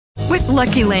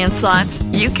Lucky Land Slots,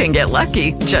 you can get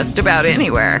lucky just about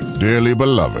anywhere. Dearly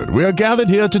beloved, we are gathered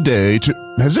here today to...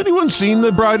 Has anyone seen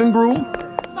the bride and groom?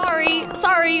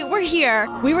 Sorry, we're here.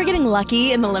 We were getting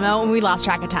lucky in the limo and we lost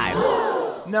track of time.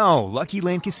 No, Lucky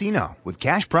Land Casino, with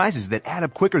cash prizes that add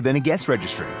up quicker than a guest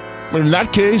registry. In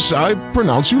that case, I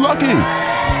pronounce you lucky.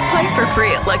 Play for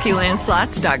free at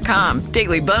LuckyLandSlots.com.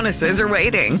 Daily bonuses are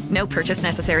waiting. No purchase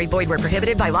necessary. Void where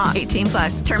prohibited by law.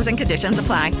 18+. Terms and conditions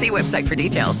apply. See website for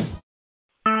details.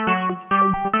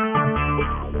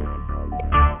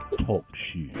 Talk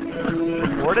shit.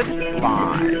 Recorded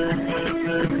live.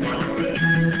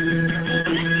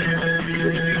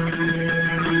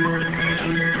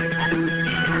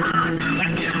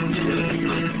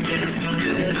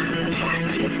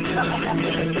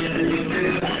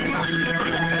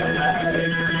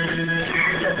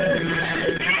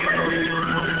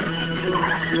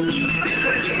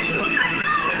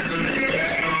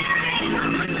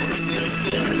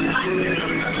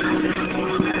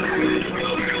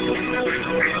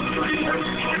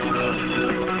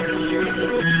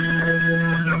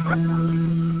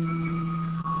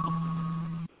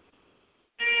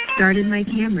 Started my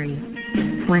Camry,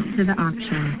 went to the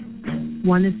auction,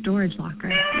 won a storage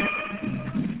locker,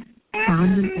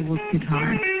 found an old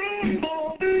guitar.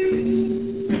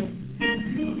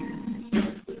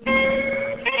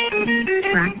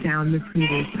 Tracked down the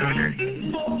previous owner.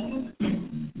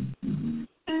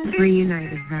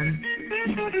 Reunited them.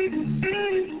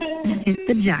 Hit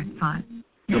the jackpot.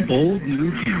 The bold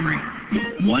new Camry.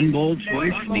 One bold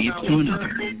choice leads to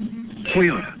another.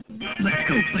 Toyota. Let's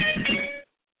go places.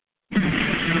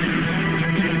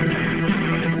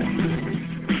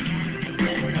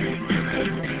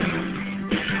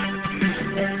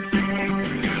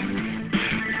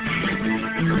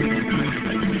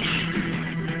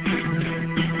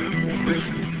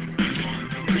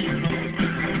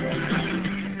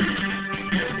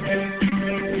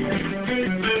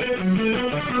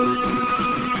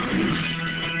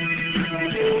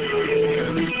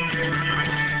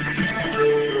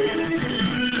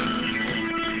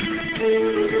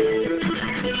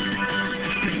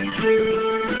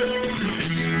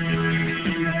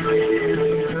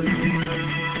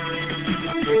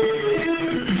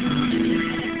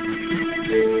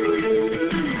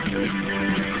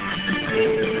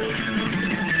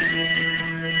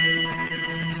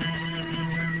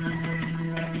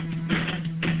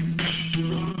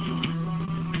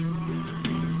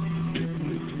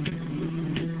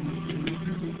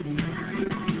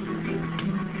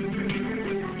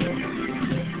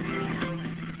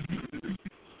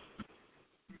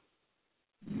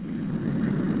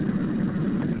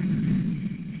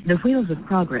 The wheels of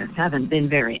progress haven't been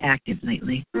very active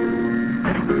lately.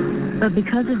 But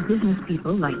because of business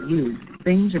people like you,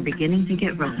 things are beginning to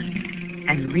get rolling,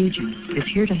 and Regent is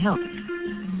here to help,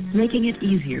 making it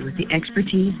easier with the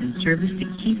expertise and service to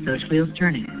keep those wheels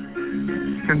turning.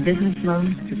 From business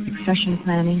loans to succession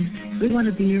planning, we want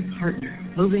to be your partner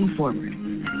moving forward.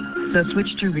 So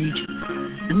switch to Regent,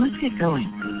 and let's get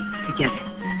going together.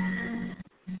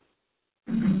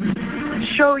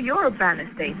 Show your Banner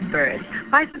State spirit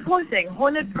by supporting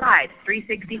Hornet Pride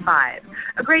 365,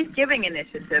 a great giving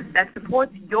initiative that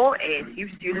supports your ASU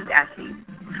student-athletes.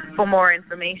 For more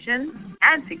information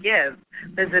and to give,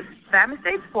 visit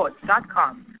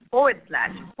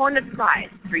BannerStateSports.com/Hornet Pride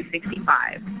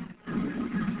 365.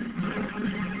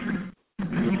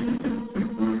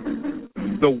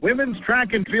 The women's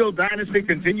track and field dynasty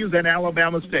continues at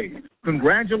Alabama State.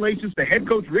 Congratulations to head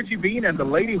coach Richie Bean and the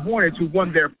Lady Hornets, who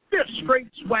won their 5th straight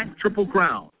SWAC Triple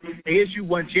Crown. ASU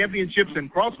won championships in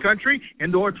cross country,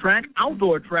 indoor track,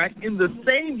 outdoor track in the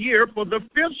same year for the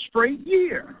 5th straight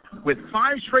year. With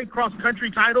 5 straight cross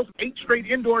country titles, 8 straight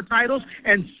indoor titles,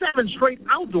 and 7 straight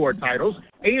outdoor titles,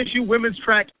 ASU women's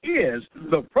track is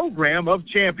the program of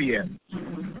champions.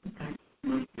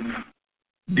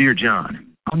 Dear John,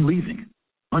 I'm leaving.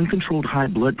 Uncontrolled high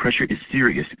blood pressure is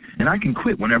serious, and I can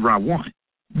quit whenever I want.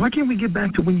 Why can't we get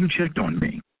back to when you checked on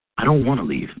me? I don't want to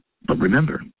leave, but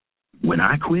remember, when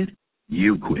I quit,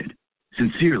 you quit.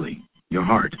 Sincerely, your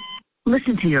heart.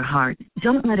 Listen to your heart.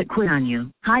 Don't let it quit on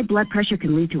you. High blood pressure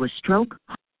can lead to a stroke.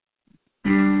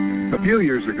 A few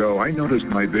years ago, I noticed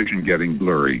my vision getting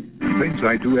blurry. Things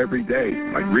I do every day,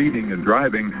 like reading and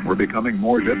driving, were becoming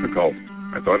more difficult.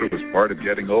 I thought it was part of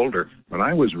getting older, but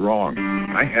I was wrong.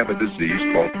 I have a disease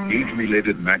called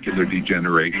age-related macular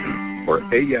degeneration, or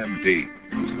AMD.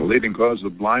 It's the leading cause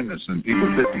of blindness in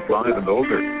people 55 and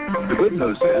older. The good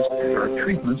news is there are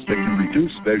treatments that can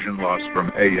reduce vision loss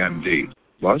from AMD.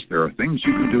 Plus, there are things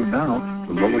you can do now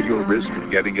to lower your risk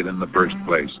of getting it in the first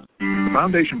place. The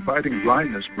Foundation Fighting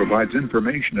Blindness provides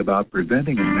information about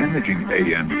preventing and managing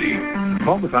AMD.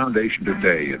 Call the Foundation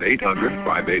today at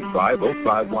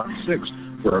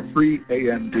 800-585-0516 for a free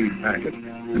AMD packet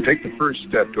and take the first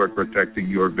step toward protecting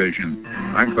your vision.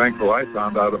 I'm thankful I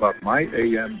found out about my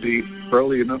AMD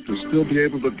early enough to still be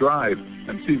able to drive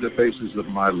and see the faces of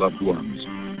my loved ones.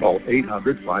 Call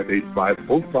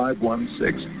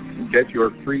 800-585-0516 and get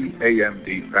your free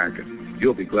AMD packet.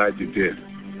 You'll be glad you did.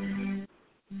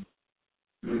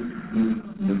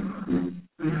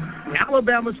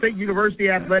 Alabama State University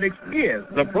Athletics is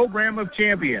the program of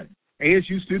champions.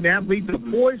 ASU student-athletes are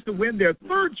poised to win their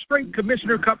third straight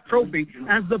Commissioner Cup trophy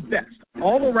as the best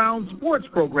all-around sports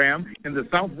program in the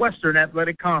Southwestern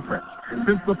Athletic Conference.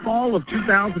 Since the fall of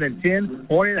 2010,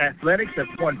 Hornet Athletics have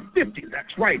won 50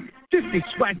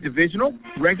 SWAC divisional,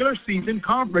 regular season,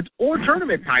 conference, or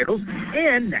tournament titles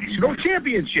and national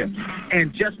championships.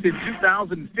 And just in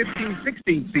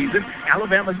 2015-16 season,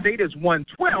 Alabama State has won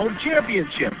 12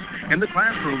 championships. In the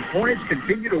classroom, Hornets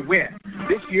continue to win.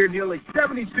 This year, nearly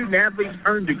 70 student-athletes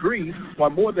earned degrees, while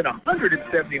more than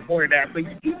 170 Hornet athletes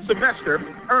each semester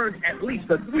earned at least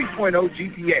a 3.0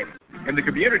 GPA. In the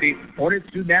community, Hornet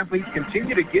student-athletes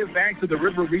continue to give back to the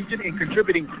River region in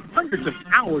contributing hundreds of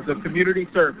hours of community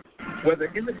service. Whether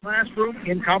in the classroom,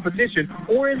 in competition,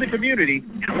 or in the community,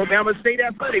 Alabama State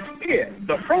Athletics is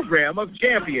the program of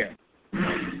champions.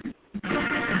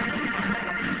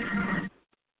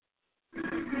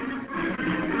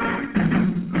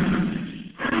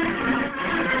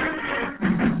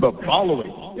 The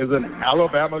following is an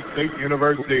Alabama State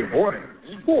University Hornet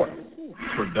Sports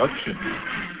production.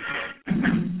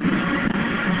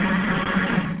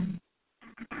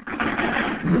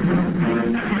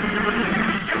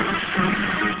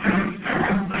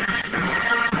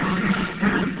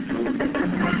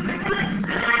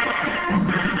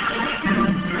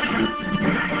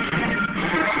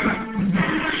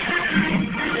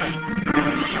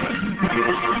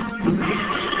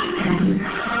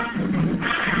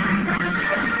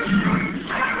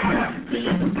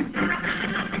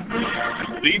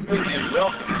 Evening and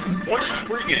welcome to Hornets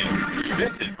pregame,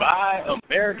 presented by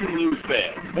American Lou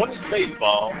Fast. Hornets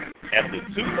baseball at the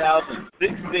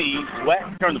 2016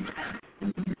 SWAC tournament.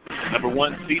 Number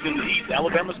one seed in the East,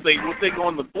 Alabama State will take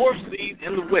on the fourth seed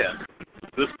in the West,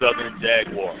 the Southern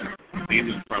Jaguars.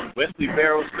 These are from Wesley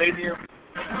Barrow Stadium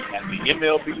at the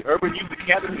MLB Urban Youth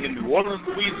Academy in New Orleans,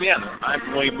 Louisiana. I'm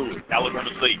Dwayne Lewis, Alabama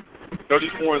State.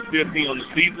 34-15 on the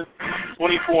season,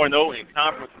 24-0 in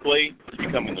conference play,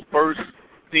 becoming the first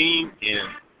team in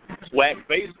SWAC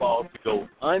baseball to go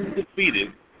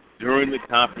undefeated during the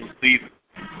conference season.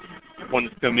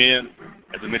 Opponents come in,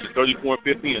 as I mentioned,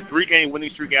 34-15, a three-game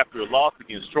winning streak after a loss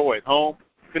against Troy at home.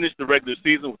 Finished the regular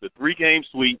season with a three-game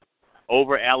sweep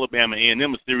over Alabama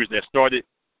A&M, a series that started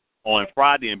on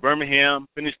Friday in Birmingham,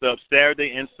 finished up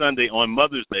Saturday and Sunday on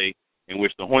Mother's Day, in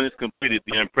which the Hornets completed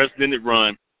the unprecedented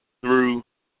run through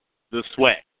the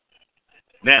SWAC.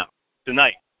 Now,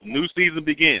 tonight, the new season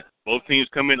begins. Both teams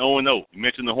come in 0-0. You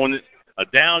mentioned the Hornets, a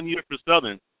down year for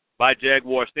Southern by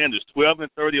Jaguar standards,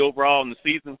 12-30 overall in the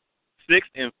season,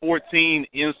 6-14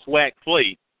 in SWAC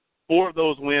play. 4 of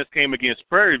those wins came against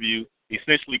Prairie View,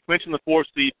 essentially clinching the 4th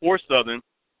seed for Southern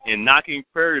and knocking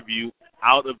Prairie View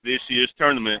out of this year's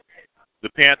tournament. The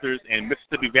Panthers and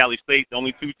Mississippi Valley State, the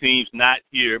only 2 teams not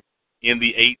here in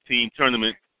the 8-team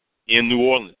tournament in New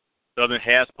Orleans. Southern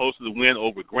has posted a win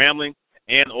over Grambling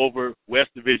and over West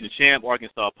Division champ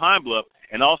Arkansas Pine Bluff,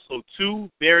 and also 2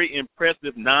 very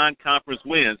impressive non-conference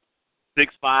wins,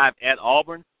 6-5 at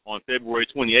Auburn on February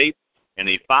 28th, and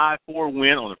a 5-4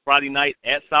 win on a Friday night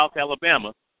at South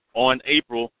Alabama on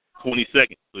April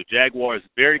 22nd. So Jaguar is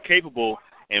very capable,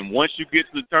 and once you get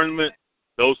to the tournament,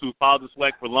 those who followed the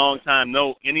SWAC for a long time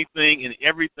know anything and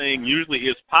everything usually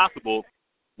is possible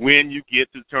when you get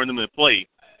to tournament play.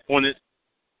 Hornets,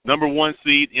 number 1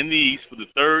 seed in the East for the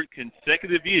 3rd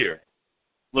consecutive year,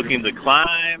 looking to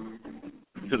climb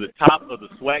to the top of the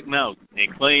SWAC mountain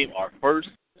and claim our first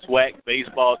SWAC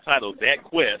baseball title. That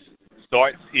quest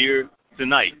starts here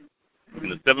tonight in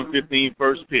the 7:15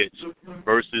 first pitch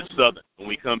versus Southern. When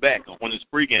we come back on Hornets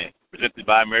pregame, presented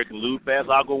by American Lube Fast,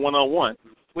 I'll go one-on-one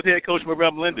with head coach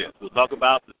Marvell Melendez. We'll talk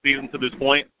about the season to this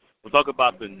point. We'll talk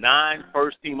about the 9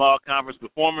 first-team all-conference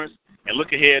performers and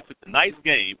look ahead to tonight's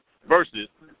game versus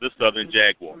the Southern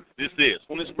Jaguars. This is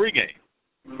Hornets pregame,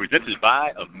 presented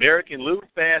by American Lube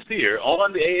Fast here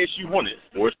on the ASU Hornets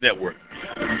Sports Network.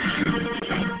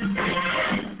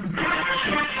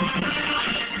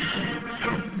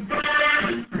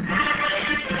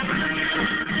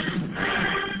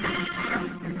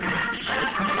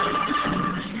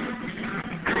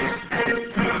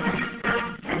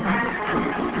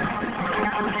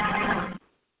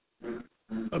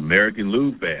 American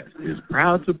Lube Fast is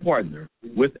proud to partner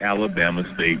with Alabama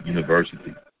State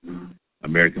University.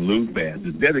 American Lube Fast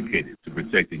is dedicated to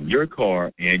protecting your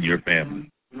car and your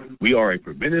family. We are a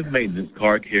preventive maintenance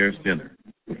car care center,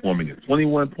 performing a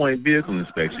 21-point vehicle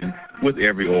inspection with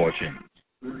every oil change.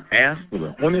 Ask for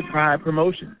the Hornet Pride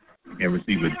promotion and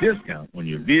receive a discount on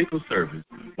your vehicle service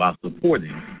while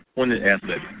supporting Hornet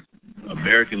Athletics.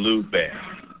 American Lube Fast.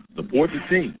 Support the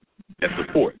team that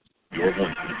supports your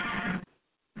Hornet.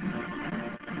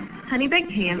 Honey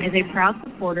Baked Ham is a proud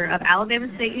supporter of Alabama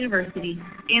State University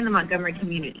and the Montgomery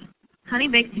community. Honey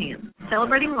Baked Ham,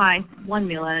 celebrating life one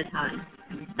meal at a time.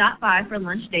 Stop by for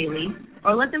lunch daily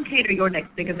or let them cater your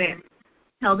next big event.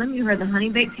 Tell them you heard the Honey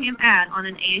Baked Ham ad on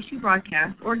an ASU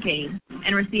broadcast or game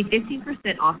and receive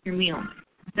 15% off your meal.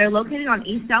 They're located on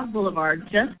East-South Boulevard,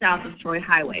 just south of Troy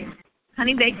Highway.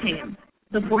 Honey Baked Ham.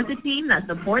 Support the team that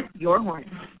supports your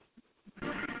Hornets.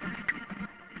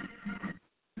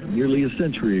 Nearly a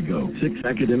century ago, 6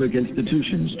 academic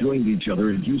institutions joined each other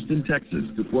in Houston, Texas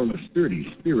to form a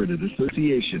sturdy, spirited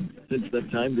association. Since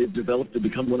that time, they've developed to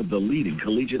become one of the leading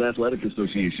collegiate athletic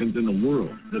associations in the world,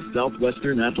 the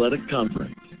Southwestern Athletic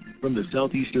Conference. From the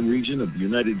southeastern region of the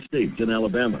United States and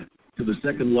Alabama to the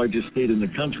second largest state in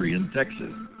the country in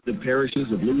Texas, the parishes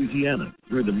of Louisiana,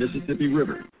 through the Mississippi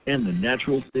River, and the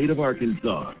natural state of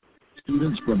Arkansas.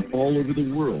 Students from all over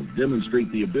the world demonstrate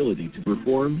the ability to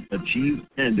perform, achieve,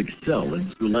 and excel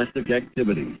in scholastic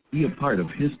activities. Be a part of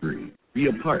history. Be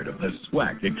a part of the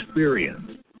SWAC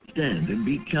experience. Stand and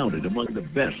be counted among the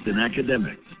best in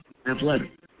academics,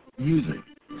 athletics, music,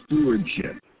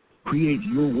 stewardship. Create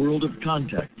your world of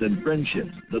contacts and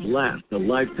friendships that last a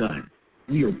lifetime.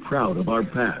 We are proud of our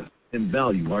past and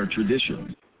value our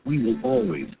traditions. We will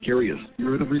always carry a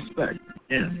spirit of respect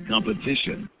and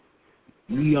competition.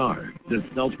 We are the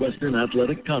Southwestern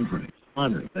Athletic Conference.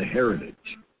 Honor the heritage.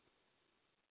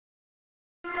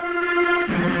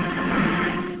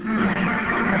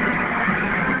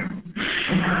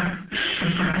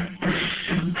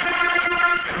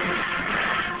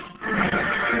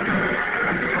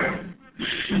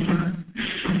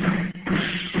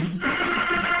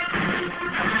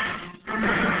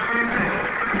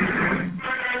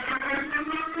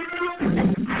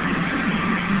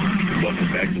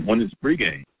 Hornets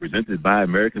pregame, presented by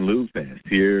American Lube Fast,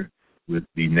 here with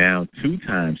the now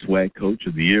 2-time SWAC Coach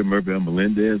of the Year, Mervell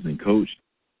Melendez. And, Coach,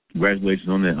 congratulations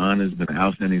on that honor. It's been an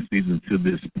outstanding season to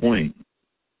this point.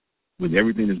 With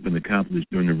everything that's been accomplished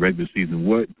during the regular season,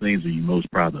 what things are you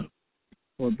most proud of?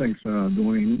 Well, thanks,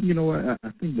 Dwayne. You know what?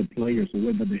 I think the players, the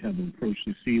way that they have approached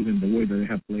the season, the way that they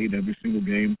have played every single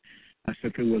game, as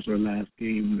if it was their last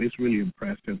game, it's really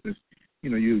impressive. It's,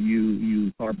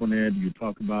 you harp on it, you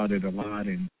talk about it a lot,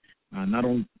 and not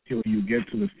until you get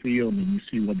to the field and you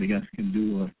see what the guys can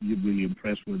do, you're really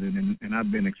impressed with it. And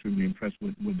I've been extremely impressed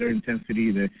with their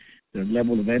intensity, their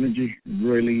level of energy. It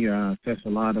really says a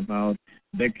lot about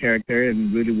their character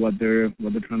and really what they're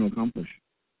trying to accomplish.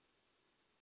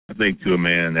 I think to a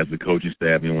man, as a coaching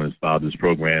staff, anyone that's followed this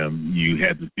program, you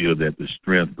had to feel that the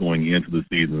strength going into the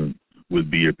season would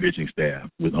be your pitching staff.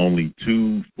 With only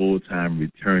 2 full-time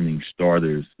returning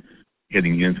starters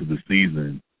heading into the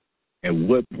season, at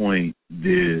what point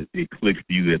did it click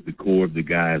for you that the core of the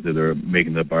guys that are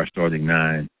making up our starting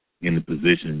 9 in the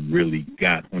position really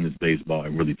got on this baseball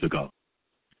and really took off?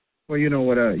 Well, you know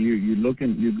what?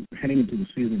 You're heading into the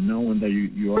season knowing that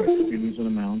you are experienced on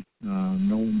the mound,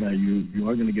 knowing that you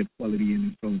are going to get quality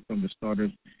in from the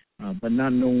starters, but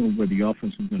not knowing where the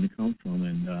offense is going to come from,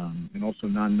 and also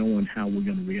not knowing how we're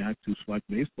going to react to SWAC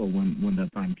baseball when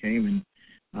that time came.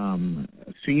 And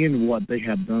seeing what they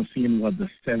have done, seeing what the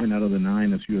 7 out of the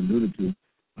 9, as you alluded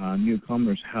to,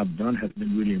 newcomers have done has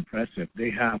been really impressive.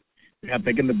 They have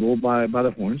taken the bull by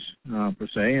the horns, per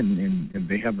se, and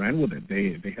they have ran with it.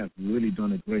 They have really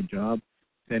done a great job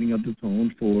setting up the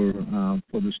tone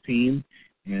for this team,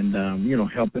 and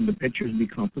helping the pitchers be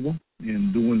comfortable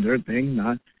and doing their thing,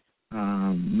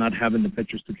 not having the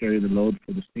pitchers to carry the load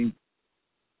for this team.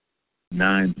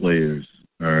 9 players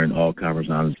earned all-conference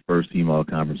honors, first-team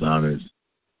all-conference honors,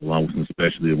 along with some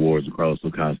specialty awards, Carlos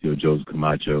Ocasio, Joseph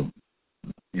Camacho,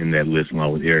 in that list,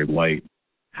 along with Eric White.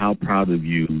 How proud of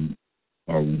you,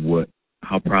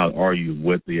 how proud are you of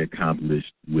what they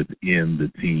accomplished within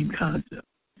the team concept?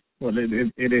 Well,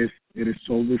 it is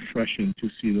so refreshing to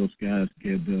see those guys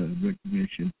get the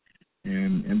recognition,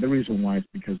 and the reason why is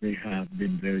because they have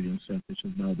been very unselfish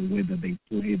about the way that they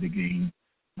play the game.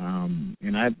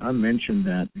 And I mentioned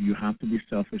that you have to be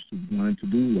selfish to want to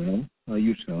do well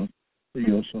yourself, but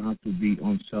you also have to be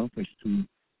unselfish to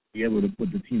be able to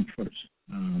put the team first.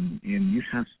 And you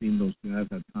have seen those guys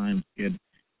at times get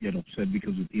get upset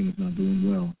because the team is not doing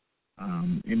well,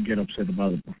 and get upset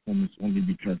about the performance only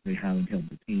because they haven't helped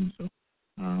the team. So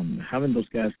having those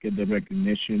guys get the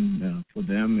recognition for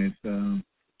them is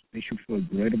they should feel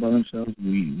great about themselves.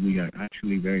 We are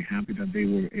actually very happy that they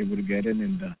were able to get it,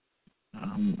 and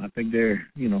I think they're,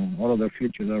 all of their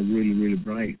futures are really, really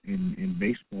bright in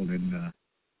baseball, and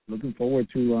looking forward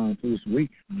to this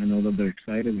week. I know that they're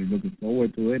excited. They're looking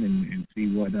forward to it and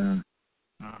see what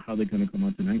how they're going to come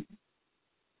out tonight.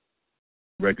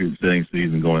 Record-setting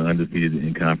season, going undefeated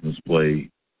in conference play.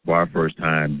 For our first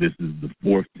time, this is the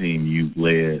fourth team you've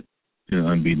led to an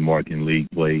unbeaten mark in league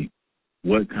play.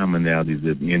 What commonalities,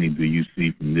 if any, do you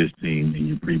see from this team and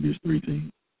your previous three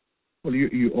teams? Well,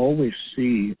 you always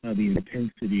see the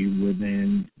intensity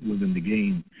within the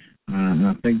game. And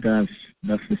I think that's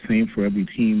the same for every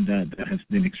team that has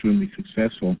been extremely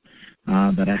successful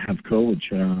that I have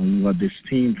coached. What this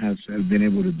team has been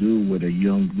able to do with a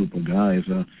young group of guys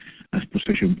as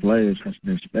position players has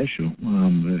been special.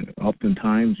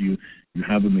 Oftentimes you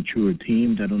have a mature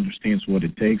team that understands what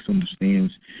it takes,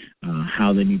 understands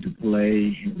how they need to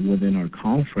play within our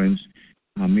conference,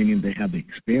 meaning they have the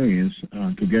experience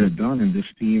to get it done. And this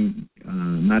team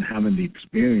not having the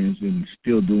experience and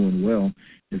still doing well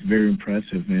is very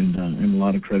impressive, and a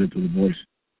lot of credit to the boys.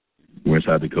 We're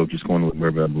inside the Coach's Corner with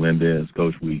Mervyn Melendez.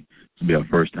 Coach, this will be our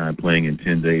first time playing in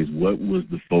 10 days. What was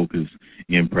the focus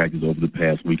in practice over the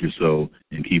past week or so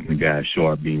in keeping the guys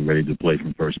sharp, being ready to play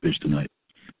from first pitch tonight?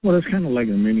 Well, it's kind of like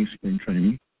a mini spring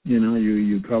training.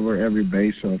 You cover every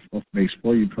base of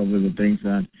baseball. You cover the things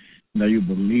that you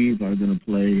believe are going to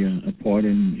play a part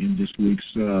in this week's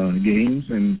games,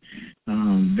 and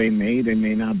they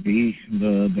may not be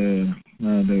the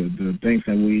things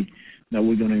that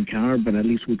we're going to encounter, but at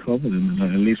least we cover them.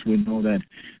 At least we know that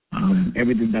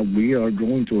everything that we are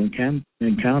going to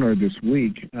encounter this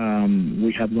week,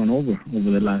 we have gone over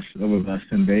the last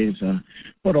 10 days,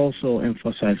 but also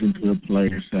emphasizing to the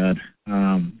players that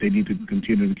they need to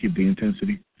continue to keep the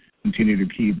intensity, continue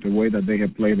to keep the way that they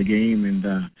have played the game, and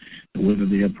the way that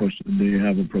they have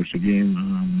approached the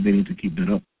game. They need to keep that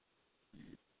up.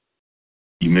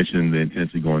 You mentioned the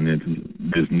intensity going into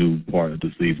this new part of the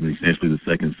season, essentially the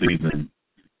second season.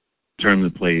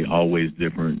 Tournament play always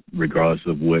different regardless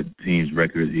of what team's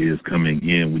record is coming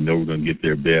in. We know we're going to get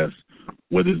their best.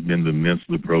 What has been the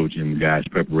mental approach and guys'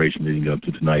 preparation leading up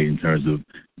to tonight in terms of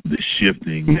the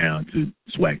shifting now to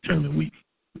SWAC tournament week?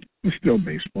 It's still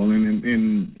baseball,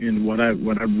 and what I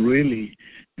really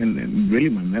and really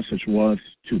my message was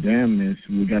to them is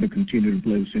we got to continue to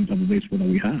play the same type of baseball that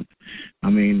we have. I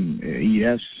mean,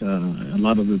 yes, a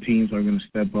lot of the teams are going to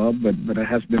step up, but it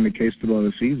has been the case throughout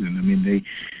the season. I mean, they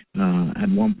at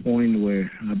one point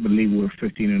where I believe we're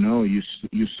 15-0,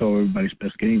 you saw everybody's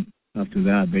best game. After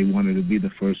that, they wanted to be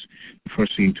the first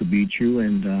team to beat you,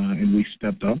 and we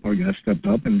stepped up. Our guys stepped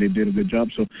up, and they did a good job.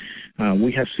 So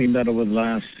we have seen that over the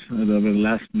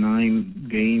last 9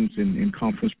 games in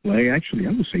conference play. Actually, I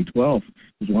would say 12.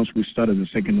 Because once we started the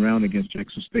second round against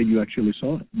Jackson State, you actually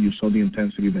saw it. You saw the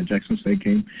intensity that Jackson State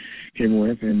came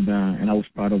with, and I was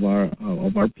proud of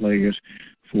our players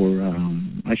for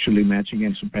actually matching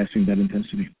and surpassing that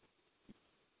intensity.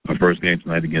 Our first game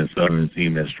tonight against Southern, a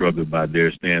team that struggled by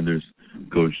their standards.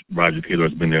 Coach Roger Kaler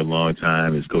has been there a long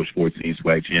time. He's coached 14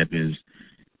 SWAC champions.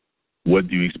 What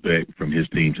do you expect from his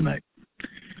team tonight?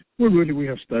 Well, really, we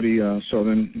have studied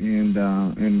Southern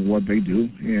and what they do.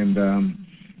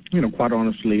 And, quite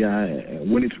honestly,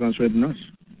 we need to concentrate on us.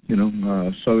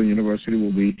 Southern University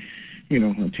will be,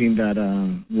 a team that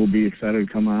will be excited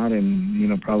to come out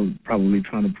and, probably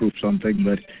trying to prove something.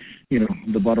 But,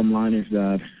 the bottom line is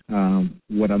that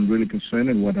what I'm really concerned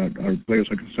and what our players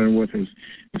are concerned with is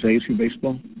ASU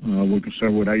baseball. We're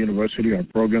concerned with our university, our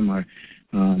program,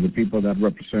 the people that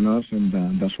represent us,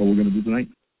 and that's what we're going to do tonight.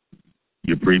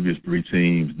 Your previous 3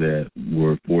 teams that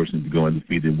were forced to go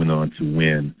undefeated went on to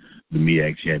win the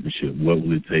MEAC championship. What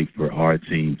will it take for our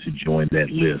team to join that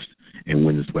list and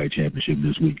win the SWAC championship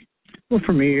this week? Well,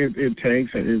 for me,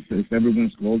 it's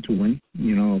everyone's goal to win.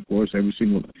 Of course, every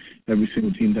single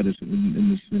team that is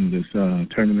in this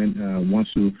tournament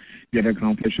wants to get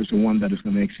accomplished. It's the one that is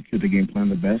going to execute the game plan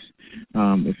the best.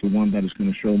 It's the one that is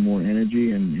going to show more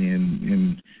energy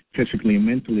and physically and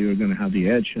mentally are going to have the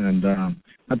edge. And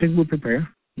I think we'll prepare.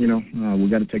 We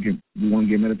got to take it one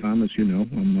game at a time, as you know.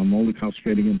 I'm only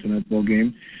concentrating on tonight's ball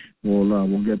game.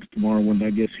 We'll get to tomorrow when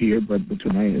that gets here, but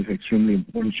tonight is extremely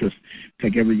important. Just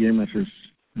take every game as it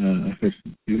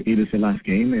is the last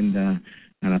game, and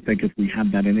I think if we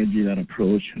have that energy, that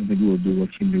approach, I think we'll do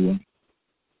extremely well.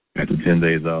 After 10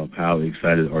 days off, how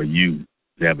excited are you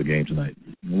to have a game tonight?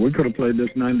 We could have played this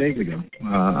 9 days ago.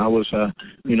 I was,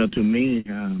 to me,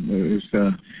 it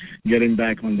was getting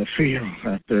back on the field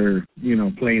after,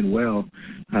 playing well.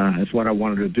 It's what I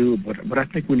wanted to do. But I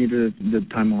think we needed the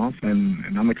time off,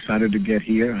 and I'm excited to get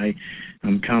here.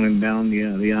 I'm counting down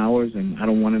the hours, and I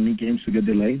don't want any games to get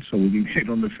delayed, so we can get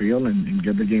on the field and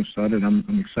get the game started.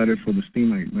 I'm excited for this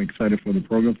team. I'm excited for the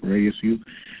program, for ASU,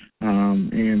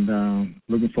 and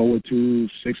looking forward to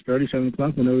 6:30, 7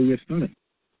 o'clock whenever we get started.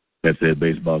 That's it,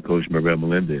 baseball coach Miguel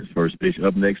Melendez. First pitch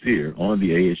up next here on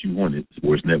the ASU Hornet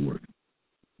Sports Network.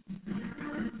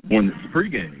 Hornets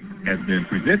pregame has been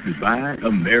presented by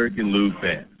American Lube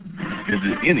Fast.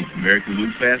 Visit any American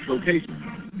Lube Fast location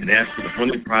and ask for the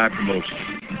Hornet Pride promotion.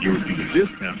 You'll receive a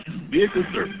discount on vehicle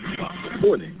service while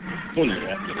supporting Hornet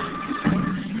Athletics.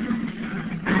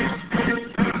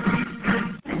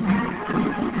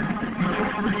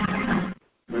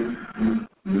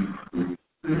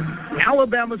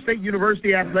 Alabama State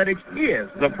University Athletics is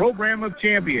the program of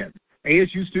champions.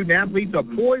 ASU student-athletes are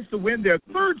poised to win their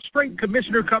third straight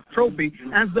Commissioner Cup trophy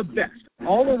as the best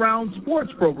all-around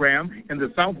sports program in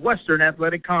the Southwestern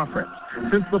Athletic Conference.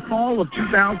 Since the fall of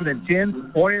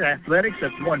 2010, Hornet Athletics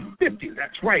has won 50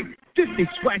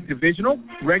 SWAC divisional,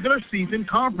 regular season,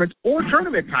 conference, or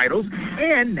tournament titles,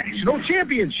 and national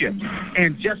championships.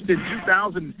 And just in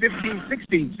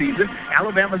 2015-16 season,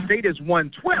 Alabama State has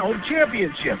won 12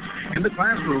 championships. In the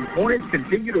classroom, Hornets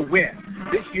continue to win.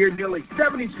 This year, nearly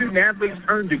 70 student-athletes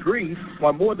earned degrees,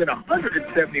 while more than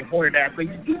 170 Hornet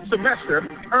athletes each semester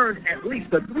earned at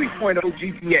least a 3.0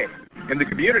 GPA. In the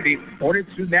community, Hornet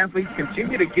student-athletes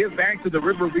continue to give back to the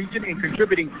River region in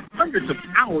contributing hundreds of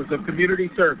hours of community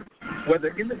service. Whether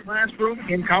in the classroom,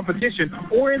 in competition,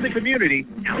 or in the community,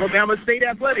 Alabama State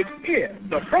Athletics is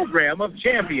the program of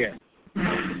champions.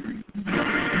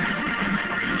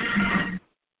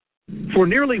 For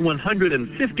nearly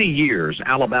 150 years,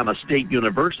 Alabama State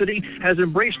University has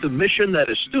embraced a mission that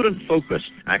is student-focused,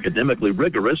 academically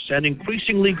rigorous, and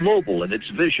increasingly global in its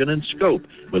vision and scope,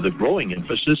 with a growing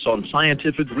emphasis on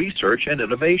scientific research and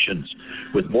innovations.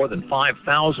 With more than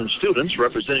 5,000 students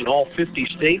representing all 50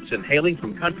 states and hailing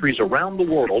from countries around the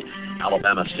world,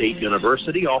 Alabama State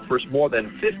University offers more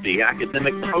than 50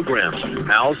 academic programs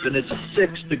housed in its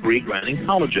 6 degree-granting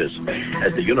colleges.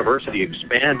 As the university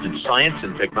expands its science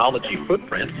and technology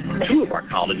footprint, 2 of our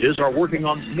colleges are working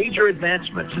on major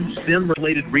advancements in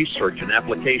STEM-related research and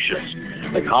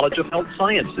applications. The College of Health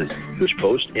Sciences, which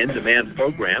boasts in-demand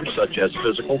programs such as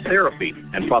physical therapy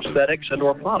and prosthetics and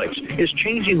orthotics, is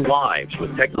changing lives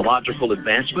with technological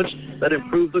advancements that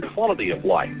improve the quality of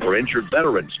life for injured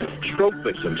veterans, stroke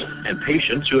victims, and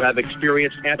patients who have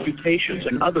experienced amputations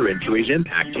and other injuries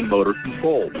impacting motor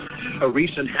control. A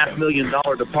recent $500,000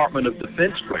 Department of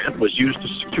Defense grant was used to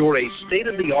secure a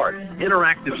state-of-the-art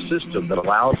interactive system that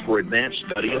allows for advanced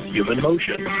study of human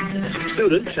motion.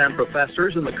 Students and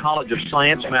professors in the College of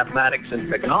Science, Mathematics, and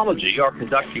Technology are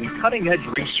conducting cutting-edge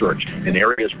research in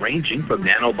areas ranging from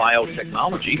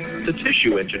nanobiotechnology to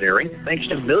tissue engineering, thanks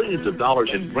to millions of dollars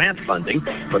in grant funding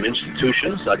from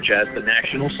institutions such as the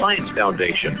National Science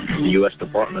Foundation, the U.S.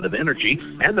 Department of Energy,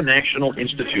 and the National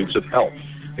Institutes of Health.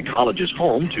 The college is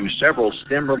home to several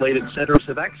STEM-related centers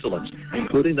of excellence,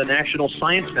 including the National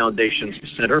Science Foundation's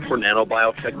Center for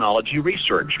Nanobiotechnology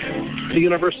Research. The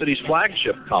university's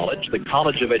flagship college, the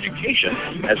College of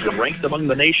Education, has been ranked among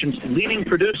the nation's leading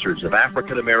producers of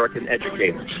African-American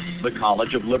educators. The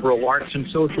College of Liberal Arts and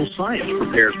Social Science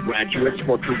prepares graduates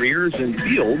for careers in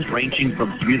fields ranging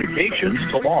from communications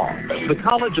to law. The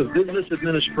College of Business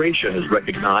Administration is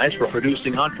recognized for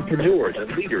producing entrepreneurs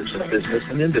and leaders in business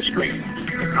and industry.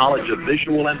 The College of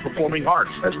Visual and Performing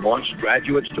Arts has launched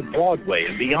graduates to Broadway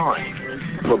and beyond.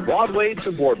 From Broadway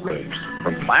to boardrooms,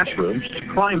 from classrooms to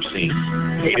crime scenes,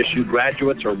 ASU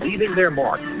graduates are leaving their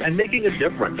mark and making a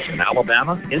difference in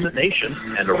Alabama, in the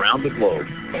nation, and around the globe.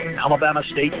 Alabama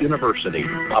State University.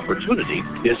 Opportunity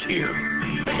is here.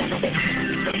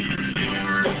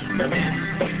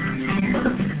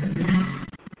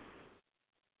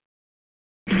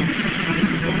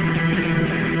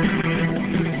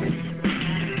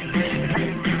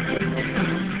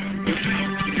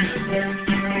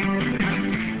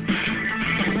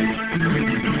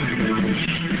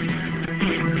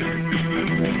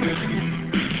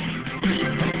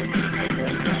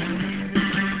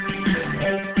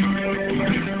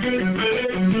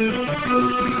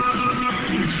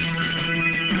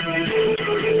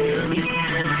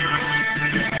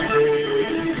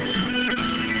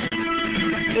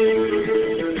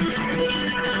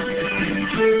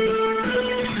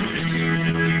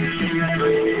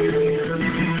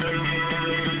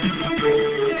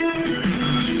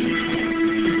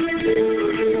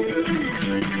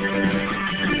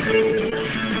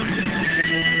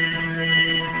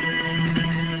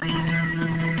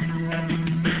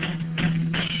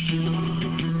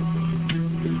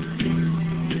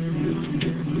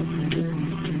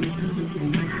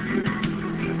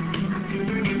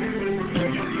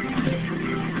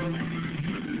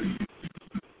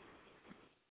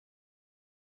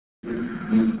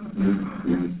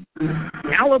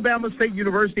 Alabama State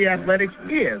University Athletics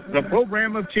is the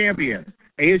program of champions.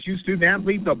 ASU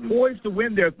student-athletes are poised to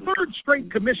win their third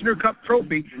straight Commissioner Cup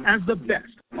trophy as the best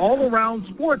all-around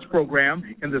sports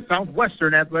program in the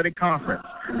Southwestern Athletic Conference.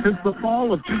 Since the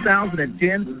fall of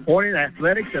 2010, Hornet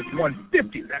Athletics has won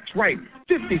 50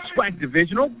 SWAC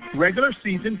divisional, regular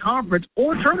season, conference,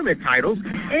 or tournament titles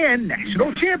and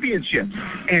national championships.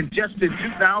 And just in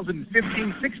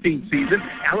 2015-16 season,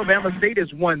 Alabama State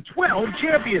has won 12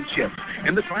 championships.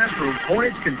 In the classroom,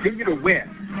 Hornets continue to win.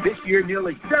 This year,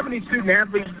 nearly 70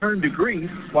 student-athletes earned degrees,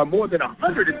 while more than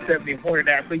 170 Hornet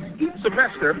athletes each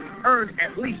semester earned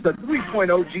at least a 3.0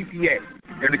 GPA.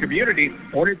 In the community,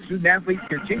 Hornet student-athletes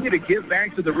continue to give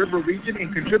back to the River region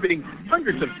in contributing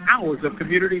hundreds of hours of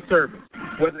community service.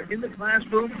 Whether in the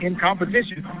classroom, in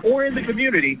competition, or in the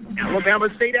community, Alabama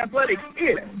State Athletics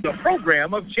is the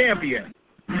program of champions.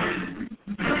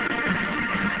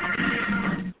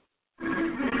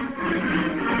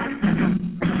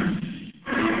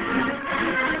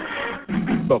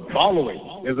 The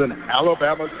following is an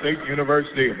Alabama State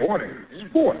University Hornet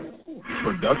Sports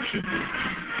production.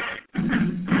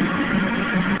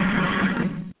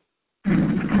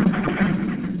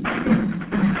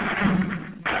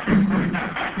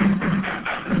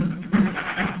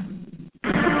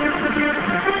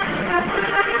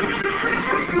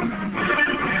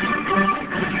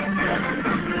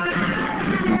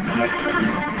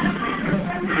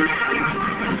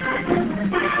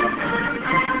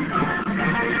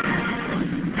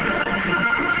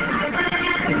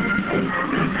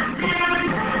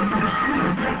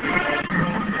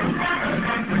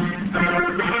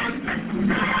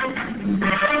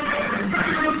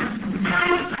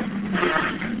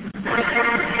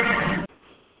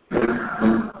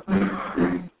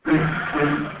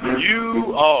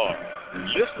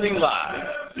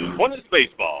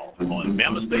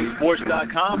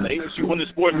 BamaStateSports.com, the ASU Hornet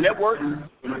Sports Network,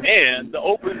 and the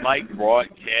Open Mic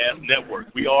Broadcast Network.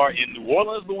 We are in New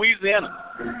Orleans, Louisiana.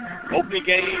 Opening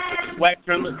game for the SWAC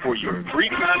tournament for your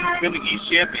three-time defending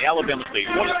East champion Alabama State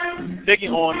Hornets,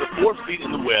 taking on the fourth seed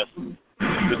in the West,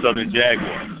 the Southern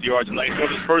Jaguars. CR tonight for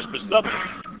this first for Southern,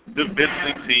 the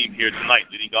visiting team here tonight,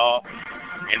 leading off.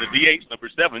 And the DH, number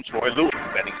 7, Troy Lewis,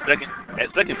 batting second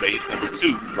at second base, number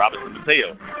 2, Robinson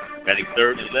Mateo. Batting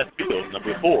third in left field,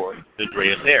 number 4,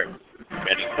 Andreas Harris.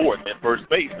 Batting fourth at first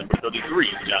base, number 33,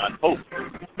 John Pope.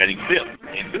 Batting fifth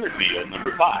in center field,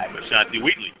 number 5, Ashanti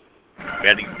Wheatley.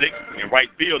 Batting sixth in right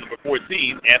field, number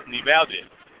 14, Anthony Valdez.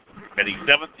 Batting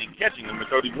seventh in catching, number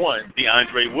 31,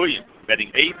 DeAndre Williams.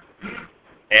 Batting eighth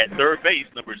at third base,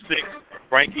 number 6,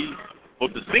 Frankie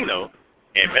Potesino.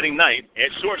 And batting ninth at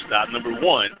shortstop, number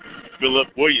 1, Philip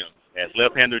Williams. As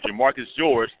left-hander Jamarcus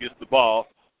George gets the ball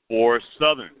for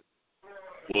Southern.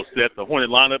 We'll set the Hornet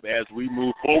lineup as we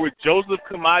move forward. Joseph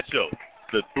Camacho,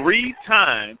 the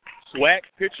 3-time SWAC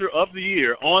Pitcher of the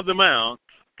Year on the mound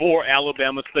for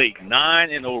Alabama State.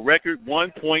 9-0 record,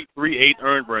 1.38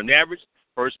 earned run average.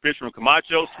 First pitch from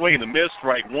Camacho, swing and a miss,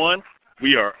 strike one.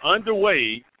 We are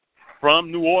underway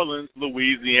from New Orleans,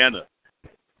 Louisiana.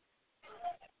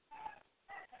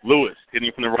 Lewis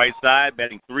hitting from the right side,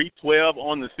 batting .312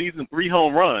 on the season, 3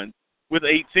 home runs with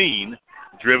 18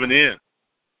 driven in.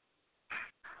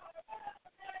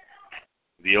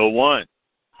 The 0-1.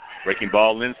 Breaking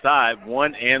ball inside,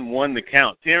 1-1 the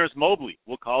count. Terrence Mobley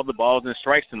will call the balls and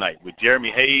strikes tonight with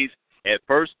Jeremy Hayes at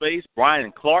first base,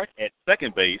 Brian Clark at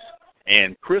second base,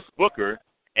 and Chris Booker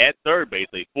at third base.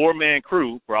 A 4-man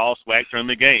crew for all SWAC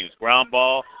tournament games. Ground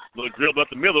ball, little dribble up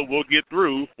the middle, will get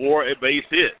through for a base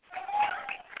hit.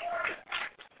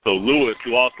 So Lewis,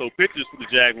 who also pitches for the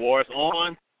Jaguars,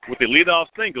 on with a leadoff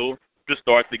single to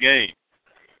start the game.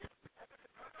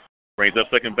 Brings up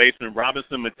second baseman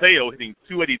Robinson Mateo, hitting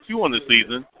 .282 on the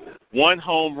season, 1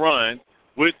 home run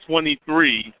with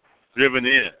 23 driven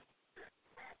in.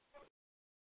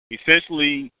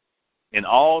 Essentially an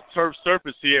all-turf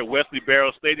surface here at Wesley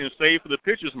Barrow Stadium, save for the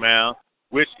pitcher's mound,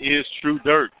 which is true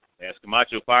dirt. As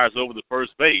Camacho fires over the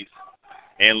first base,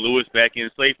 and Lewis back in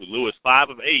safely. Lewis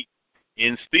 5 of 8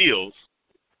 in steals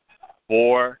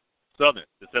for Southern.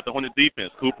 To set the Hornet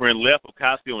defense, Cooper in left,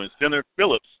 Ocasio in center,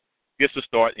 Phillips gets to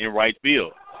start in right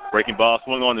field. Breaking ball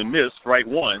swung on and missed, strike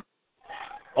one.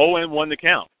 0-1 the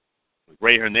count.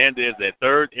 Ray Hernandez at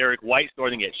third, Eric White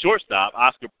starting at shortstop,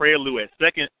 Oscar Prelude at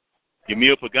second,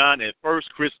 Yamil Pagan at first,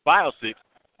 Chris Biosic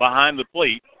behind the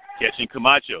plate, catching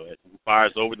Camacho as he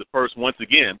fires over the first once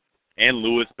again, and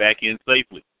Lewis back in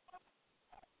safely.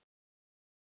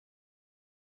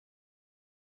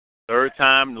 Third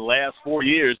time in the last 4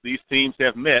 years these teams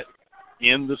have met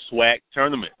in the SWAC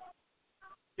tournament.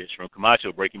 Pitch from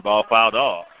Camacho, breaking ball fouled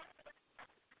off.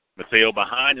 Mateo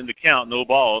behind in the count, no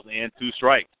balls and 2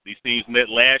 strikes. These teams met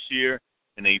last year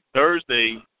in a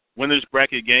Thursday winners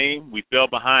bracket game. We fell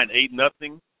behind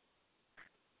 8-0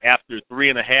 after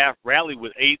 3.5, rallied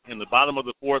with 8 in the bottom of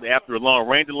the 4th after a long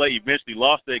rain delay. Eventually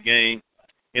lost that game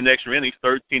in extra innings,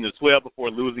 13-12, before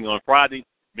losing on Friday,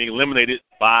 being eliminated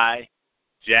by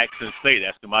Jackson State.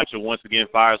 As Camacho once again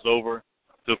fires over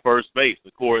to first base.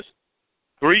 Of course,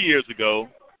 3 years ago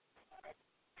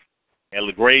at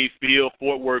LaGrave Field,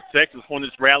 Fort Worth, Texas,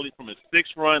 Hornets rallied from a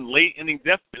 6-run late inning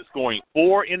deficit, scoring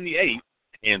 4 in the 8th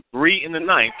and 3 in the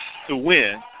 9th to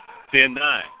win 10-9.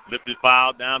 Lifted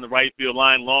foul down the right field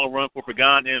line, long run for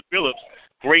Pagan and Phillips.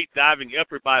 Great diving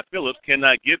effort by Phillips,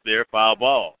 cannot get there, foul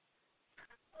ball.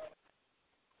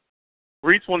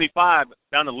 325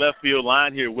 down the left field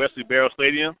line here at Wesley Barrow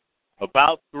Stadium.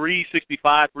 About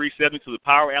 365, 370 to the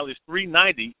power alley.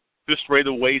 390 to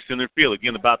straightaway center field.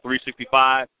 Again, about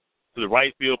 365 to the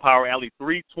right field power alley.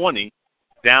 320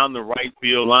 down the right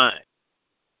field line.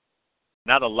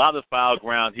 Not a lot of foul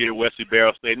ground here at Wesley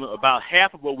Barrow Stadium. About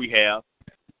half of what we have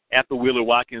at the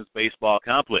Wheeler-Watkins Baseball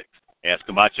Complex. As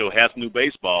Camacho has new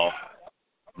baseball.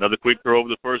 Another quick throw over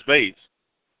the first base.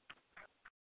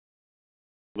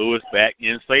 Lewis back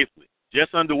in safely.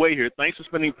 Just underway here. Thanks for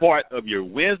spending part of your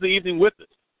Wednesday evening with us.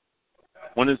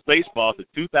 Winners baseball, the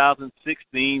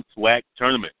 2016 SWAC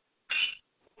tournament.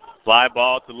 Fly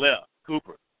ball to left.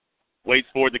 Cooper waits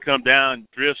for it to come down,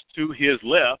 drifts to his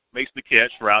left, makes the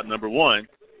catch for out number 1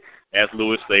 as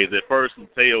Lewis stays at first.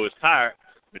 Mateo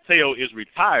is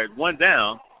retired. 1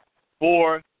 down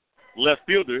for left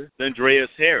fielder Andreas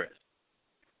Harris.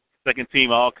 Second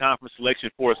team all-conference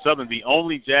selection for Southern, the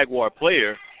only Jaguar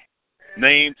player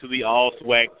named to the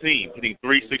all-SWAC team, hitting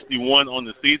 .361 on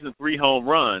the season, 3 home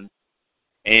runs,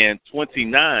 and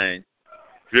 29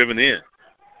 driven in.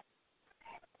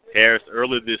 Harris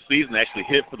earlier this season actually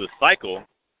hit for the cycle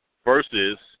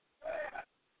versus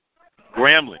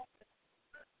Grambling.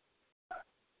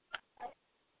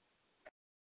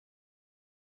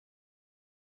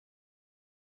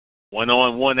 One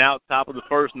on, one out, top of the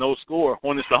first, no score.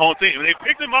 Hornets the home team, and they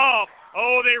picked him off.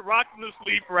 Oh, they rocked him to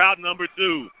sleep for out number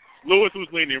 2. Lewis was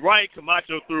leaning right.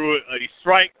 Camacho threw a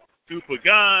strike to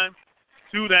Pagan.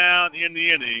 2 down in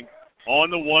the inning on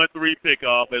the 1-3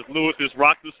 pickoff as Lewis is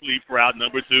rocked to sleep for out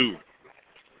number 2.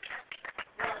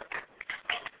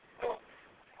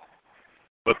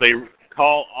 But they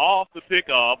call off the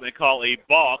pickoff and call a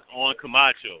balk on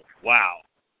Camacho. Wow.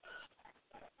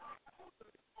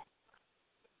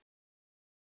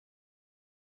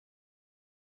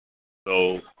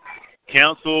 So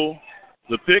cancel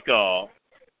the pickoff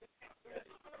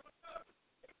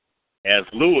as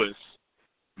Lewis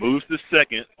moves to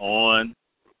second on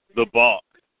the balk.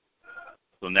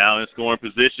 So now in scoring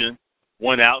position,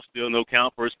 1 out, still no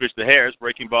count. First pitch to Harris,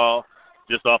 breaking ball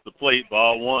just off the plate,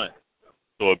 ball 1.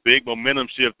 So a big momentum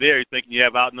shift there. You're thinking you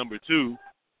have out number 2. I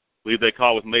believe that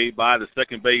call was made by the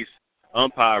second base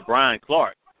umpire, Brian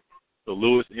Clark. So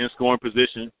Lewis in scoring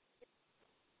position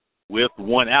with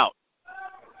 1 out.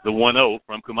 The 1-0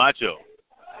 from Camacho.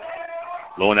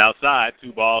 Low and outside,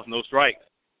 2 balls, no strikes.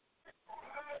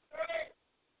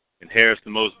 And Harris, the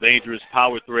most dangerous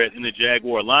power threat in the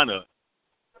Jaguar lineup.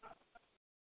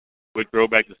 Quick throw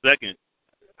back to second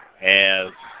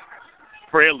as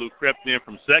Prelude crept in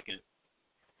from second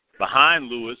behind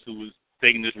Lewis, who was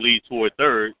taking this lead toward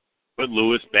third, but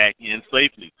Lewis back in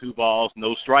safely. 2 balls,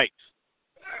 no strikes.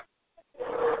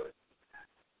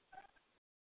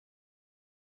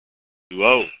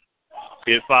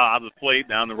 Hit foul out of the plate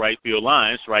down the right field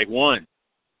line, strike 1.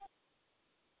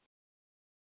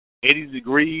 80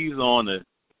 degrees on a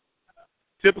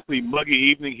typically muggy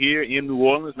evening here in New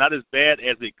Orleans. Not as bad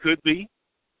as it could be.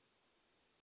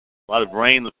 A lot of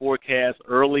rain in the forecast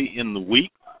early in the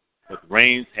week, but the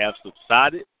rains have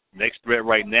subsided. Next threat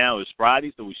right now is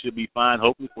Friday, so we should be fine,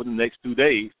 hopefully, for the next 2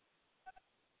 days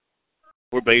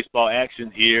for baseball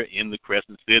action here in the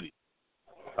Crescent City.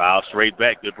 Foul straight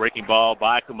back. Good breaking ball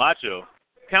by Camacho.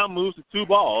 Count moves to 2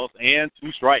 balls and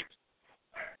 2 strikes.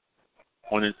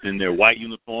 Hornets in their white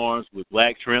uniforms with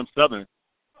black trim. Southern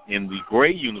in the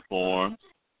gray uniforms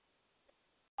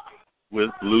with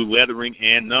blue lettering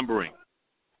and numbering.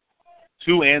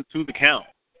 2-2 the count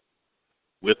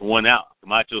with 1 out.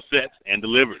 Camacho sets and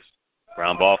delivers.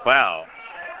 Ground ball foul.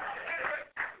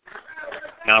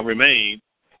 Count remains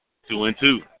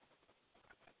 2-2.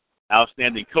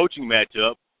 Outstanding coaching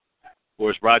matchup. Of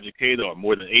course, Roger Cador,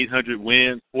 more than 800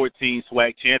 wins, 14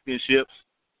 SWAC championships.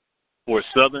 For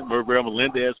Southern, Mervell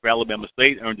Melendez for Alabama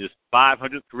State earned his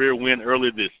 500th career win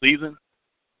earlier this season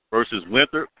versus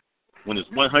Winthrop, won his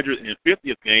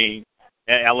 150th game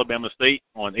at Alabama State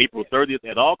on April 30th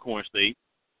at Alcorn State.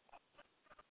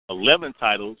 11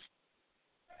 titles,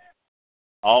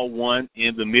 all won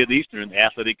in the Mid-Eastern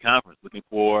Athletic Conference. Looking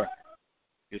for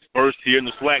his first here in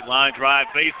the SWAC. Line drive,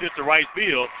 base hit to right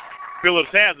field. Phillips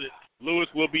has it. Lewis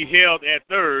will be held at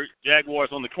third. Jaguars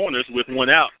on the corners with one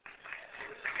out.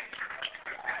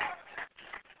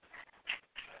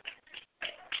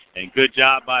 And good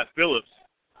job by Phillips.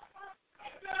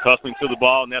 Hustling to the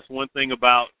ball, and that's one thing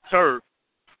about turf.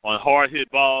 On hard hit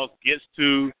balls, gets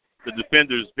to the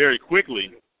defenders very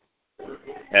quickly.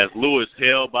 As Lewis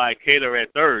held by Cater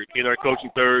at third. Cater coaching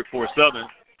third for Southern,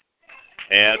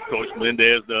 as Coach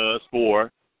Melendez does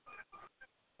for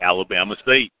Alabama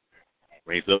State.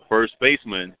 Brings up first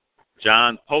baseman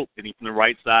John Pope, hitting from the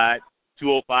right side.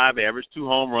 205 average, 2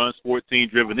 home runs, 14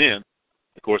 driven in.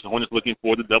 Of course, the Hornets looking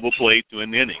for the double play to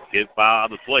an inning. Hit foul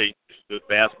out of the plate. Good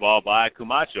fastball by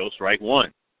Camacho, strike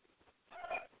one.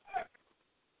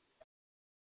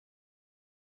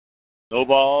 No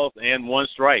balls and one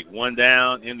strike. One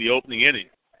down in the opening inning.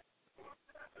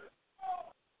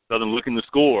 Southern looking to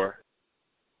score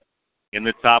in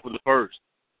the top of the first.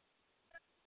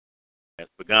 That's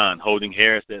Pagan holding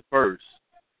Harris at first.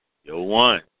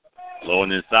 0-1. Low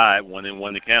and inside,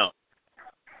 1-1 to count.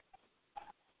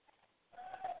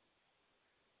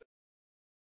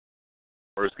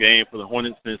 First game for the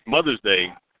Hornets since Mother's Day,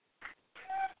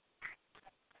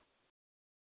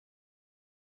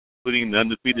 including the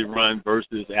undefeated run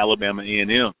versus Alabama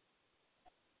A&M.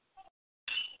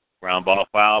 Ground ball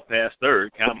foul past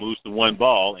third. Count moves to 1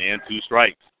 ball and 2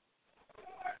 strikes.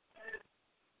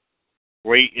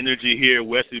 Great energy here at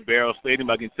Wesley Barrow Stadium.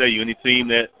 I can tell you, any team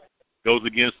that goes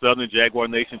against Southern, Jaguar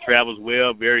Nation travels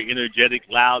well. Very energetic,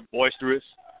 loud, boisterous.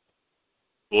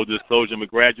 Full disclosure, I'm a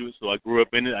graduate, so I grew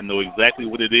up in it. I know exactly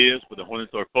what it is, but the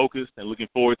Hornets are focused and looking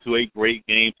forward to a great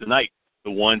game tonight.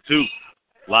 The 1-2.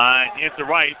 Line into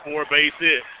right, 4-base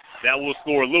hit. That will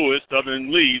score Lewis.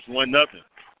 Southern leads 1-0.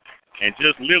 And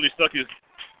just literally stuck his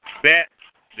bat,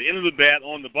 the end of the bat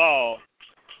on the ball.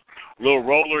 Little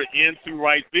roller into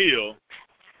right field.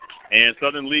 And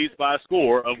Southern leads by a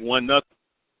score of 1-0.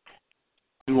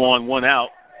 2 on, 1 out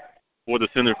for the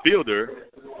center fielder,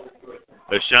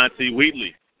 Ashanti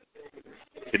Wheatley.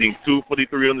 Hitting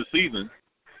 .243 on the season.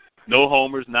 No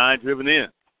homers, 9 driven in.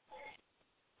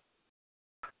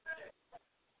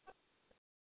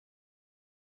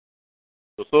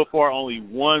 So far, only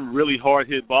one really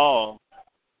hard-hit ball,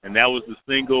 and that was the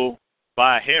single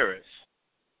by Harris.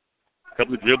 A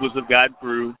couple of dribblers have gotten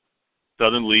through.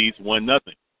 Southern leads 1-0.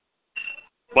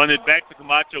 Bunted back to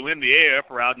Camacho in the air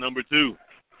for out number 2.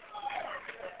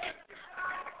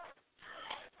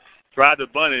 Tried to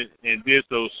bunt it and did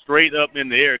so straight up in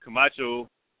the air. Camacho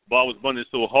ball was bunted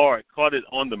so hard, caught it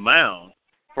on the mound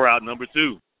for out number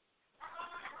 2.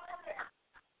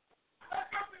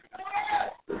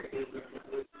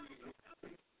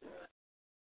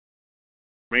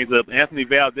 Brings up Anthony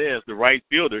Valdez, the right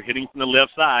fielder, hitting from the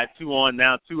left side. 2 on,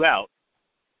 now 2 out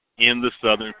in the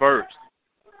Southern first.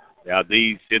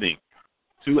 Valdez hitting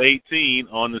 .218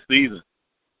 on the season.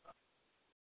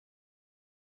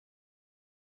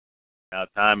 Now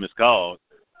time is called.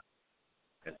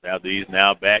 And Valdez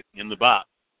now back in the box.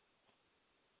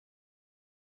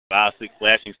 5-6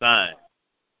 flashing sign.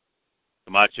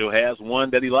 Camacho has one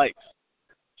that he likes.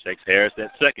 Checks Harris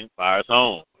at second, fires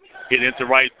home. Hit into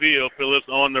right field. Phillips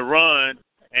on the run,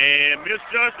 and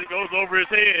misjudged. It goes over his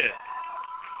head.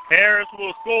 Harris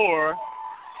will score.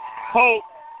 Pope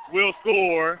will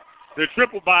score. The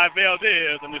triple by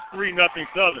Valdez, and it's 3-0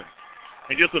 Southern.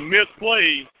 And just a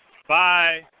misplay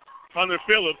by Hunter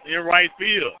Phillips in right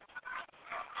field.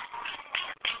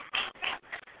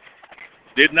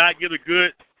 Did not get a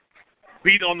good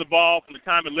beat on the ball from the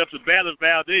time it left the bat of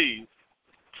Valdez.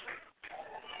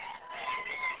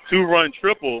 2-run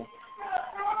triple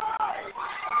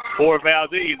for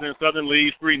Valdez, and Southern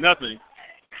leads 3-0.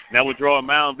 Now we'll draw a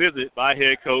mound visit by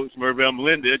head coach Mervell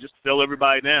Melendez just to settle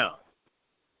everybody down.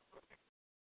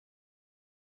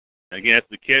 Again, that's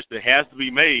the catch that has to be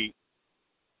made.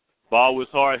 Ball was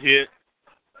hard hit.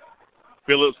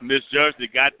 Phillips misjudged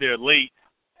it, got there late.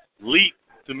 Leaped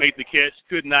to make the catch,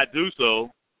 could not do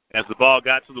so as the ball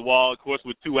got to the wall. Of course,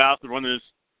 with 2 outs, the runners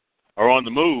are on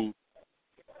the move.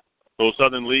 So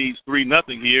Southern leads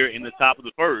 3-0 here in the top of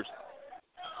the first.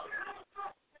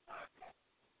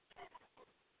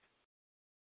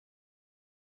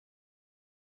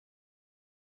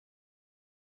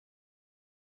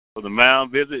 So the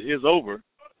mound visit is over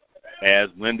as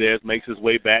Melendez makes his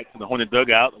way back to the Hornet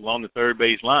dugout along the third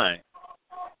base line.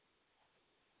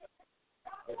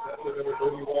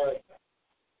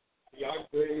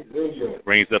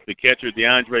 Brings up the catcher,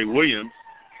 DeAndre Williams,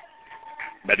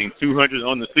 batting .200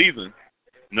 on the season.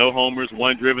 No homers,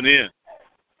 1 driven in.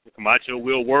 Camacho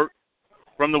will work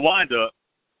from the windup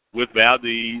with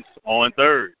Valdez on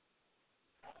third.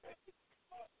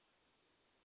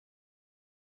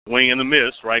 Swing and a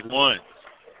miss, strike 1.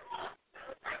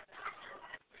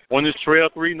 Hornets trail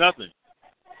 3-0.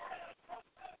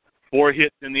 4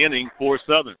 hits in the inning for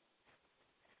Southern.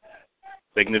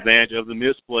 Taking advantage of the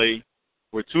misplay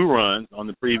for 2 runs on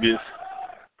the previous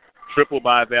triple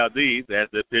by Valdez as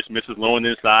the pitch misses low and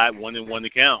inside, 1-1 to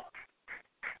count.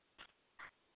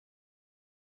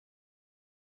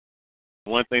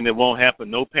 One thing that won't happen,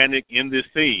 no panic in this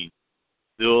team.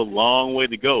 Still a long way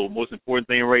to go. Most important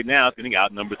thing right now is getting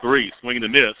out number 3. Swing and a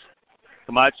miss.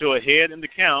 Camacho ahead in the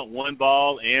count, 1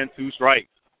 ball and 2 strikes.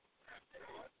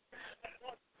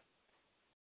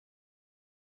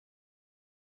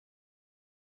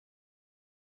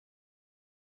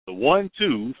 The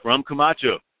 1-2 from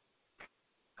Camacho.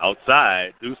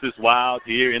 Outside, Deuces Wild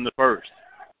here in the first.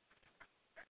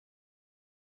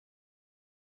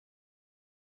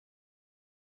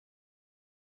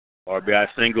 RBI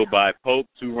single by Pope,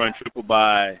 2-run triple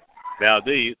by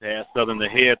Valdez has Southern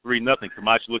ahead 3-0.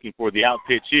 Camacho looking for the out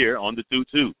pitch here on the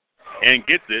 2-2 and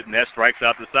gets it, and that strikes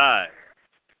out the side.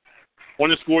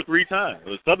 Hornets scored 3 times.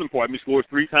 The Southern part scores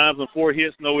 3 times on 4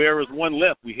 hits, no errors, 1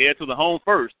 left. We head to the home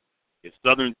first. It's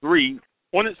Southern 3.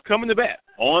 Hornets coming to bat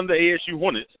on the ASU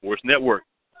Hornets Sports Network.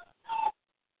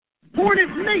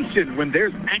 Hornets Nation, when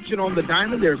there's action on the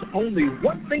diamond, there's only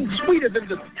one thing sweeter than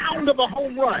the sound of a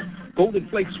home run. Golden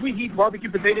Flake Sweet Heat Barbecue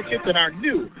Potato Chips and our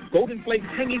new Golden Flake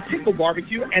Tangy Pickle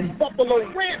Barbecue and Buffalo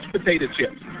Ranch Potato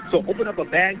Chips. So open up a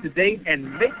bag today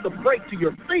and make the break to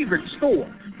your favorite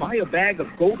store. Buy a bag of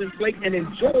Golden Flake and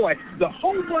enjoy the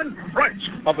home run crunch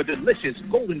of a delicious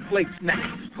Golden Flake snack.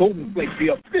 Golden Flake,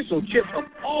 the official chip of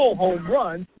all home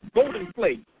runs. Golden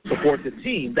Flake, support the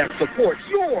team that supports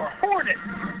your Hornets.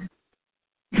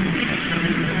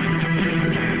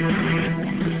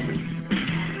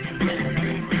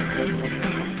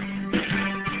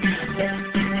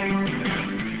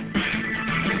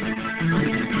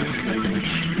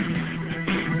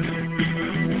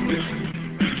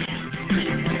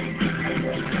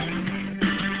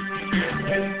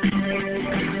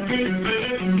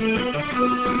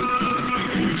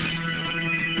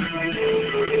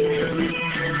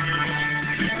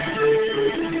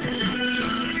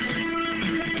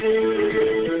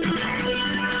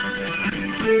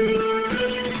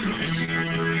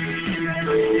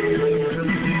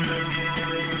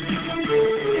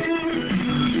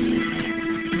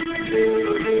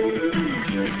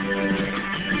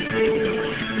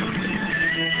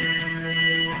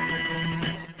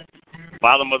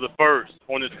 Bottom of the first.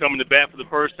 Hornets coming to bat for the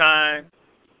first time,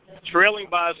 trailing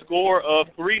by a score of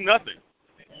 3-0.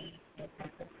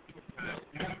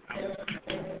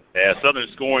 As Southern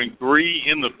scoring 3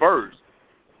 in the first.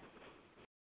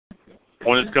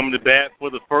 Hornets coming to bat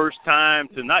for the first time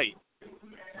tonight.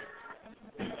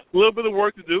 A little bit of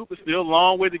work to do, but still a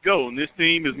long way to go. And this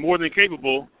team is more than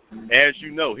capable, as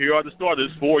you know. Here are the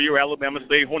starters for your Alabama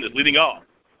State Hornets. Leading off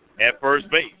at first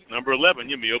base, number 11,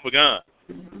 Yamil Pagan.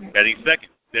 Batting second,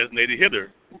 designated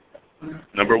hitter,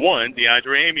 number 1,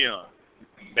 DeAndre Amion.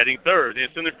 Batting third in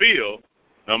center field,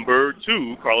 number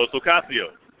 2, Carlos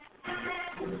Ocasio.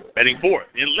 Batting fourth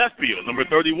in left field, number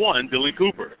 31, Dylan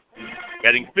Cooper.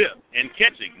 Batting fifth and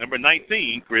catching, number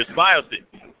 19, Chris Biosic.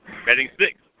 Batting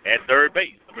sixth at third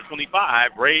base, number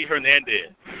 25, Ray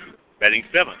Hernandez. Batting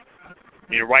seventh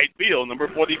in right field, number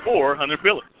 44, Hunter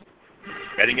Phillips.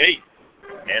 Batting eighth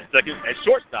at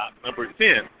shortstop, number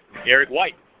 10, Eric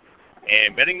White.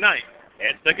 And batting ninth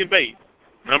at second base,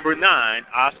 number 9,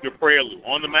 Oscar Prelude.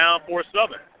 On the mound for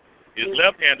Southern is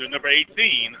left-hander, number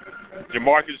 18,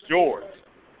 Jamarcus George.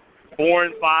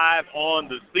 4-5 on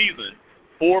the season,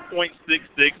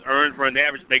 4.66 earned run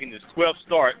average, making his 12th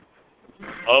start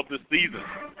of the season.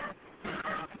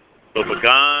 So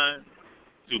Pagan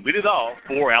to lead it off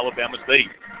for Alabama State.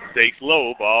 Takes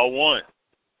low, ball 1.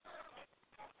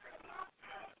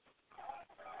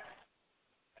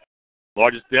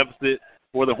 Largest deficit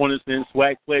for the Hornets in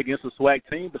SWAC play against the SWAC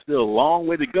team, but still a long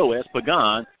way to go as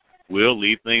Pagan will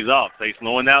lead things off. Takes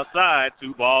low and outside,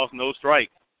 2 balls, no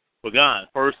strikes. Pagan,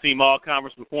 first-team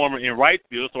all-conference performer in right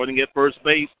field, starting at first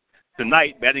base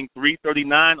tonight, batting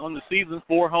 .339 on the season,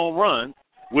 4 home runs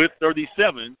with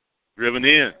 37 driven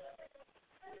in.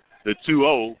 The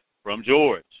 2-0 from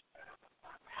George.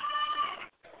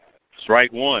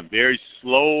 Strike 1. Very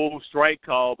slow strike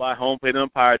call by home plate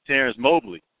umpire Terrence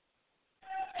Mobley.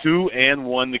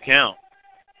 2-1 to count.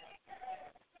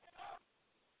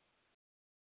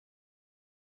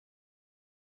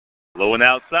 Low and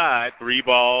outside, 3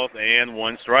 balls and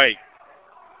 1 strike.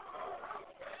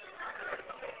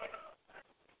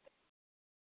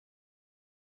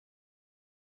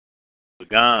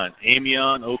 Pagan,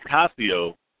 Amion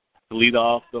Ocasio to lead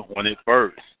off the Hornet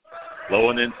first. Low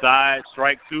and inside,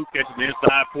 strike two, catches the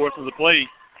inside portion of the plate.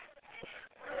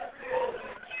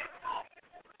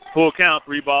 Full count,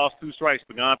 3 balls, 2 strikes.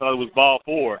 Pagan thought it was ball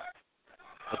 4.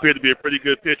 Appeared to be a pretty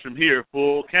good pitch from here.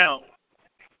 Full count.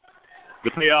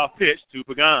 The payoff pitch to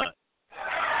Pagan.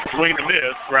 Swing and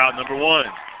miss for out number 1.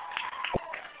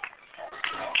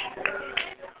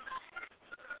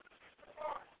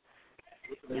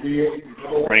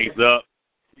 Brings up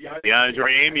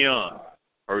DeAndre Amion.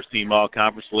 First team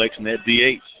all-conference selection at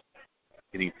DH.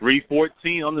 Hitting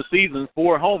 .314 on the season,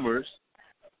 4 homers,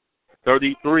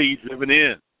 33 driven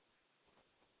in.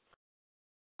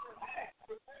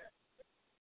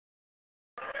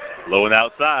 Low and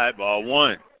outside, ball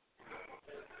 1.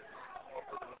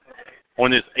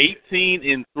 Hornets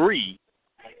 18-3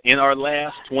 in our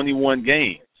last 21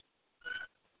 games.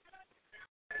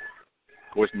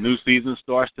 Of course, the new season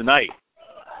starts tonight.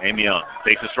 Amion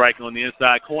takes a strike on the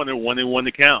inside corner, 1-1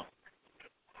 to count.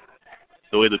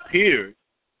 So it appears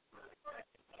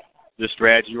the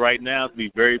strategy right now is to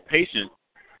be very patient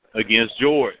against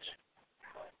George.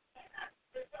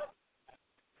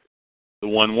 The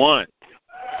 1-1.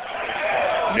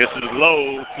 Misses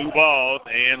low, 2 balls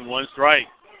and 1 strike.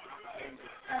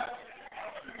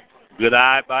 Good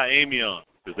eye by Amion,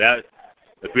 because that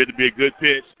appeared to be a good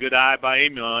pitch. Good eye by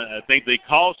Amion. I think they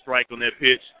called strike on that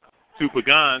pitch to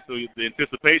Pagan, so the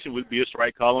anticipation would be a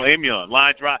strike call on Amion.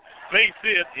 Line drive, base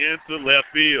hit into left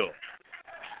field.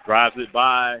 Drives it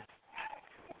by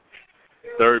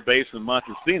third baseman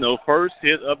Montesino. First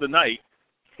hit of the night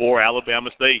for Alabama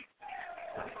State.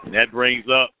 And that brings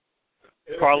up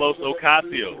Carlos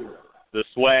Ocasio, the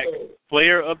SWAC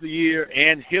Player of the Year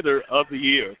and Hitter of the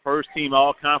Year. First team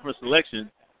all-conference selection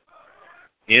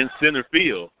in center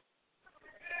field.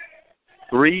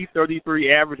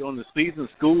 .333 average on the season,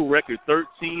 school record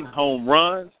 13 home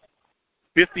runs,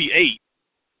 58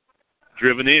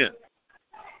 driven in.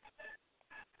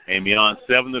 Amion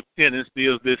 7 of 10 in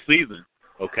steals this season.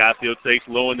 Ocasio takes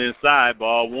low and inside,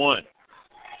 ball 1.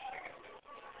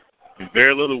 And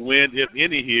very little wind, if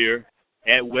any, here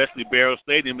at Wesley Barrow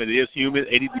Stadium. It is humid,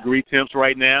 80-degree temps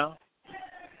right now.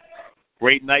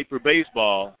 Great night for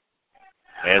baseball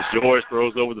as George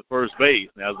throws over the first base.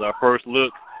 That was our first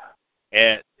look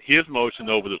at his motion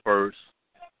over the first.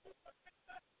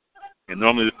 And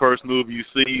normally the first move you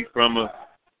see from a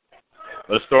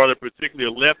starter, particularly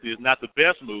a lefty, is not the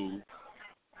best move.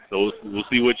 So we'll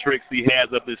see what tricks he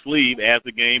has up his sleeve as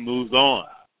the game moves on.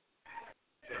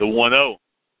 The 1-0.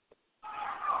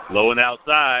 Low and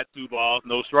outside, 2 balls,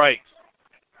 no strikes.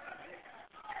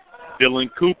 Dylan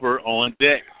Cooper on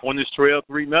deck. Hornets trail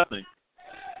 3-0.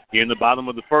 Here in the bottom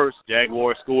of the first,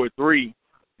 Jaguars scored 3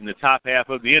 in the top half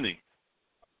of the inning.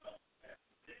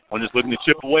 Hornets looking to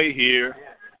chip away here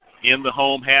in the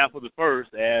home half of the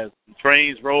first as the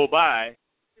trains roll by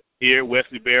here at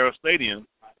Wesley Barrow Stadium.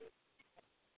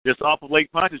 Just off of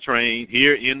Lake Pontchartrain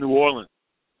here in New Orleans.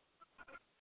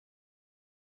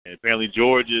 And apparently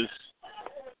George is,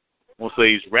 I won't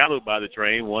say he's rattled by the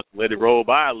train, wants to let it roll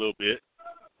by a little bit.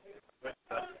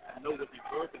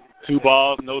 2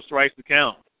 balls, no strikes to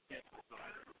count.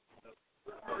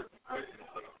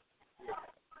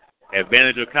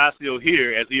 Advantage Ocasio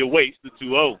here as he awaits the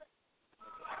 2-0.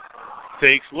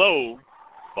 Takes low,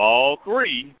 ball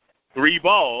 3, 3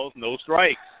 balls, no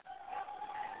strikes.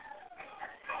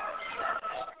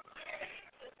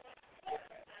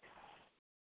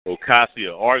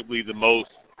 Ocasio, arguably the most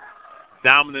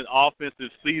dominant offensive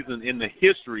season in the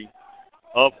history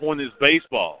of Hornets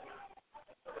baseball.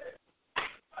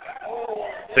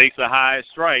 Takes a high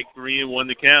strike, 3-1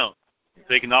 to count.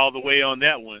 Taking all the way on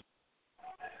that one.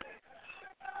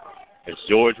 As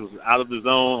George was out of the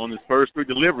zone on his first 3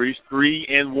 deliveries,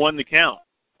 3-1 to count.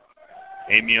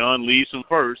 Amion leads from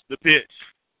first. The pitch.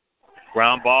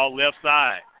 Ground ball left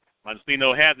side.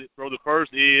 Montesino has it. Throw the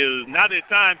first is not in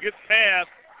time. Gets past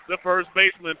the first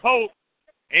baseman Pope.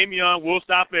 Amion will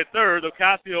stop at third.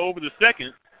 Ocasio over the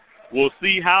second. We'll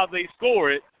see how they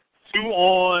score it. 2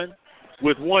 on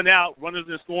with 1 out. Runners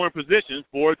in scoring position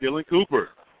for Dylan Cooper.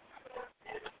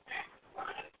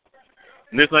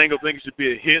 And this angle I think it should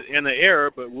be a hit and an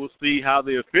error, but we'll see how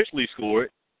they officially score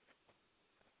it.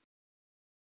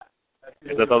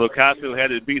 As I thought Ocasio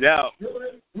had it beat out.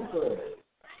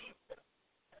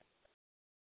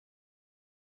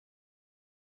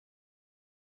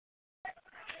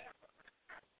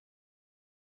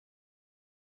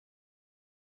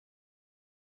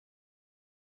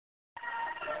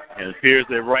 And it appears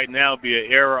that right now be an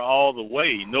error all the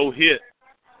way. No hit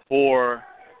for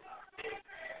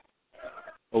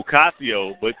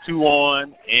Ocasio, but 2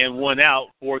 on and 1 out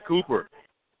for Cooper.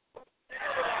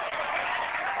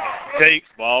 Takes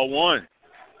ball 1.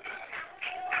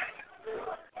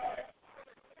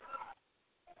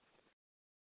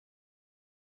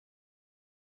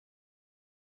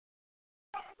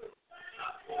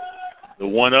 The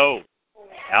 1-0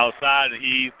 outside, and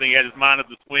he had his mind up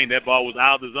the swing. That ball was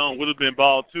out of the zone. Would have been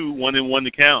ball 2, 1-1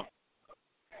 to count.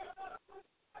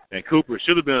 And Cooper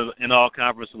should have been an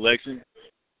all-conference selection.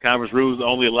 Conference rules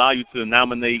only allow you to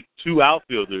nominate 2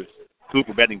 outfielders.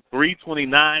 Cooper batting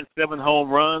 .329, 7 home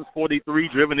runs, 43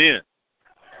 driven in.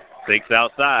 Takes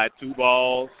outside, 2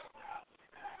 balls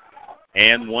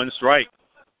and 1 strike.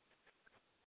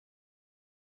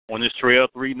 On this trail,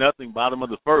 3-0, bottom of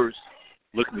the first.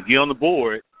 Looking to get on the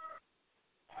board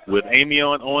with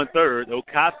Amion on third,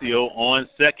 Ocasio on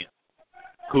second.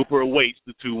 Cooper awaits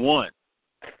the 2-1.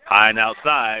 High and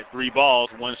outside, 3 balls,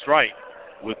 1 strike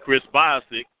with Chris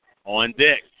Biosic on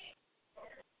deck.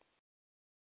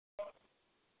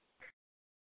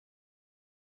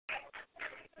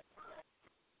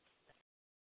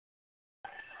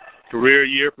 Career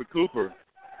year for Cooper.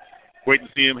 Great to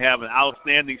see him have an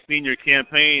outstanding senior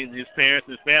campaign. His parents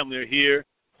and family are here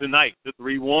tonight. The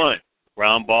 3-1.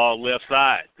 Ground ball left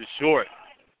side to short.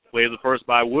 Play the first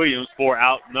by Williams for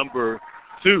out number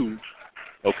 2.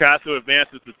 Ocasio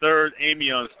advances to third.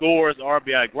 Amion scores,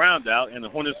 RBI ground out, and the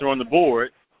Hornets are on the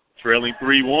board, trailing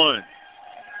 3-1.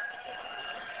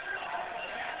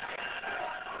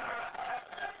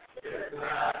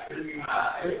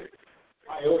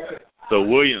 So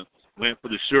Williams went for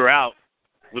the sure out.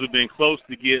 Would have been close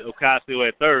to get Ocasio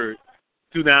at third.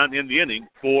 2 down in the inning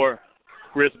for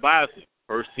Chris Biosic.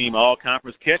 First team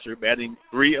all-conference catcher, batting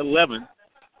 .311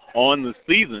 on the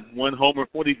season. 1 homer,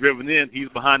 40 driven in. He's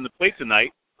behind the plate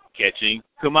tonight, catching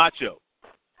Camacho.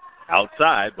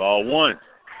 Outside, ball 1.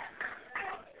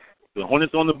 The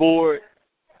Hornets on the board,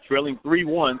 trailing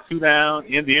 3-1, 2 down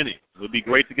in the inning. It would be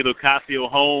great to get Ocasio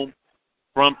home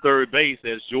from third base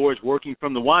as George, working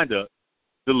from the windup,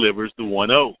 delivers the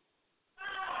 1-0.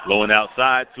 Low and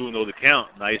outside, 2-0 to count.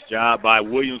 Nice job by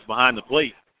Williams behind the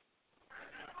plate.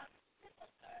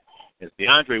 As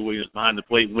DeAndre Williams behind the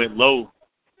plate went low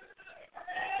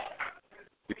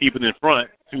to keep it in front.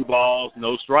 2 balls,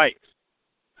 no strikes.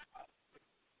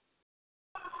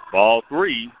 Ball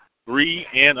 3,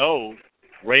 3-0.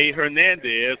 Ray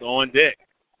Hernandez on deck.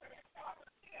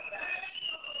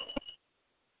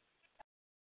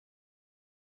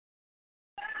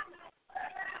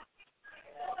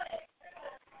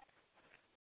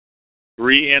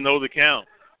 Three and 0 the count.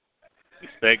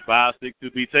 Expect Biosic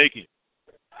to be taken.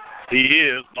 He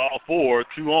is. Ball 4,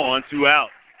 2 on, 2 out.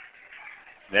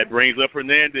 That brings up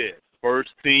Hernandez, first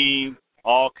team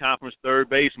all-conference third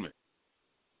baseman.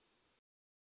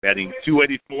 Batting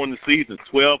 .284 in the season,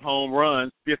 12 home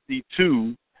runs,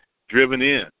 52 driven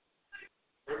in.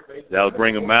 That'll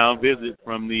bring a mound visit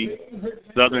from the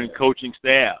Southern coaching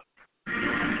staff.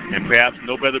 And perhaps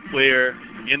no better player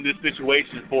in this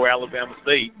situation for Alabama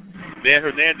State than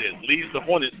Hernandez. Leads the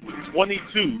Hornets with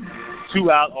 22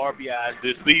 two-out RBIs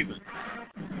this season.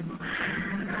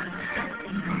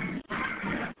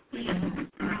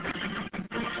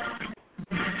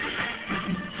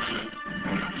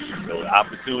 So the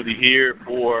opportunity here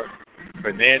for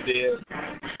Hernandez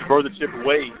to further chip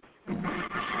away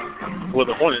for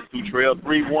the Hornets, who trail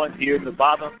 3-1 here in the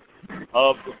bottom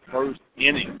of the first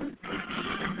inning.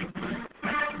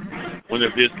 Winner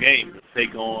of this game will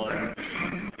take on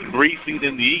 3 seed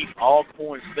in the East,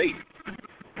 Alcorn State,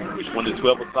 which won the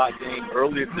 12 o'clock game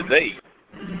earlier today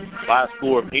by a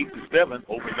score of 8-7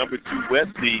 over number 2 West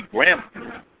seed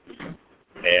Grambling.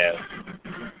 As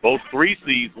both 3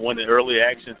 seeds won in early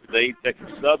action today, Texas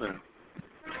Southern,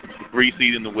 the 3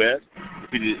 seed in the West,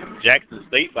 defeated Jackson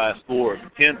State by a score of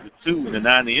 10-2 in the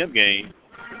 9 a.m. game.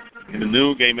 In the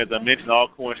noon game, as I mentioned,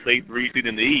 Alcorn State, 3 seed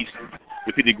in the East,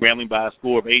 defeated Grambling by a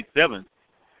score of 8-7.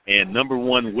 And number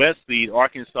 1 West seed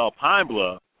Arkansas Pine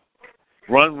Bluff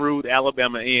run-ruled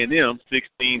Alabama A&M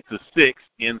 16-6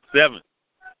 in 7.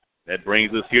 That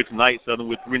brings us here tonight. Southern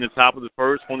with 3 in the top of the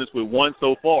first. Hornets with 1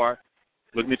 so far.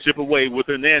 Looking to chip away with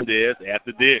Hernandez at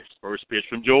the dish. First pitch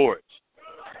from George.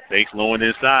 Takes low and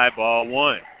inside, ball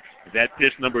 1. That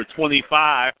pitch number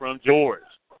 25 from George,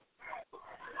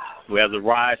 who has a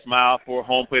wry smile for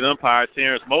home plate umpire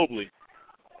Terrence Mobley.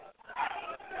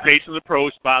 Patient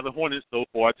approach by the Hornets so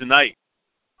far tonight.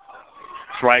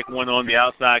 Strike 1 on the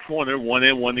outside corner,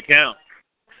 1-1 to count.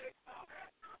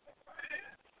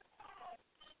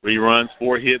 3 runs,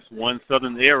 4 hits, 1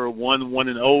 Southern error,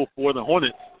 1-0 for the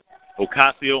Hornets.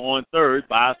 Ocasio on third,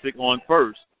 Biosic on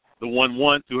first. The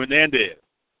 1-1 to Hernandez.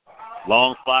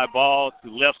 Long fly ball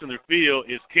to left center field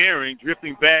is carrying,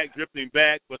 drifting back,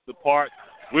 but the park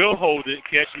will hold it.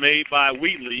 Catch made by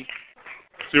Wheatley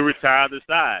to retire the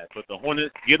side. But the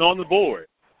Hornets get on the board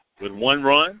with 1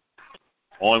 run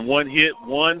on 1 hit,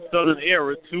 1 Southern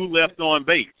error, 2 left on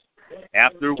base.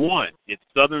 After 1, it's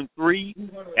Southern 3,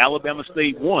 Alabama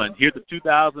State 1. Here's the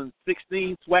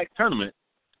 2016 SWAC tournament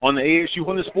on the ASU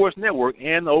Hornet Sports Network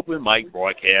and the Open Mic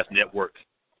Broadcast Network.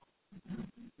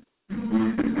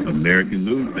 American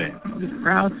Lou Fans is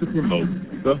proud to promote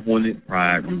the Hornet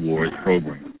Pride Rewards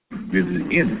Program. Visit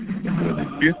any of more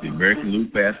than 50 American Lou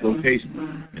Fast locations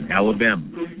in Alabama,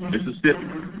 Mississippi,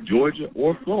 Georgia,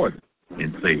 or Florida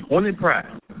and say Hornet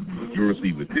Pride. You'll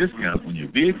receive a discount on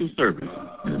your vehicle service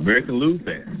in American Lou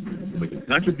Fast and make a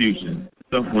contribution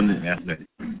to Hornet Athletics.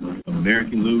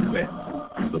 American Lou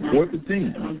Fast. Support the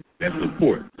team that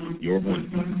supports your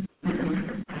Hornets.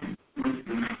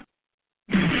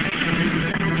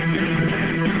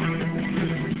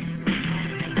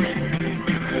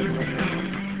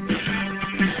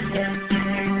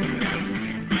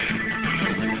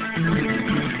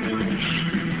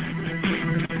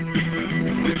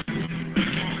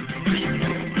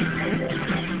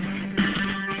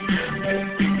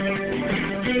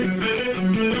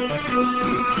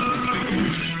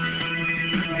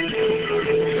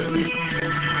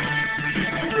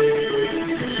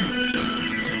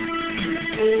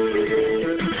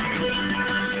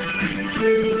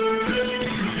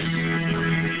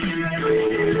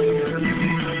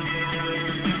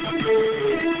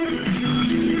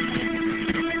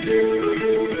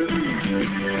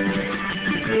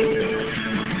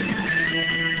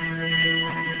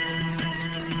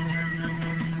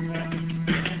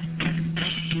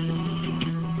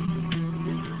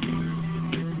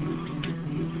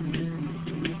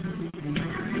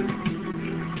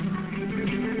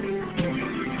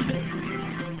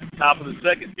 Top of the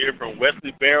second here from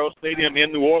Wesley Barrow Stadium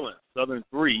in New Orleans. Southern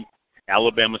 3,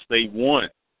 Alabama State 1.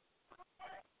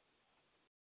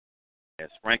 As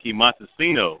Frankie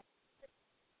Montesino,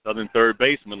 Southern third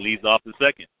baseman, leads off the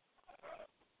second.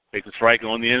 Takes a strike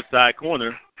on the inside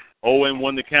corner.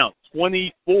 0-1 the count.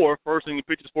 24 first inning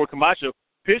pitches for Camacho.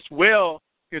 Pitched well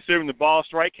considering the ball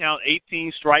strike count,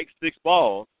 18 strikes, 6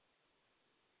 balls.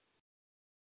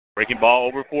 Breaking ball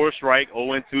over for a strike,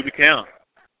 0-2 the count.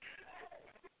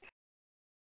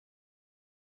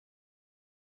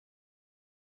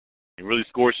 And really,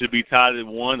 score should be tied at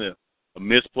 1. A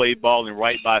misplayed ball and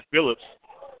right by Phillips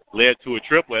led to a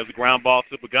triple as the ground ball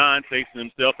to Pagan takes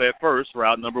himself at first for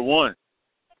out number 1.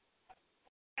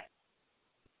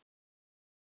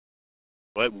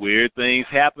 But weird things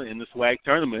happen in the SWAC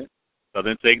tournament.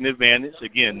 Southern taking advantage.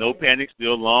 Again, no panic,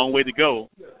 still a long way to go.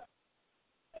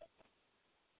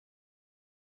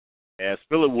 As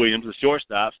Phillip Williams, the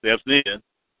shortstop, steps in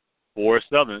for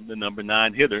Southern, the number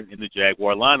 9 hitter in the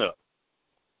Jaguar lineup.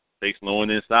 Takes low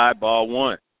and inside, ball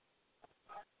 1.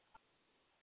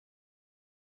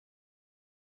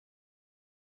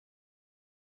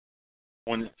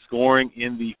 Scoring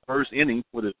in the first inning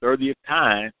for the 30th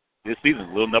time this season.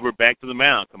 Little number back to the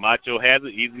mound. Camacho has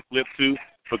it. Easy flip to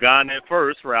Pagan at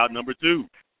first for out number 2.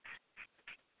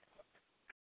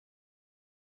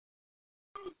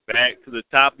 Back to the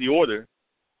top of the order.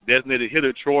 Designated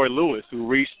hitter Troy Lewis, who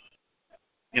reached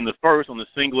in the first on the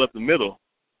single up the middle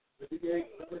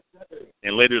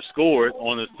and later scored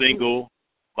on a single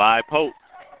by Pope.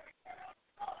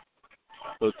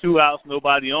 So 2 outs,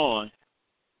 nobody on.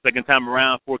 Second time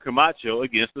around for Camacho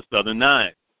against the Southern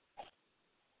 9.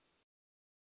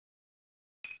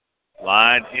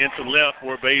 Line into left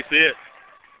for a base hit.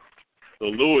 So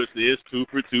Lewis is 2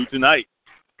 for 2 tonight.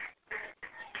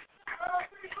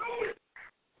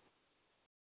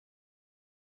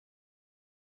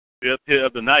 Fifth hit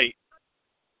of the night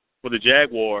for the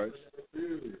Jaguars.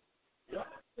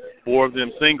 4 of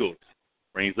them singles.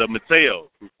 Brings up Mateo,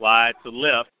 who flied to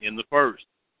left in the first.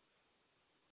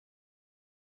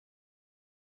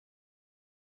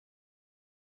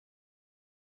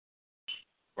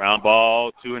 Ground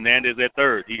ball to Hernandez at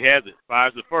third. He has it.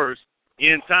 Fires the first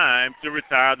in time to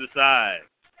retire the side.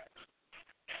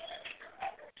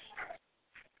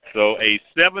 So a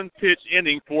 7-pitch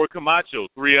inning for Camacho.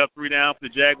 3 up, 3 down for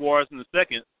the Jaguars in the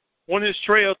second. Hornets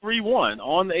trail 3-1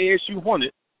 on the ASU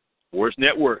Hornet Sports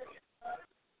Network.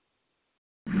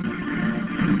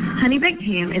 Honey Baked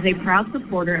Ham is a proud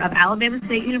supporter of Alabama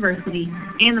State University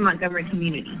and the Montgomery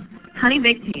community. Honey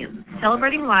Baked Ham,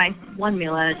 celebrating life one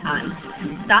meal at a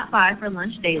time. Stop by for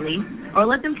lunch daily or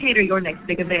let them cater your next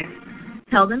big event.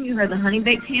 Tell them you heard the Honey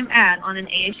Baked Ham ad on an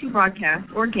ASU broadcast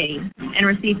or game and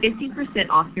receive 15%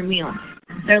 off your meal.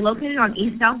 They're located on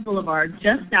East South Boulevard,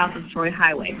 just south of Troy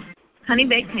Highway. Honey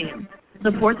Baked Ham.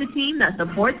 Support the team that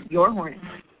supports your Hornets.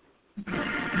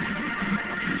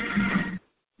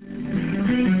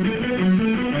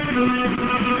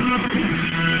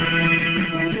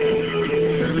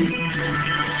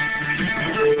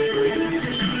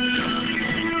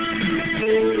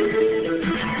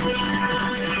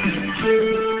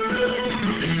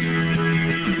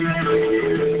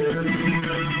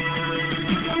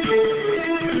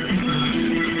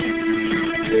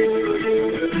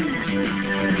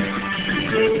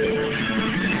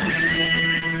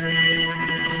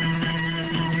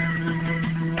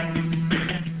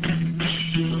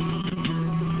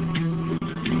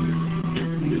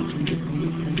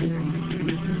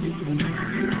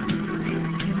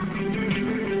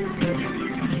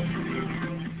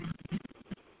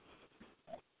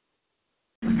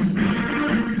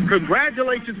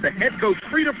 Congratulations to head coach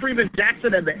Frida Freeman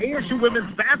Jackson and the ASU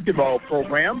women's basketball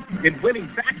program in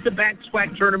winning back-to-back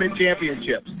SWAC tournament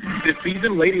championships. This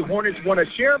season, Lady Hornets won a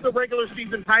share of the regular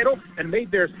season title and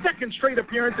made their second straight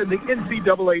appearance in the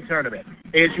NCAA tournament.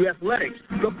 ASU Athletics,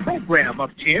 the program of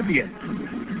champions.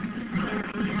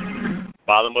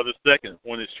 Bottom of the second,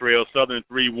 Hornets trail Southern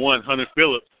 3-1. Hunter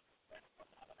Phillips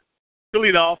to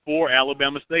lead off for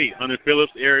Alabama State. Hunter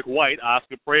Phillips, Eric White,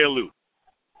 Oscar Prelude.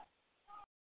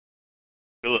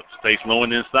 Phillips stays low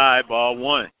and inside, ball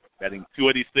one. Batting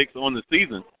 .286 on the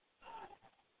season.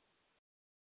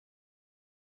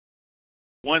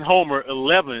 One homer,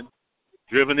 11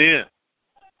 driven in.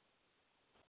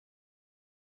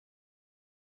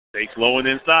 Takes low and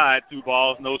inside, 2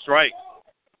 balls, no strikes.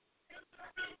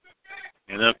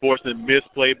 An unfortunate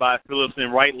misplay by Phillips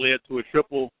and Wright led to a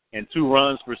triple and 2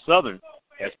 runs for Southern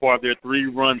as part of their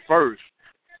 3-run first.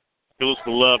 Phillips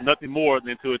will love nothing more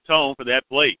than to atone for that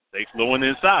play. Takes low and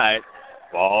inside.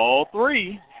 Ball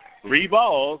 3. 3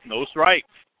 balls, no strikes.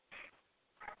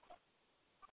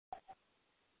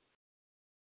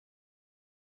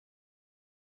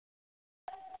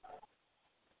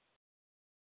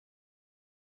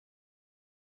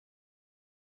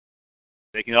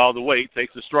 Taking all the weight,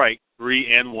 takes a strike.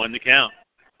 3-1 to count.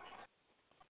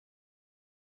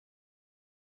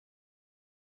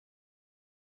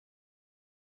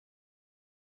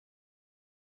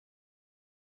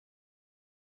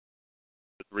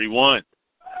 The 3-1.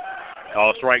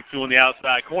 Call strike 2 on the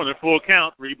outside corner. Full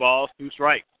count, 3 balls, 2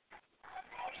 strikes.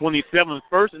 27th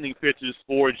first inning pitches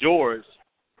for George.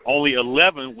 Only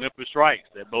 11 went for strikes.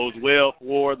 That bodes well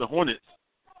for the Hornets.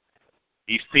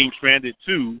 Each team stranded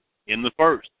 2 in the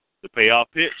first. The payoff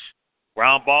pitch.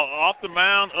 Ground ball off the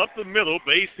mound, up the middle,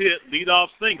 base hit, leadoff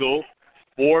single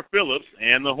for Phillips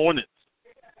and the Hornets.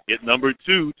 Hit number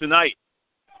 2 tonight.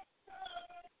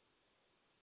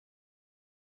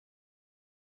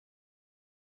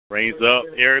 Brings up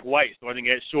Eric White, starting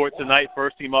at short tonight.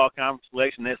 First team all-conference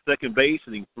selection at second base,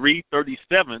 hitting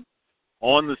 .337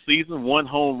 on the season. 1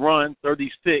 home run,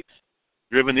 36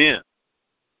 driven in.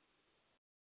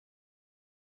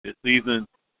 This season,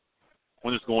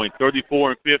 Hornets going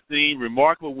 34-15.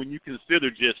 Remarkable when you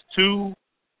consider just 2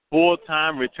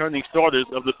 full-time returning starters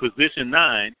of the position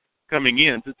 9 coming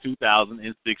into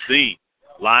 2016.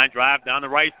 Line drive down the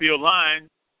right field line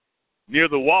near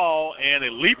the wall, and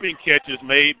a leaping catch is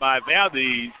made by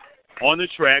Valdez on the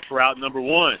track for out number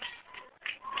 1.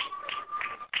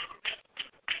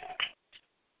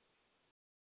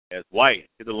 As White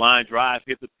hit the line drive,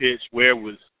 hit the pitch where it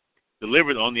was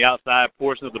delivered on the outside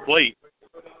portion of the plate.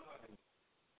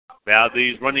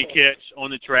 Valdez running catch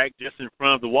on the track just in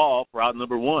front of the wall for out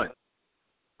number 1.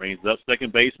 Brings up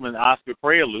second baseman Oscar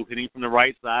Prelude, hitting from the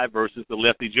right side versus the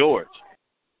lefty George.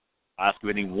 Oscar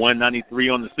hitting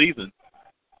 .193 on the season.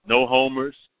 No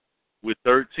homers with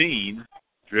 13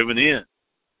 driven in.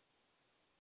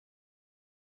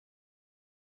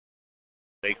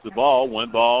 Takes the ball,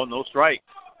 1 ball, no strikes.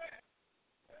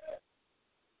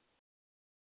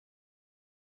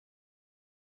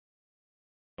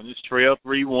 On this trail,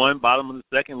 3-1, bottom of the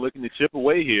second, looking to chip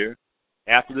away here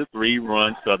after the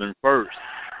 3-run Southern first.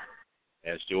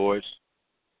 As George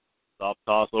soft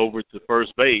toss over to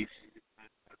first base,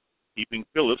 keeping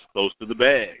Phillips close to the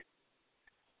bag.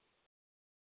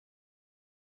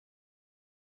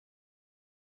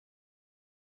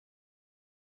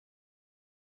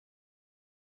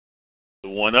 The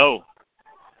 1-0.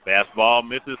 Fastball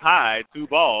misses high, 2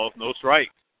 balls, no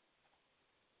strikes.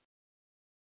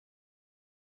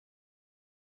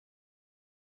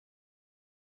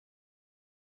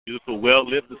 Beautiful,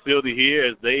 well-lit facility here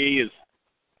as day is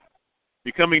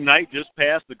becoming night just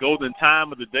past the golden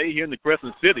time of the day here in the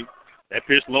Crescent City. That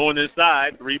pitch low and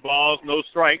inside, 3 balls, no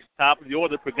strikes. Top of the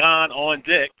order, Pagan on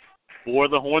deck for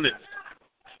the Hornets.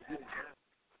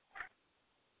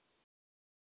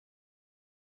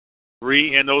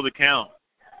 3-0 the count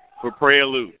for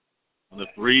Prelude. The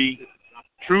 3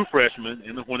 true freshmen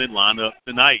in the Hornet lineup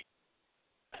tonight.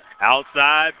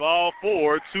 Outside ball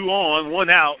 4, 2 on, 1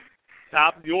 out.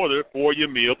 Top of the order for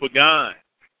Yamil Pagan,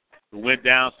 who went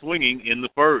down swinging in the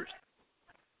first.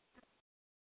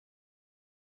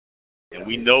 And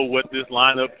we know what this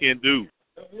lineup can do.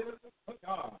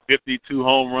 52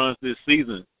 home runs this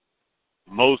season,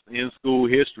 most in school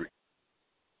history.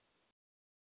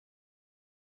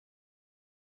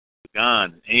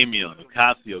 Pagan, Amion,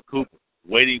 Ocasio, Cooper,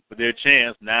 waiting for their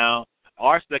chance now,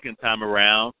 our second time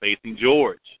around, facing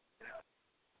George.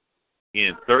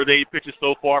 In 38 pitches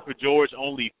so far for George,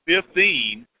 only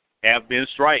 15 have been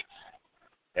strikes.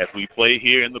 As we play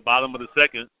here in the bottom of the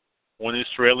second, one is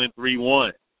trailing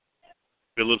 3-1.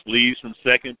 Phillips leads from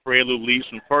second, Prelude leads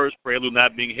from first, Prelude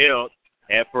not being held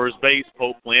at first base,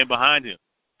 Pope playing behind him.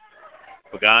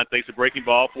 Pagan takes a breaking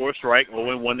ball for a strike,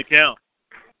 0-1 to count.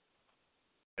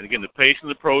 And again, the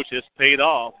patient approach has paid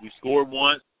off. We scored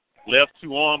once, left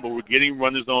 2 on, but we're getting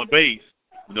runners on base.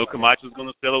 We know Camacho's going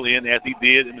to settle in as he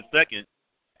did in the second.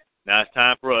 Now it's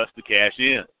time for us to cash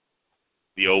in.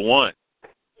 The 0-1.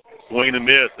 Swing and a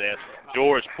miss as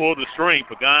George pulled the string.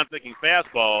 Pagan thinking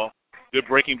fastball. Good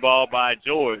breaking ball by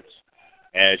George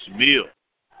as Jamil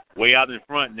way out in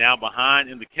front, now behind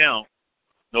in the count.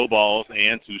 No balls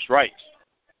and 2 strikes.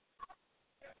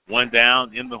 1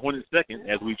 down in the Hornets second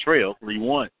as we trail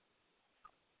 3-1.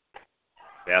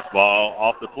 Fastball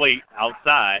off the plate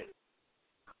outside.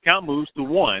 Count moves to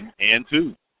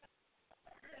 1-2.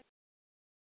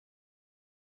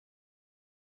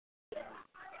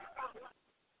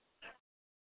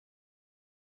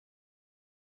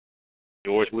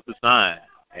 George with the sign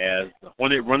as the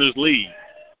Hornet runners lead.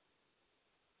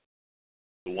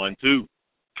 The 1-2.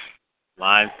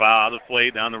 Line foul out of play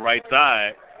down the right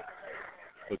side.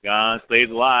 Pagan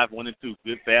stays alive, 1-2.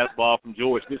 Good fastball from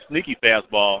George. Good sneaky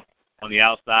fastball on the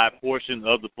outside portion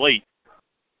of the plate.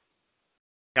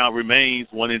 Count remains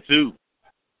 1-2.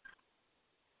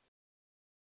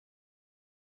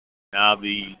 Now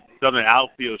the Southern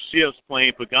outfield shifts,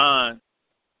 playing Pagan.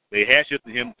 They had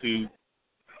shifted him to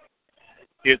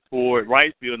hit toward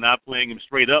right field, not playing him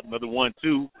straight up. Another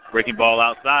 1-2. Breaking ball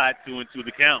outside, 2-2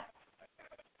 the count.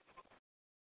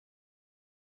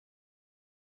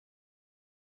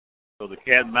 So the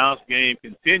cat and mouse game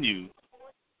continues.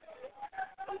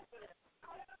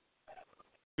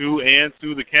 2-2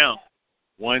 the count.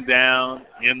 1 down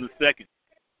in the second.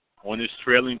 One is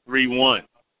trailing 3-1.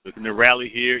 Looking to rally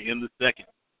here in the second.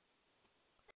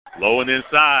 Low and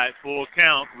inside, full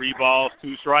count, 3 balls,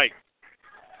 2 strikes.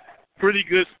 Pretty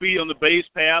good speed on the base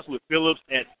pass with Phillips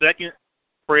at second,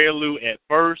 Prelude at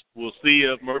first. We'll see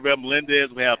if Mervell Melendez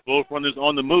will have both runners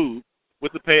on the move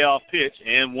with the payoff pitch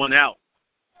and 1 out.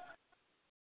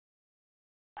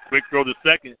 Quick throw to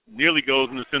second, nearly goes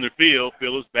into center field.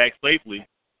 Phillips back safely.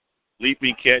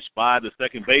 Leaping catch by the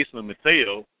second baseman,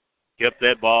 Mateo, kept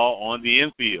that ball on the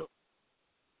infield.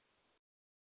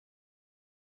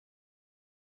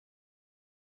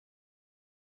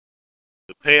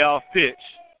 The payoff pitch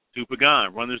to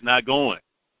Pagan. Runners not going.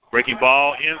 Breaking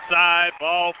ball inside,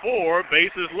 ball 4,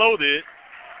 bases loaded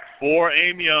for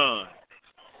Amion.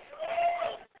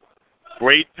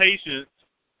 Great patience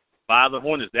by the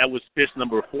Hornets. That was pitch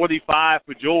number 45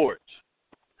 for George.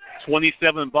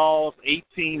 27 balls,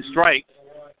 18 strikes,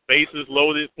 bases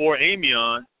loaded for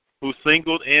Amion, who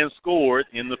singled and scored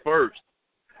in the first.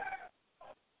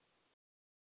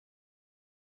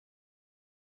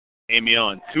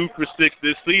 Amion 2 for 6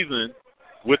 this season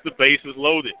with the bases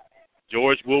loaded.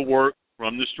 George will work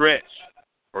from the stretch.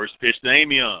 First pitch to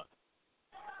Amion.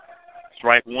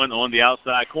 Strike 1 on the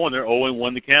outside corner,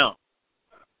 0-1 to count.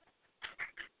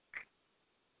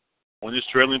 One is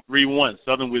trailing 3-1.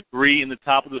 Southern with 3 in the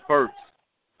top of the first.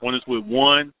 One is with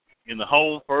 1 in the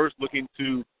home first, looking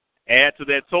to add to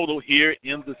that total here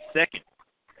in the second.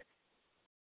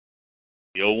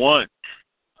 The 0-1.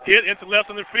 Hit into left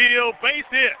center field, base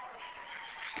hit.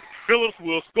 Phillips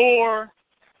will score.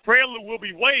 Prelude will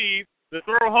be waved. The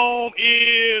throw home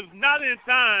is not in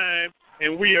time,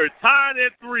 and we are tied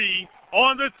at 3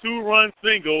 on the 2-run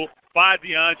single by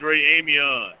DeAndre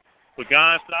Amion.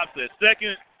 Pagan stops at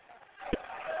second.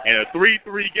 And a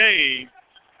 3-3 game,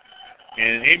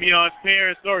 and Amion's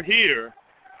parents are here.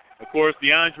 Of course,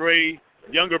 DeAndre,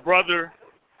 younger brother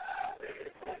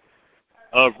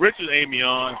of Richard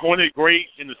Amion, Hornet great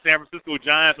in the San Francisco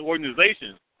Giants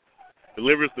organization,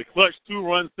 delivers the clutch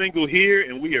 2-run single here,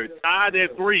 and we are tied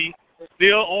at 3,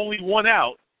 still only 1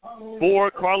 out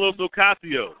for Carlos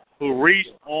Ocasio, who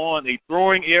reached on a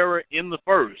throwing error in the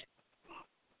first.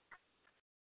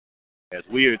 As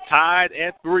we are tied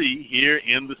at 3 here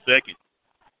in the second.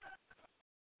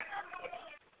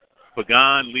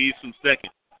 Pagan leads from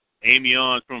second.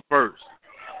 Amion from first.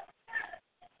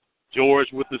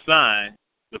 George with the sign,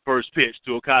 the first pitch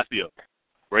to Ocasio.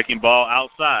 Breaking ball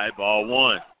outside, ball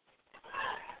 1.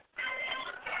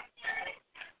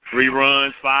 3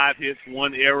 runs, 5 hits,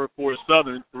 1 error for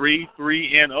Southern,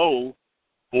 3-3-0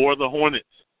 for the Hornets.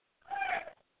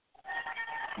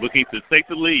 Looking to take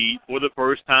the lead for the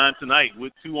first time tonight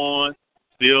with 2 on,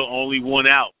 still only 1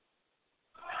 out.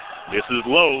 This is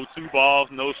low, 2 balls,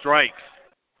 no strikes.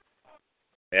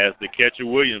 As the catcher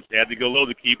Williams had to go low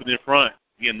to keep it in front.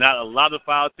 Again, not a lot of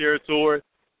foul territory,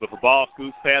 but if the ball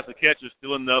scoots past the catcher,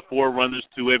 still enough for runners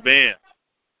to advance.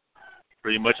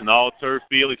 Pretty much an all-turf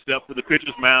field except for the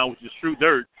pitcher's mound, which is true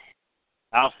dirt.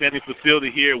 Outstanding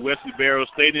facility here at Wesley Barrow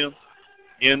Stadium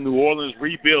in New Orleans,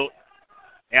 rebuilt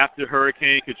after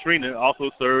Hurricane Katrina.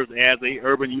 Also serves as a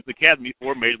urban youth academy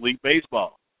for Major League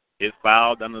Baseball. It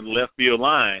fouled down the left field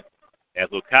line as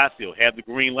Ocasio had the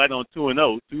green light on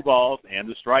 2-0, 2 balls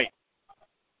and a strike.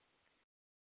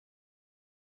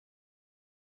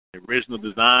 The original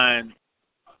design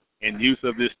and use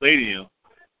of this stadium,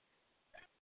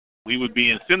 we would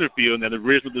be in center field. Now, the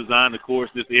original design, of course,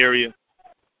 this area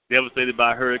devastated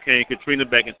by Hurricane Katrina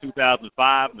back in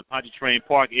 2005 in the Pontchartrain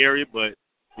Park area, but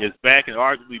is back and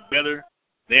arguably better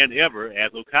than ever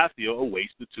as Ocasio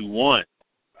awaits the 2-1.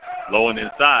 Low and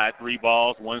inside, 3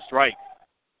 balls, 1 strike.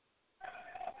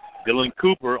 Dylan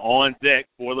Cooper on deck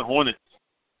for the Hornets.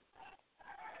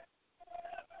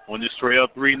 Hornets trail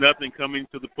 3-0 coming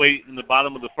to the plate in the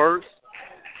bottom of the first.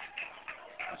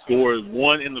 The score is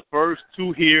 1 in the first,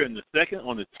 2 here in the second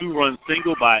on the 2-run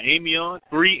single by Amion.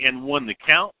 3-1 the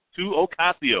count to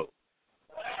Ocasio.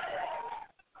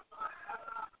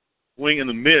 Swing and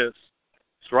a miss.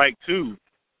 Strike 2.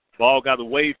 Ball got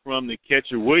away from the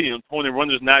catcher Williams. Opponent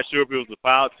runner's not sure if it was a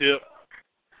foul tip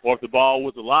or if the ball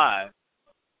was alive.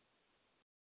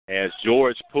 As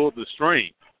George pulled the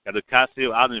string, got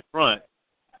Ocasio out in front.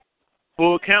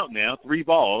 Full count now, 3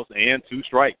 balls and 2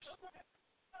 strikes.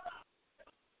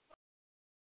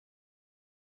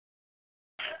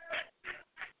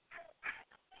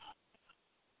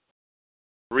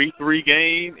 A 3-3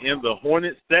 game in the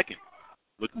Hornets' second.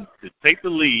 Looking to take the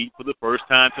lead for the first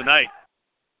time tonight.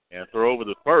 And throw over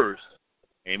the first.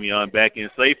 Amion back in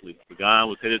safely. Pagan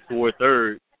was headed toward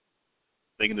third,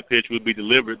 thinking the pitch would be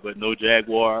delivered, but no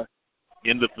Jaguar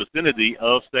in the vicinity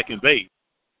of second base.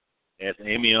 As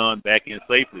Amion back in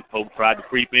safely. Pope tried to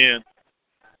creep in.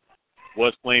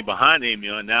 Was playing behind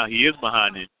Amion. Now he is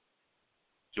behind him.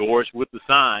 George with the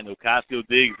sign. Ocasio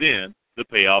digs in. The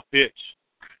payoff pitch.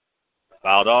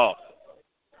 Fouled off.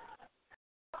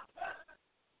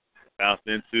 Bounced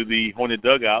into the Hornet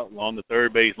dugout along the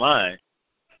third base line.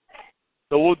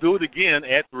 So we'll do it again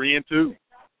at 3-2.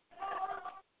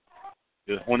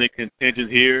 The Hornet contingent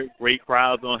here. Great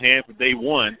crowds on hand for day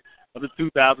 1 of the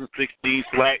 2016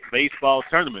 SWAC baseball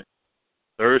tournament.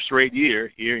 3rd straight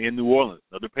year here in New Orleans.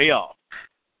 Another payoff.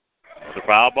 Another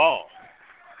foul ball.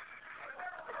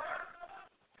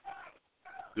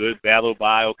 Good battle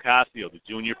by Ocasio, the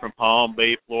junior from Palm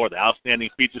Bay, Florida. Outstanding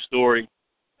feature story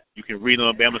you can read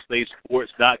on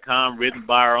BamaStateSports.com, written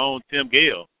by our own Tim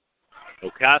Gale.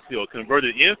 Ocasio, a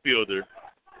converted infielder,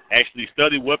 actually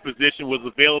studied what position was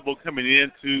available coming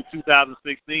into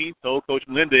 2016, told Coach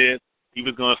Melendez he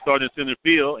was going to start in center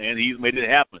field, and he's made it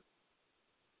happen.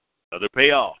 Another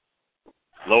payoff.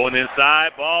 Low and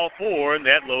inside, ball 4, and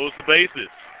that loads the bases.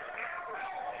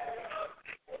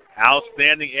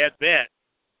 Outstanding at-bat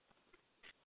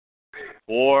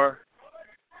for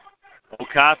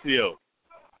Ocasio.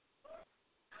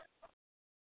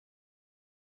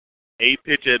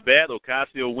 8-pitch at-bat,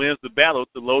 Ocasio wins the battle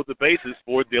to load the bases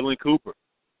for Dylan Cooper,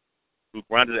 who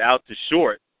grounded out to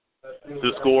short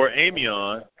to score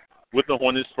Amion with the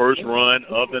Hornets' first run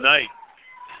of the night.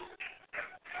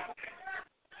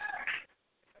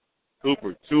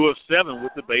 Cooper, 2 of 7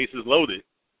 with the bases loaded.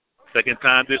 Second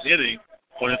time this inning,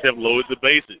 Hornets have loaded the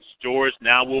bases. George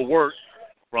now will work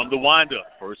from the windup.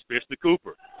 First pitch to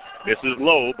Cooper. This is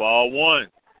low, ball 1.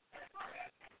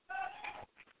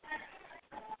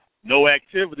 No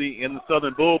activity in the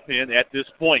Southern bullpen at this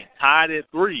point. Tied at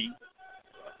 3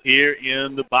 here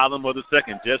in the bottom of the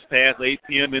second, just past 8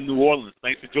 p.m. in New Orleans.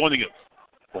 Thanks for joining us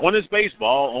for Hornets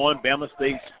Baseball on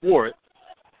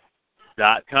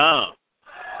BamaStateSports.com.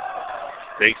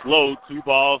 Takes low, 2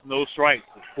 balls, no strikes,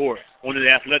 of course.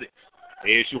 Hornet Athletics,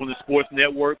 ASU Hornet Sports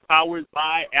Network, powered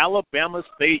by Alabama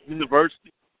State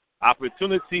University.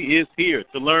 Opportunity is here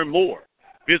to learn more.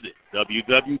 Visit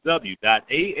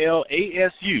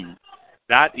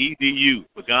www.alasu.edu.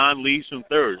 Pagan leads from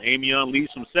third. Amion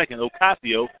leads from second.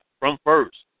 Ocasio from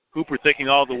first. Cooper taking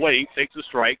all the way, takes a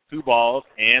strike, 2 balls,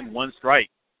 and 1 strike.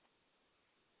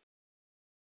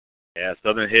 As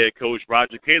Southern head coach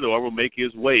Roger Cador will make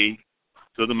his way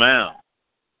to the mound.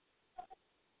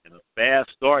 And a fast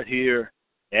start here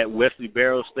at Wesley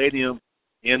Barrow Stadium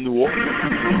in New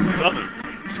Orleans. Southern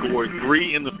scored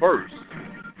 3 in the first.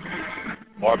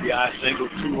 RBI single,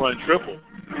 2-run triple.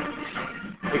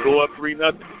 To go up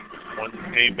 3-0. One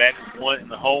came back and won in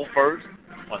the home first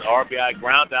on the RBI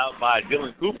ground out by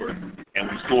Dylan Cooper. And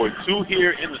we scored 2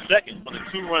 here in the second on a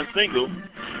 2-run single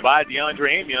by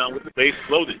DeAndre Amion with the bases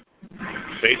loaded.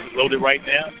 Bases loaded right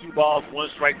now, 2 balls, 1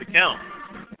 strike to count.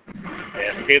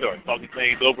 As Kadar talking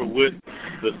things over with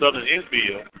the Southern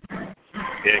infield.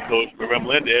 Head coach Manuel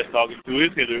Melendez talking to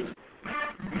his hitters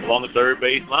along the third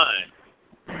base line.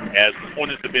 As the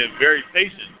Hornets have been very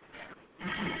patient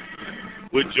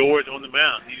with George on the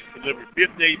mound. He's delivered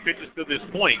 58 pitches to this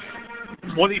point,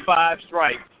 25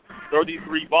 strikes,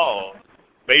 33 balls,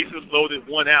 bases loaded,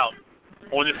 1 out.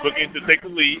 Hornets looking to take the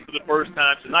lead for the first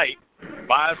time tonight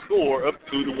by a score of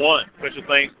 2-1. Special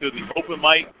thanks to the Open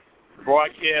Mic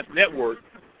Broadcast Network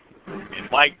and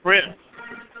Mike Prince,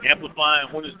 amplifying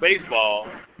Hornets baseball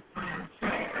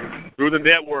through the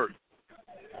network.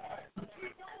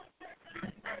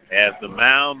 As the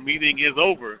mound meeting is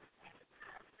over,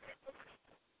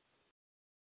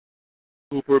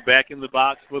 Cooper back in the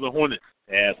box for the Hornets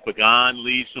as Pagan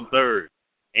leads from third.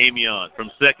 Amion from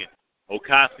second.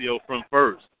 Ocasio from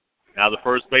first. Now the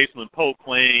first baseman, Pope,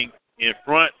 playing in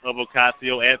front of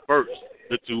Ocasio at first.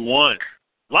 The 2-1.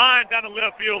 Line down the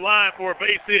left field line for a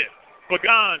base hit.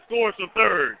 Pagan scores from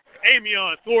third.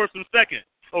 Amion scores from second.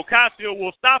 Ocasio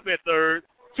will stop at third.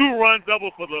 2-run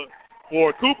double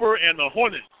for Cooper, and the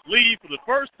Hornets lead for the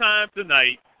first time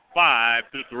tonight,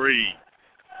 5-3.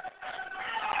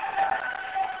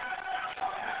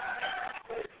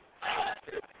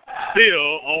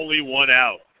 Still only 1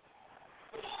 out.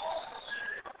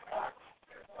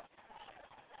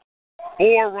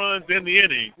 4 runs in the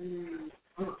inning.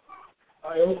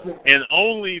 And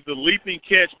only the leaping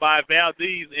catch by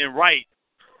Valdez in right,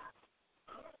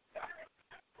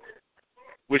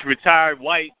 which retired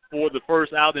White for the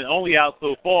first out and only out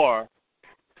so far,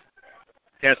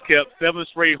 has kept 7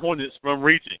 straight Hornets from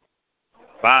reaching.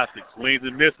 5-6 swings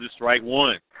and misses, strike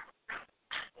 1.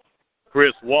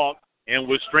 Chris walked and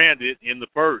was stranded in the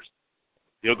first.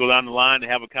 He'll go down the line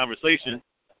and have a conversation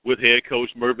with head coach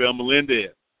Mervell Melendez.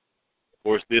 Of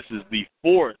course, this is the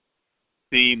 4th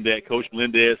team that Coach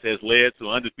Melendez has led to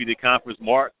undefeated conference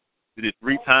mark. Did it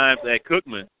 3 times at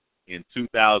Cookman in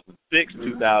 2006,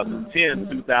 2010,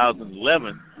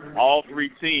 2011. All 3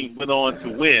 teams went on to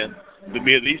win the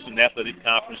Mid-Eastern Athletic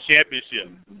Conference Championship.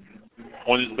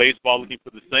 Hornets baseball looking for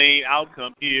the same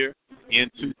outcome here in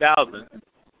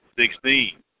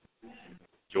 2016.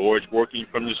 George working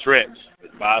from the stretch. The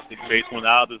 5-6 chase one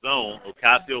out of the zone.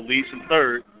 Ocasio leads from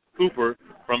third. Cooper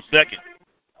from second.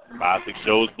 5-6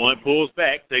 shows bunt, pulls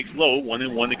back, takes low,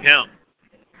 1-1 to count.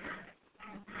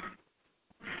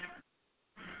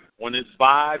 Hornets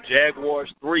 5,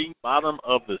 Jaguars 3, bottom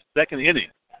of the second inning.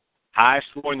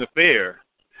 High-scoring affair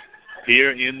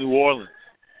here in New Orleans.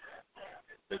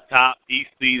 The top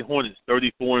East seed Hornets,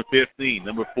 34-15.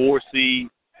 Number 4 seed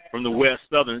from the West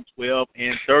Southern, 12-30.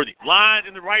 Line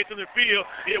in the right center field.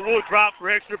 It will drop for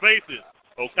extra bases.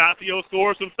 Ocasio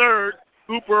scores from third.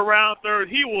 Cooper around third.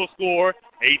 He will score.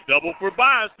 A double for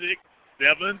Bosick.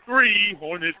 7-3.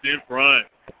 Hornets in front.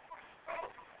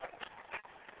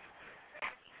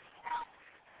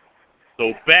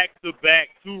 So back-to-back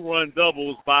 2-run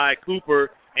doubles by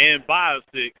Cooper and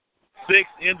Bosick. 6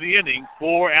 in the inning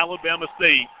for Alabama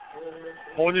State.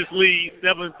 Hornets lead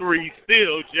 7-3.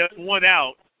 Still just 1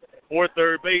 out for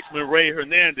third baseman Ray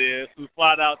Hernandez, who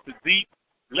flied out to deep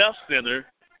left center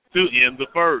to end the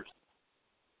first.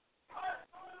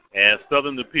 As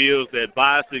Southern appeals that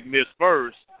Bosick missed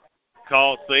first,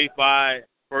 called safe by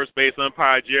first base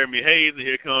umpire Jeremy Hayes, and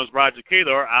here comes Roger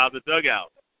Kadar out of the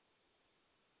dugout.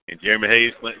 And Jeremy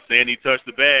Hayes saying he touched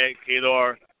the bag.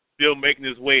 Kadar still making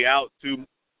his way out to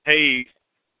Hayes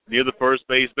near the first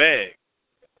base bag.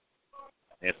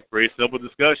 That's a pretty simple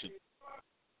discussion.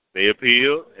 They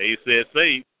appealed. Hayes said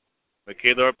safe. But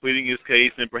Kadar pleading his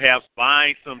case and perhaps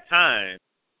buying some time.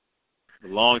 The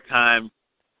longtime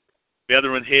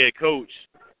veteran head coach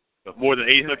of more than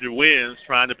 800 wins,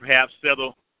 trying to perhaps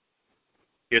settle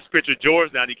his pitcher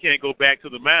George down. He can't go back to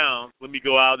the mound. Let me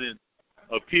go out and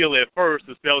appeal at first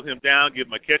to settle him down, give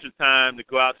my catcher time to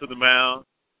go out to the mound.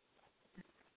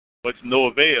 But to no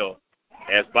avail,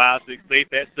 as Bosick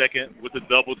safe at second with a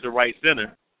double to right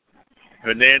center.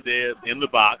 Hernandez in the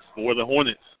box for the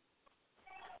Hornets.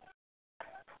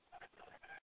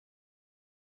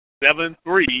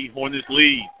 7-3, Hornets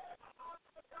lead.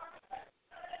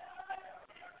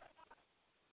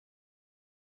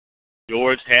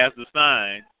 George has the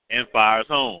sign and fires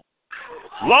home.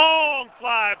 Long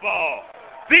fly ball,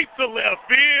 deep to left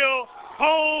field,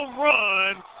 home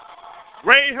run.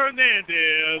 Ray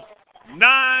Hernandez,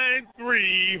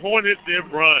 9-3, Hornets in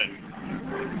front.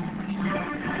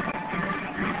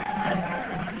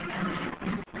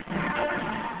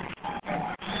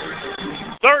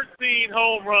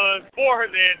 Home runs for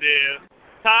Hernandez.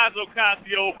 Ties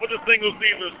Ocasio for the single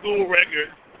season school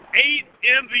record. 8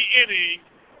 in the inning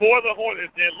for the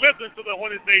Hornets. And listen to the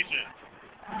Hornets Nation.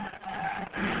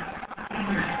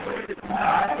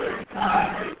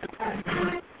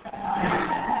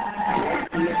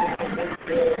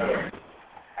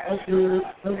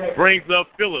 Brings up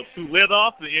Phillips, who led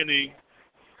off the inning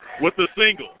with a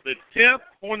single. The 10th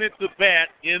Hornets at bat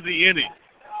in the inning.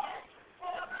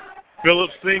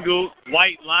 Phillips singled,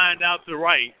 White lined out to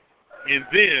right, and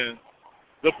then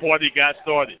the party got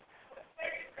started.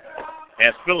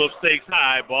 As Phillips takes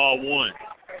high, ball one.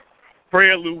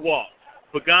 Prayerloo walks.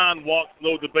 Pagan walks,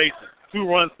 load the bases.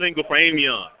 2-run single for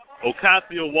Amion.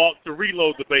 Ocasio walks to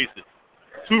reload the bases.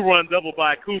 2-run double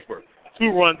by Cooper.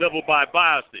 2-run double by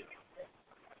Biosic.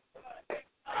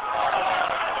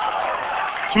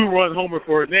 2-run homer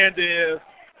for Hernandez.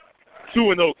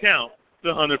 2-0 count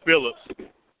to Hunter Phillips.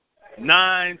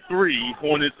 9-3,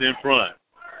 Hornets in front.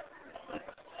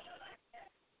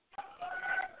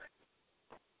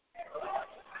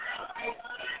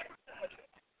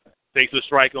 Takes a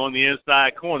strike on the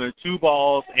inside corner. 2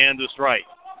 balls and a strike.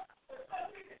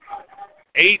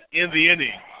 8 in the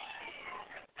inning.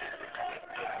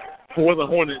 For the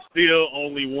Hornets, still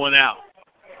only 1 out.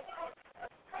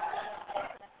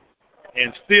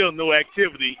 And still no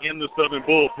activity in the Southern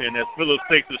bullpen as Phillips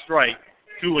takes a strike.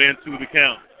 2-2 the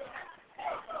count.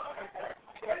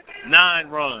 9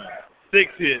 runs,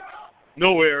 6 hits,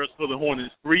 no errors for the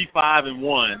Hornets.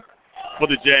 3-5-1 for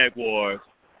the Jaguars.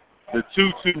 The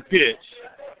 2-2 pitch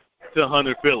to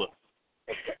Hunter Phillips.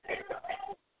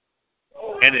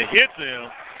 And it hits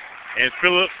him, and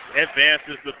Phillips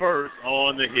advances the first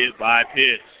on the hit by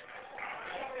pitch.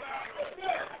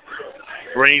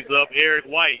 Brings up Eric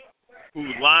White, who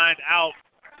lined out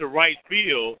to right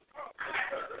field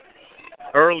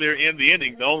earlier in the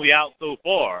inning, the only out so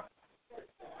far.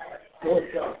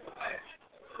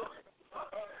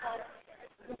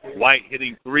 White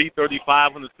hitting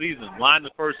 .335 on the season. Line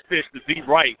the first pitch to deep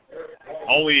right.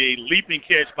 Only a leaping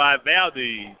catch by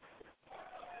Valdez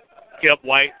kept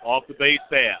White off the base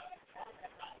path.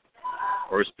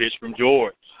 First pitch from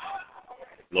George.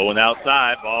 Low and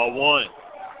outside, ball one.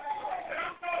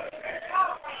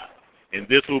 And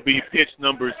this will be pitch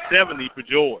number 70 for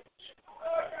George.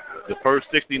 The first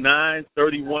 69,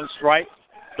 31 strikes,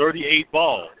 38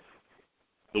 balls.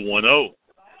 The 1-0.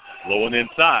 Low and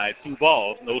inside, 2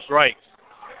 balls, no strikes.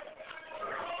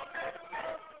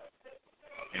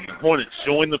 And the Hornets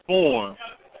showing the form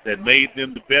that made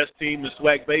them the best team in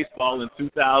SWAC baseball in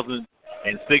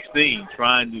 2016,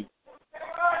 trying to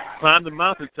climb the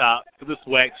mountaintop to the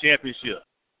SWAC championship.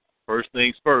 First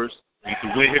things first, need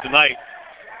to win here tonight.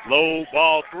 Low,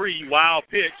 ball 3, wild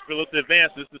pitch. Phillips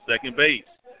advances to second base.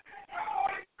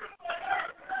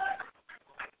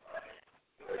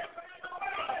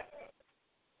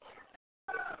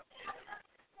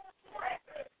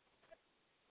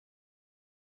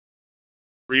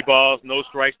 Three balls, no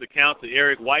strikes to count to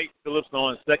Eric White. Phillips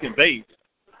on second base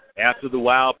after the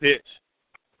wild pitch.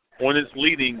 Hornets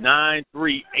leading 9-3,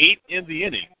 8 in the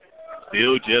inning.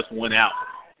 Still just 1 out.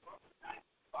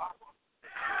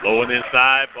 Low and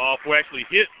inside, ball 4 actually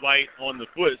hit White on the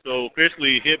foot, so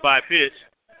officially hit by pitch.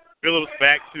 Phillips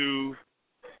back to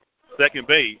second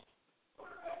base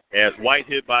as White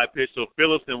hit by pitch. So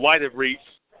Phillips and White have reached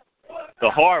the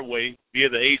hard way via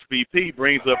the HBP.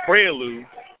 Brings up Prayerloo,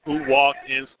 who walked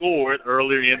and scored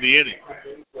earlier in the inning.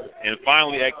 And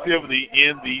finally, activity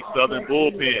in the Southern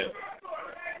bullpen.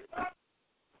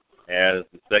 As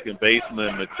the second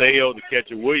baseman, Mateo, the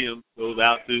catcher, Williams, goes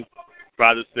out to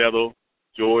try to settle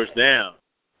George down.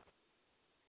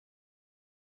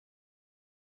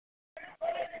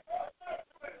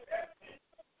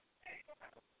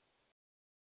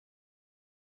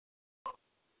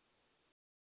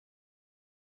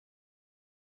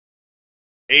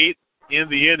 Eighth in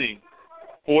the inning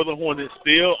for the Hornets.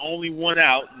 Still only 1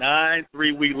 out,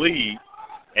 9-3 we lead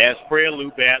as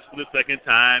Prayerloo bats for the second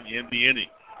time in the inning.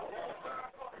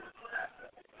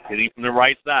 Hitting from the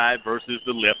right side versus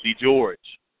the lefty George.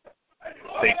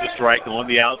 Takes a strike on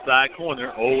the outside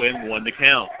corner, 0-1 to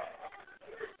count.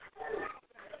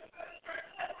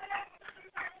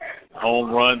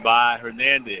 Home run by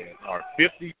Hernandez, our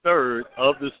 53rd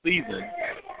of the season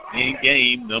in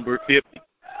game number 50.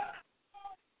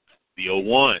 The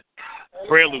 0-1.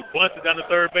 Prelude bunts it down the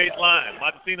third base line.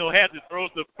 Montesino has it,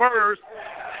 throws to first.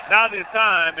 Not in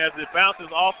time as it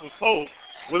bounces off of Pope.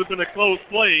 Would have been a close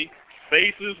play.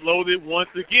 Bases loaded once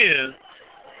again.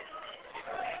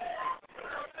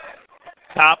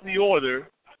 Top of the order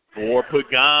for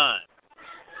Pagan.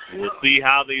 We'll see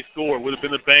how they score. Would have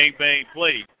been a bang-bang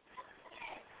play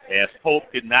as Pope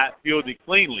could not field it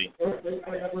cleanly.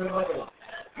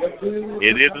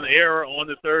 It is an error on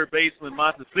the third baseman,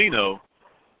 Montesino.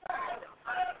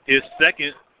 His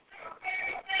second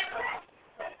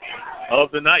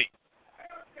of the night.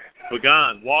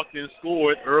 Pagan walked and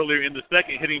scored earlier in the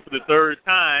second, hitting for the third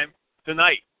time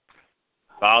tonight.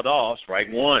 Fouled off, strike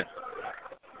one.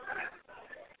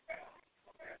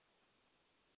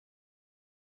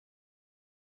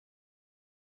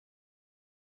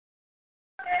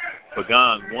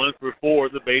 Pagan 1 for 4,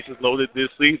 the bases loaded this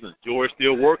season. George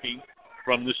still working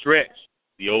from the stretch.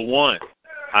 The 0-1.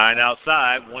 High and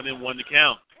outside, 1-1 to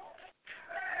count.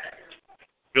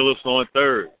 Phillips on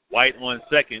third. White on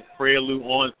second. Prelude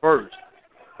on first.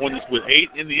 Hornets with 8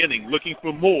 in the inning, looking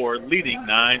for more, leading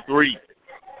 9-3.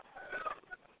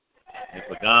 And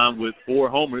Pagan with 4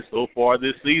 homers so far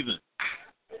this season.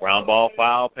 Ground ball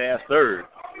foul past third.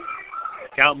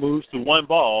 Count moves to 1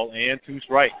 ball and 2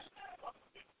 strikes.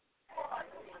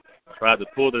 Tried to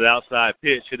pull the outside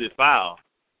pitch, hit it foul.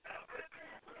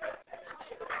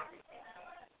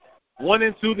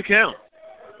 1-2 to count.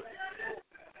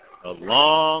 A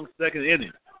long second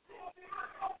inning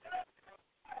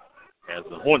as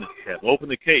the Hornets have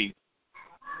opened the case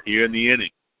here in the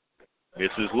inning. This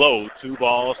is low, 2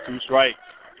 balls, 2 strikes.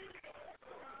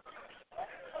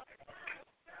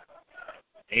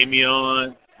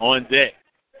 Amion on deck.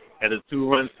 Had a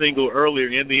 2-run single earlier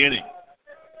in the inning.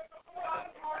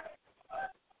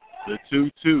 The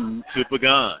 2-2 to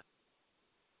Pagan.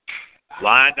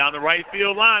 Line down the right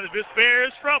field line. If it's fair,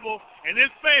 it's trouble. And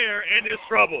it's fair, and it's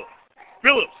trouble.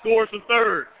 Phillips scores from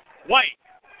third. White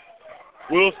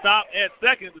will stop at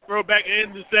second. The throw back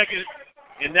into second.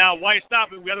 And now White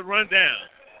stopping. We got to run down.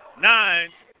 9.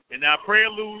 And now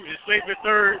Prelude is safe at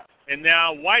third. And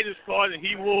now White is caught, and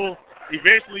he will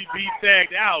eventually be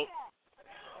tagged out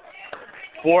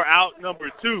for out number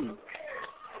 2.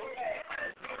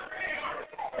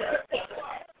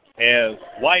 As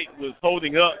White was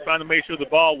holding up, trying to make sure the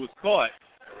ball was caught.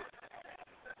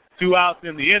 2 outs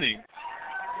in the inning.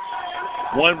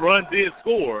 1 run did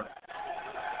score.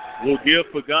 Will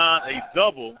give Pagan a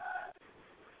double.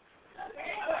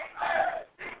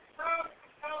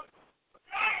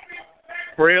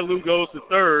 Prelude goes to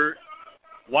third.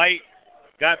 White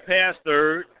got past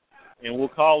third, and we'll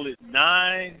call it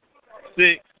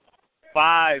 9-6-5-2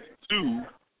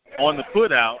 on the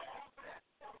putout.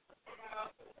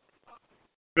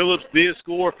 Phillips did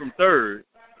score from third.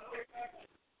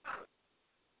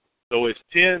 So it's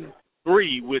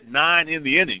 10-3 with 9 in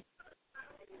the inning.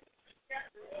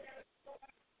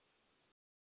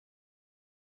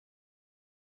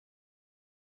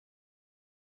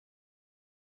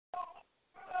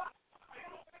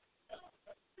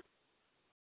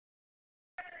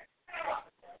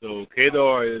 So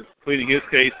Kadar is pleading his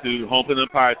case to home plate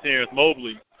umpire Terrence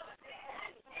Mobley.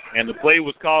 And the play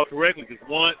was called correctly because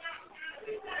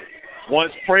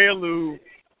once Prelude,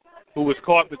 who was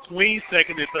caught between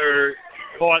second and third,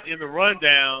 caught in the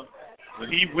rundown,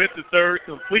 when he went to third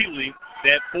completely,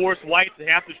 that forced White to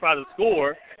have to try to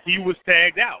score, he was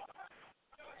tagged out.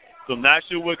 So I'm not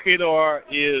sure what Kadar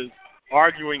is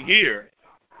arguing here.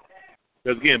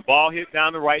 Because, again, ball hit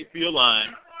down the right field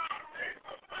line.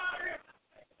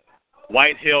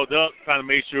 White held up, trying to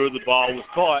make sure the ball was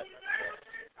caught.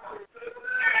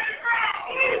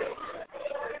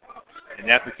 And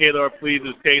after Kadar pleads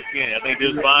his case again, I think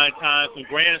there's buying time, some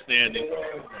grandstanding.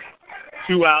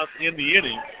 2 outs in the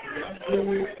inning.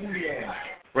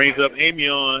 Brings up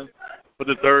Amion for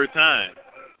the third time.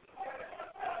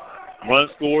 Run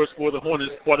scores for the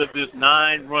Hornets, part of this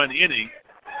 9-run inning.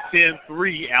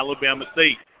 10-3 Alabama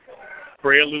State.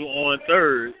 Prelude on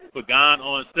third. Pagan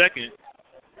on second.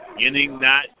 Inning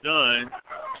not done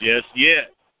just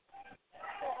yet.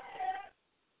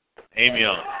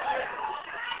 Amion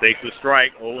takes a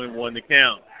strike, 0-1 to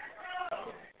count.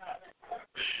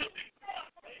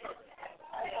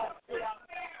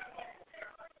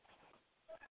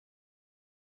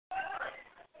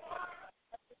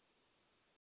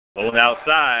 On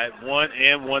outside,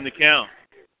 1-1 to count.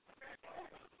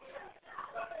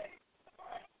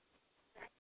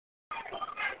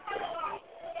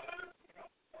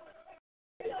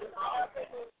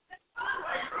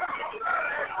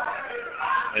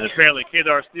 And apparently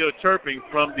Kedar still chirping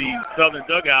from the southern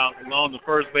dugout along the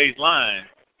first base line.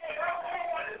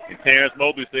 And Terrence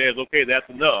Mobley says, okay, that's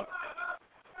enough.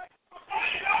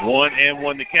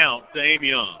 1-1 to count to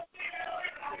Amion.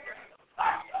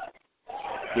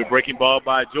 Good breaking ball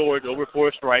by George, over for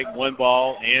a strike, 1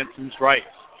 ball and 2 strikes.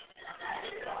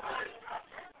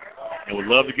 And would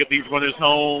love to get these runners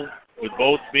home with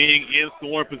both being in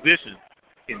scoring position.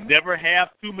 Can never have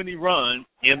too many runs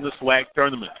in the SWAC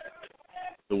tournament.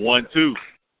 The 1-2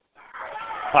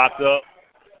 popped up,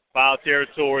 foul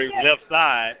territory, left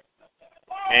side,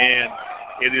 and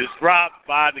it is dropped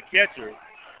by the catcher,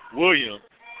 Williams,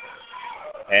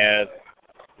 as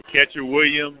the catcher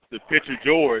Williams, the pitcher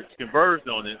George converged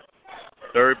on it.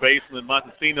 Third baseman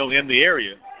Montesino in the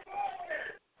area.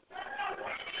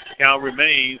 Count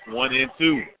remains 1-2.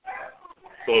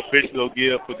 So officials will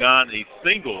give Pagan a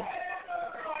single.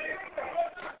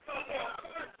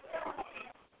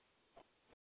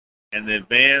 And the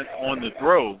advance on the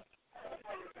throw.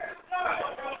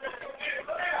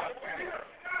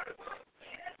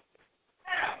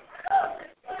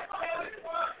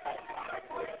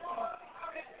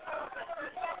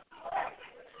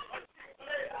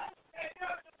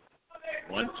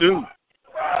 One, two.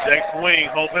 Check swing.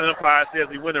 Home plate umpire says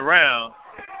he went around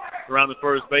the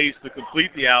first base to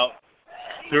complete the out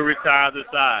to retire the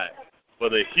side.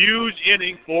 But a huge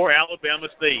inning for Alabama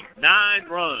State. 9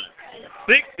 runs,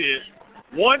 6 hits,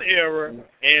 1 error,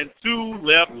 and 2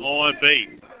 left on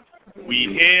base.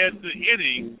 We head to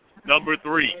inning number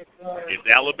 3. It's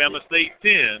Alabama State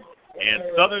 10 and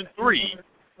Southern 3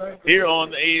 here on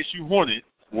the ASU Hornet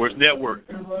Sports Network.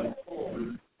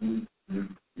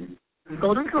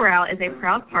 Golden Corral is a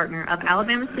proud partner of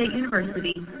Alabama State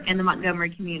University and the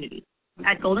Montgomery community.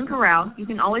 At Golden Corral, you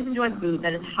can always enjoy food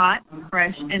that is hot,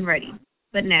 fresh, and ready.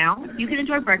 But now, you can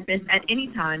enjoy breakfast at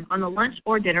any time on the lunch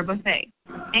or dinner buffet.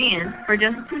 And for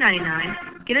just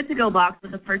 $2.99, get a to-go box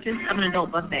with the purchase of an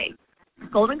adult buffet.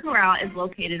 Golden Corral is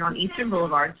located on Eastern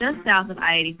Boulevard, just south of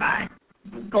I-85.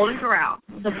 Golden Corral.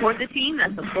 Support the team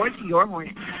that supports your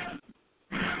Hornets.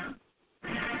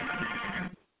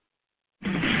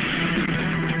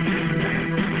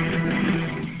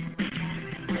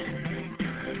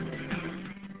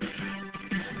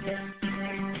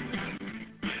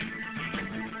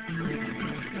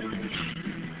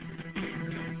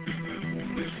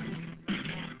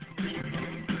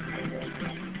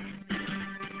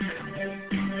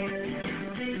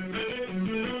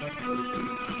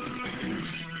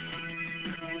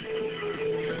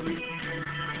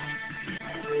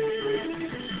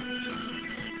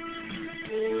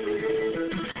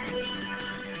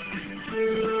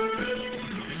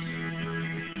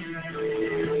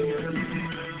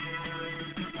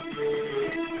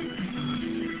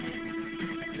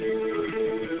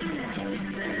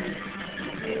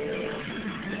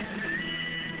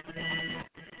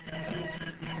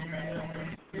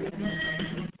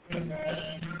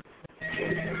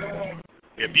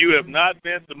 If you have not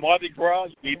been to Mardi Gras,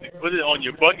 you need to put it on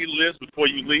your bucket list before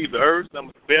you leave the earth. Some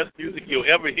of the best music you'll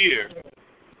ever hear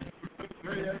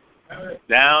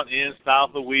down in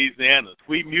South Louisiana.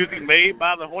 Sweet music made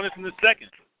by the Hornets in the second.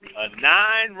 A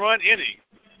 9-run inning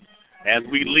as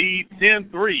we lead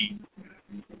 10-3.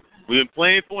 We've been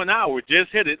playing for an hour,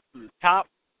 just hit it to the top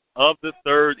of the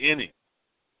third inning.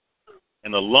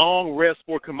 And a long rest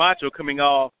for Camacho coming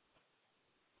off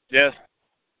just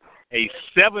a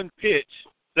 7-pitch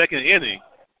second inning.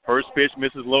 First pitch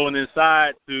misses low and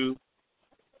inside to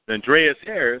Andreas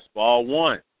Harris, ball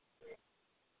 1.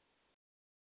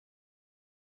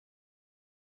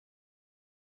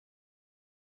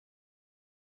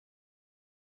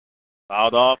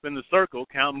 Fouled off in the circle.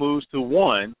 Count moves to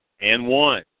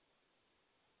 1-1.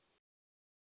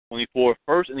 24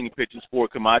 first inning pitches for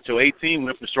Camacho. 18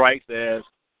 went for strikes as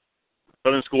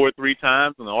Southern scored 3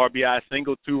 times on the RBI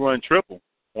single, 2-run triple.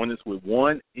 Hornets with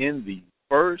 1 in the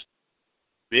first.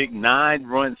 Big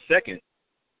 9-run second,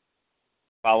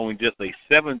 following just a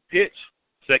 7-pitch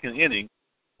second inning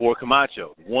for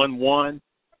Camacho. 1-1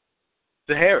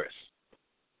 to Harris.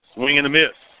 Swing and a miss.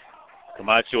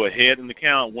 Camacho ahead in the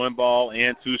count, 1 ball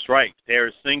and 2 strikes.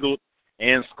 Harris singled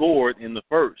and scored in the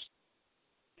first.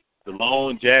 The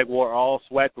lone Jaguar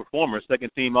all-SWAC performer,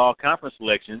 second-team all-conference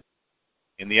selection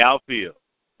in the outfield.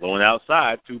 Going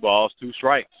outside, 2 balls, 2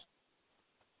 strikes.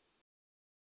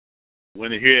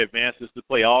 Winner here advances to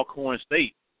play Alcorn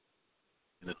State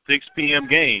in a 6 p.m.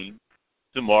 game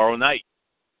tomorrow night.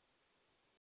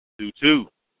 2-2.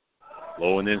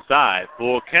 Low and inside.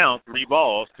 Full count, 3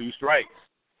 balls, 2 strikes.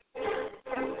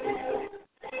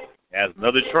 As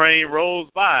another train rolls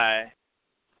by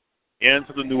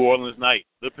into the New Orleans night.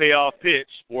 The payoff pitch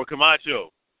for Camacho.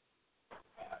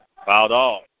 Fouled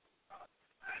off.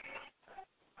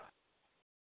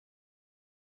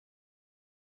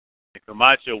 And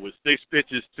Camacho with 6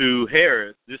 pitches to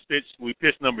Harris. This pitch, we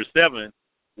pitched number 7,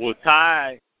 will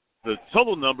tie the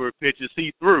total number of pitches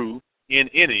he threw in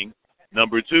inning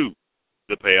number 2.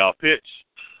 The payoff pitch.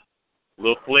 A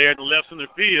little flare to left center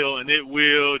field, and it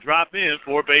will drop in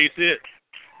for a base hit.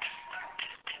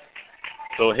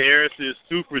 So Harris is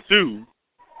 2 for 2.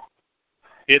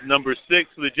 Hit number 6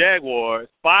 for the Jaguars.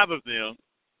 5 of them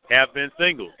have been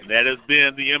singles, and that has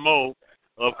been the MO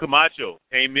of Camacho.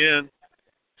 Came in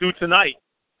to tonight,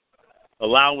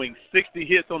 allowing 60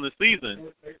 hits on the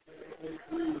season,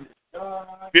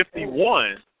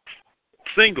 51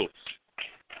 singles.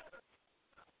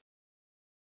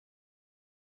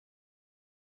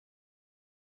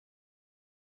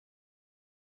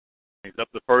 He's up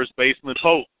the first baseman,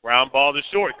 Pope. Ground ball to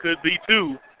short. Could be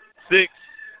 2, 6,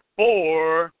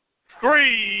 4,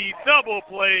 3. Double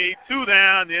play. 2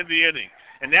 down in the inning.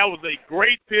 And that was a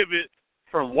great pivot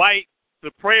from White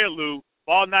to Prelude.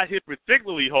 Ball not hit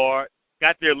particularly hard.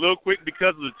 Got there a little quick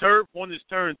because of the turf. One is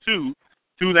turn 2.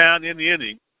 2 down in the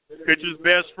inning. Pitcher's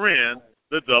best friend,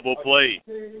 the double play.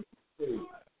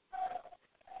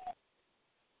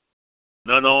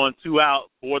 None on, 2 out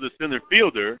for the center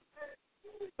fielder,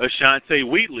 Ashante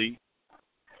Wheatley,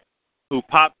 who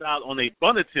popped out on a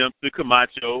bunt attempt to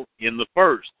Camacho in the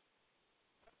first.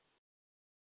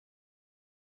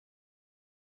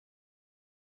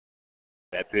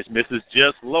 That pitch misses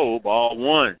just low, ball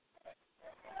 1.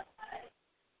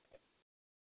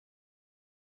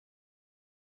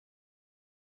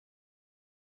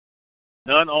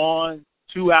 None on,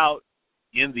 2 out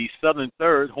in the southern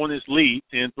third. Hornets lead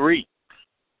 10-3.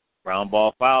 Ground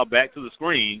ball foul back to the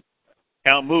screen.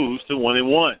 Count moves to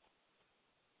 1-1.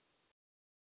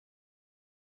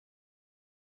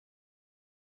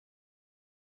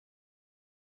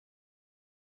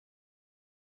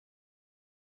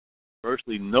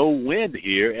 Virtually no wind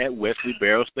here at Wesley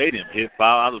Barrow Stadium. Hit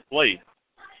foul out of play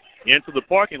into the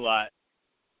parking lot,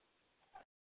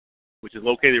 which is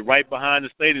located right behind the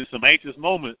stadium. Some anxious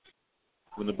moments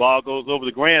when the ball goes over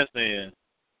the grandstand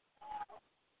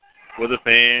for the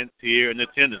fans here in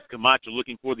attendance. Camacho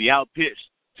looking for the out pitch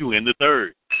to end the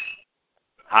third.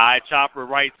 High chopper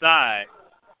right side.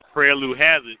 Prelude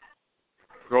has it.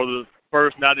 Throw the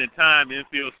first not in time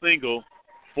infield single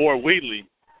for Wheatley,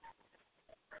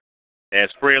 as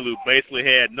Prelude basically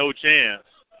had no chance.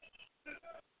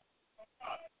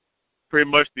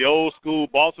 Pretty much the old school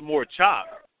Baltimore chop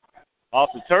off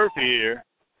the turf here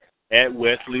at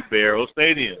Wesley Barrow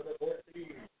Stadium.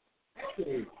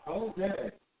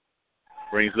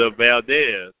 Brings up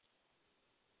Valdez.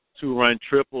 2-run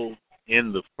triple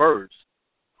in the first,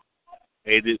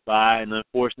 aided by an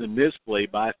unfortunate misplay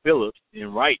by Phillips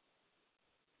in right.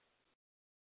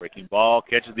 Breaking ball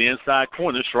catches the inside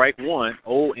corner, strike 1,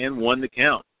 0-1 to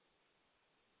count.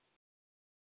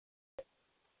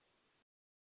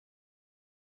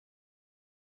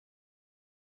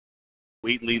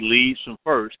 Wheatley leads from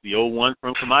first, the 0-1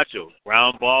 from Camacho.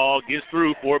 Ground ball gets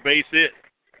through for a base hit.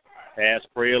 Pass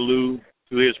Prelude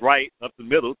to his right, up the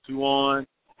middle, 2 on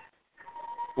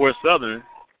for Southern,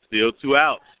 still 2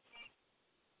 outs.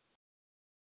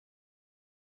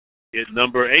 Hit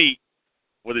number 8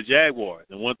 for the Jaguars.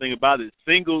 And one thing about it,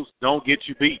 singles don't get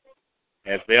you beat.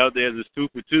 As Valdez is 2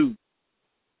 for 2.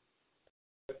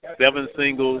 7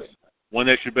 singles, 1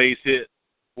 extra base hit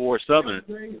for Southern.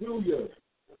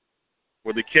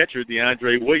 For the catcher,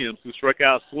 DeAndre Williams, who struck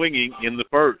out swinging in the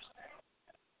first.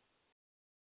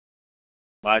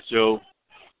 Macho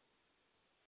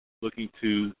looking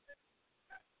to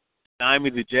stymie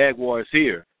the Jaguars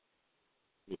here.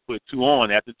 We'll put 2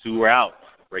 on after 2 are out.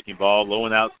 Breaking ball low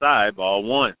and outside, ball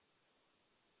 1.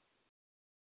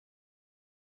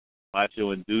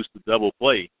 Macho induced the double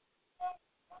play.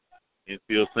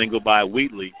 Infield single by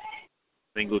Wheatley.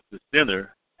 Single to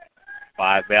center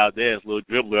by Valdez. Little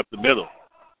dribbler up the middle.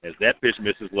 As that pitch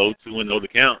misses low, 2-0 the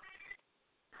count.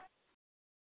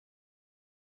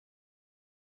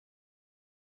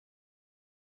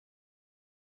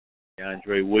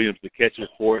 DeAndre Williams, the catcher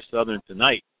for Southern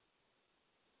tonight.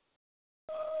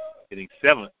 Hitting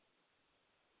 7th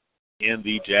in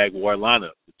the Jaguar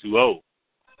lineup, the 2-0.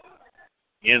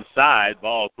 Inside,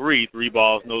 ball 3, 3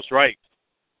 balls, no strikes.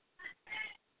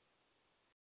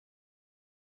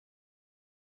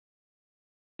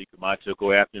 Camacho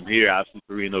go after him here. Obviously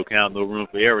 3-0 count, no room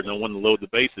for error, no one to load the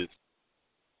bases.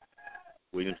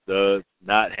 Williams does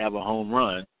not have a home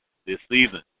run this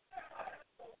season.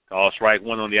 Call strike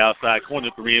 1 on the outside corner,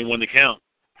 3-1 to count.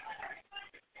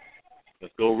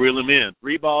 Let's go reel him in.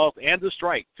 3 balls and a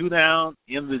strike. 2 down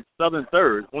in the Southern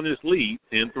third. Hornets lead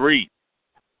 10-3.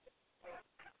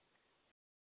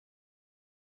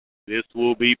 This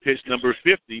will be pitch number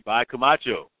 50 by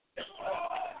Camacho.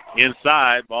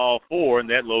 Inside, ball 4, and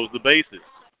that loads the bases.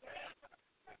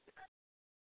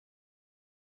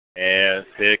 As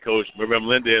head coach Miriam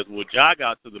Melendez will jog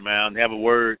out to the mound and have a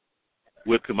word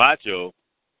with Camacho.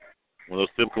 One of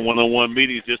those typical one-on-one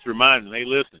meetings, just remind them, hey,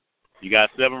 listen, you got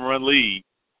a 7-run lead,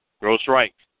 throw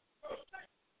strikes.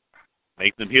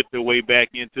 Make them hit their way back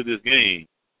into this game.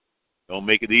 Don't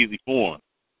make it easy for them.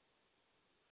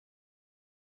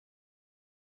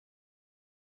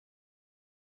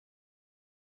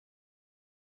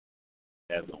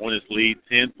 As the Hornets lead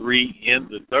 10-3 in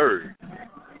the third.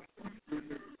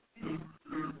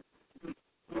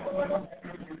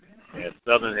 As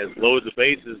Southern has loaded the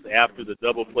bases after the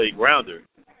double play grounder.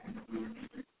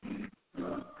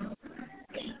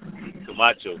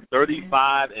 Camacho,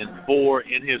 35-4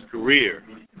 in his career.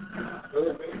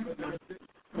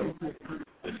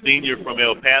 The senior from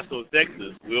El Paso,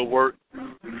 Texas, will work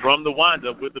from the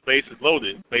windup with the bases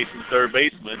loaded, facing third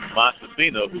baseman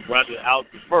Montesino, who grounded out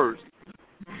to first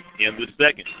in the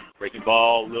second. Breaking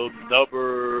ball, little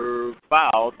number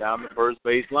foul down the first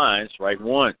base line, strike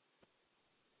 1.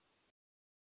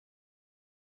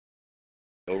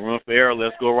 No room for error.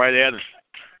 Let's go right at him.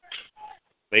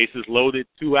 Bases loaded,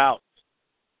 2 outs.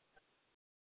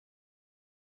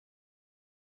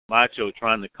 Macho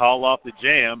trying to call off the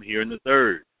jam here in the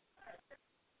third.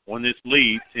 On this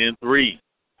lead, 10-3.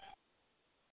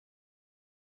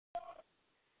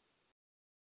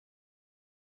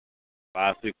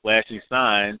 5-6 flashing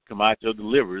sign. Camacho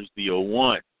delivers the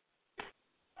 0-1.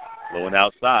 Low and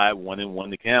outside,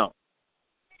 1-1 to count.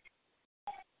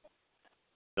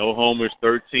 No homers,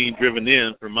 13 driven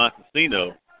in for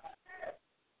Montesino.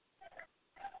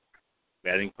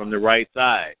 Batting from the right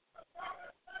side.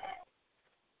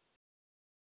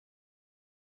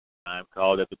 Time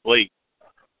called at the plate.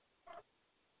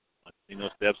 Montesino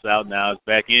steps out, now it's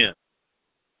back in.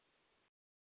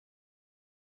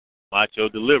 Macho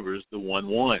delivers the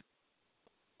 1-1.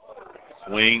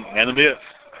 Swing and a miss.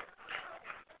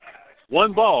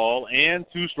 1 ball and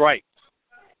 2 strikes.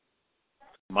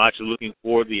 Macho looking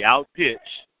for the out pitch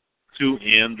to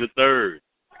end the third.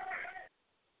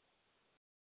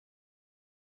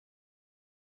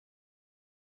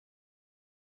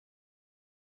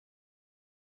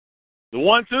 The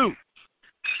 1-2.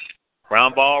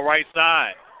 Ground ball right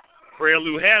side.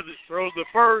 Prelude has it, throws the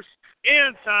first.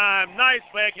 In time, nice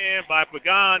backhand by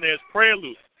Pagan as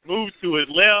Prelude moves to his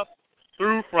left,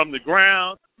 through from the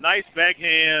ground. Nice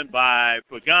backhand by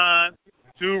Pagan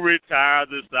to retire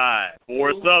the side.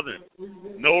 For Southern,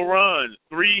 no runs,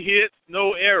 3 hits,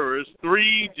 no errors,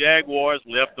 3 Jaguars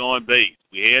left on base.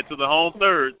 We head to the home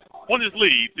third. On this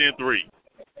lead, 10-3.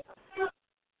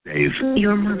 Dave.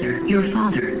 Your mother, your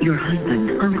father, your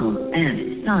husband, uncle,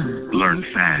 aunt, son. Learn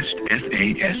FAST,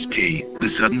 F-A-S-T, the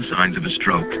sudden signs of a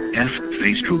stroke. F,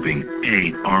 face drooping.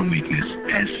 A, arm weakness.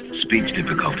 S, speech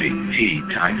difficulty. T,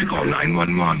 time to call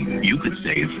 911. You could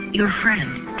save your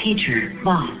friend, teacher,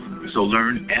 boss. So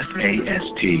learn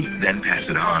FAST, then pass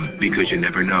it on, because you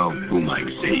never know who might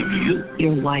save you.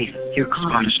 Your wife, your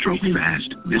Spot a stroke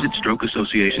fast. Visit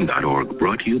strokeassociation.org,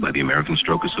 brought to you by the American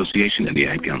Stroke Association and the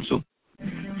Ad Council.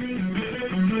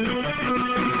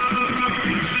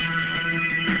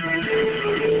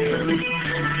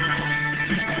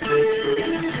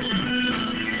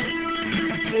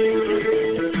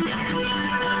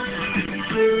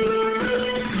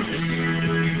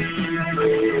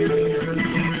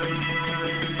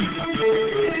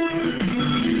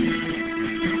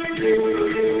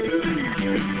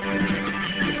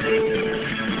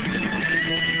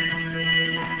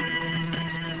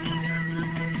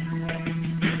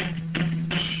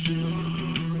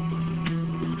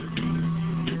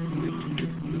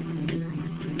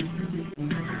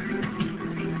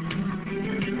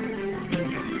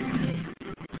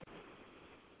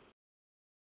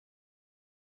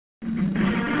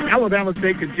 Alabama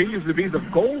State continues to be the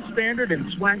gold standard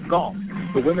in SWAC golf.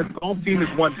 The women's golf team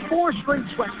has won 4 straight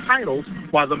SWAC titles,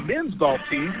 while the men's golf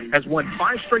team has won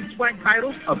 5 straight SWAC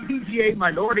titles, a PGA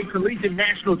Minority Collegiate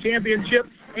National Championship,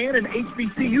 and an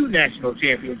HBCU National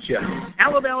Championship.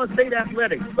 Alabama State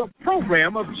Athletics, the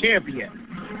program of champions.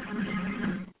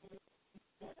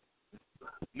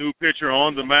 New pitcher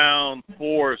on the mound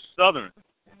for Southern.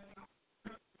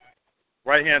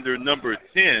 Right-hander number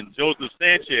 10, Joseph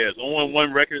Sanchez,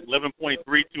 0-1 record,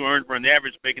 11.32 earned for an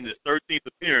average, making his 13th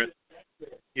appearance,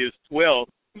 his 12th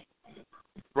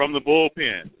from the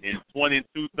bullpen in 20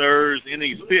 2/3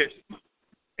 innings pitched.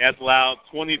 has allowed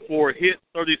 24 hits,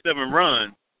 37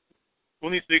 runs,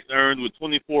 26 earned with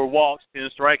 24 walks, 10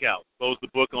 strikeouts. Closed the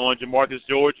book on Jamarcus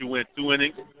George, who went 2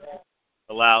 innings,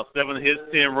 allowed 7 hits,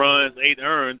 10 runs, 8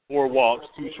 earned, 4 walks,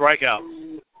 2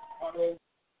 strikeouts.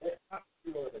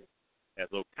 As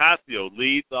Ocasio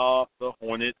leads off the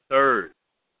Hornets' third.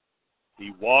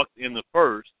 He walked in the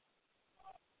first.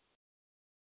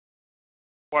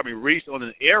 Reached on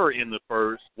an error in the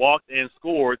first, walked and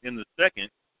scored in the second.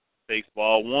 Takes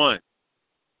ball 1.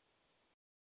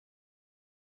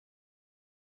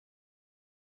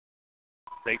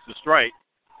 Takes a strike.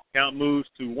 Count moves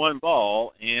to 1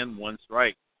 ball and 1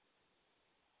 strike.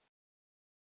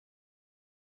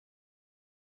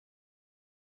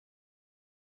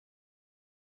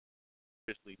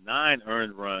 Officially 9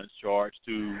 earned runs charged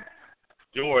to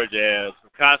George as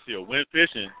Ocasio went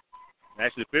fishing.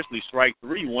 Actually officially strike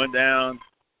 3, 1 down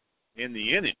in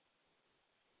the inning.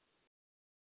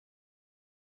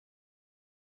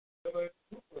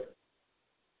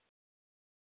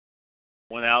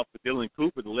 One out for Dylan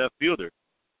Cooper, the left fielder.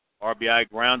 RBI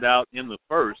ground out in the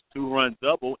first, 2-run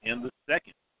double in the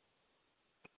second.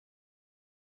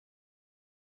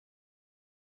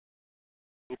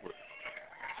 Cooper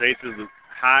chases a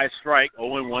high strike,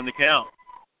 0-1 to count.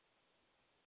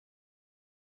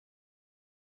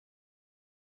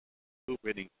 Cooper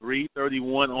hitting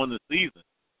 .331 on the season.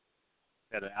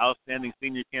 Had an outstanding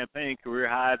senior campaign, career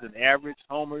highs in average,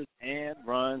 homers, and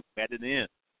runs batted in.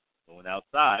 Going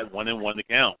outside, 1-1 to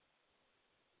count.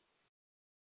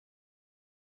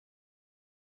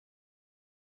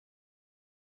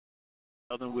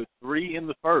 Southern with 3 in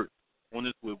the first.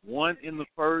 Hornets with 1 in the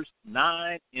first,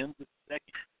 9 in the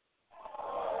second.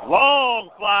 Long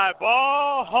fly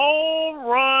ball, home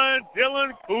run,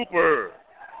 Dylan Cooper.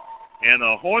 And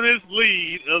the Hornets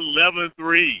lead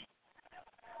 11-3.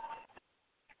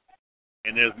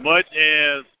 And as much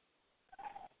as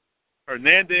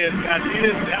Hernandez got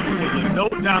his, that was a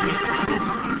no-doubt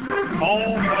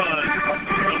home run,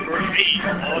 number 8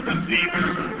 on the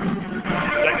season.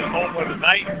 Second home run of the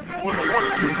night for the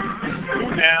Hornets, who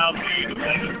now lead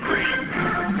 11-3.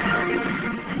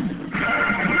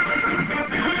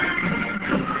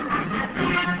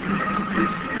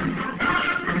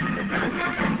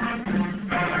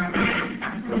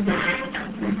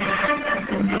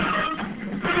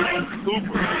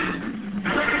 Cooper.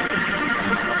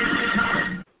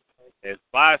 As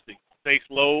Bostic takes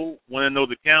low, 1-0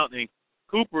 the count, and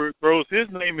Cooper throws his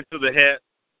name into the hat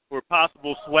for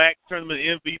possible SWAC tournament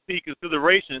MVP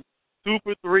consideration. 2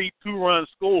 for 3, 2 runs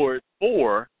scored,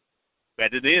 4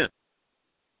 batted in.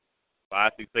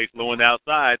 Bostic takes low and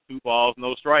outside, 2 balls,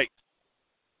 no strikes.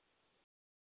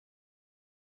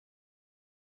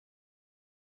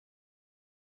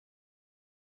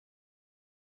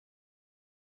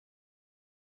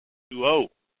 Low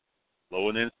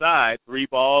and inside, 3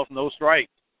 balls, no strikes.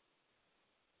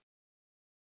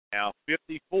 Now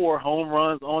 54 home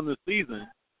runs on the season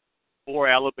for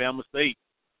Alabama State.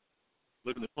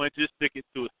 Looking to punch his ticket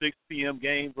to a 6 p.m.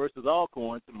 game versus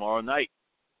Alcorn tomorrow night.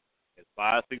 As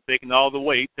Bostic taking all the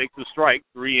way, takes a strike,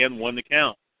 3-1 to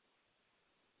count.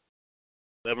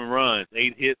 11 runs,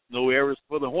 8 hits, no errors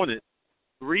for the Hornets.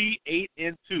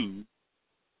 3-8-2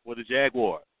 for the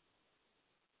Jaguars.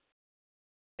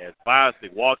 As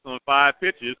Bostic walks on 5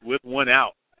 pitches with 1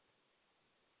 out.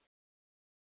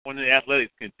 Hornet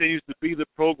Athletics continues to be the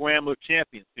program of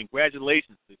champions.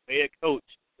 Congratulations to head coach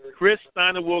Chris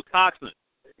Steiner-Wilcoxon,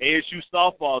 ASU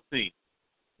softball team.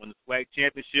 Won the SWAC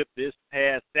championship this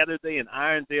past Saturday in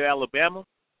Irondale, Alabama.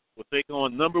 Will take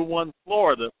on number 1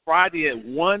 Florida Friday at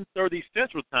 1:30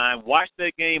 Central Time. Watch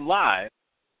that game live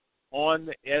on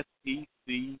the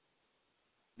SEC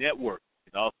Network.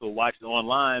 You can also watch it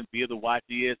online via the Watch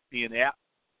ESPN app.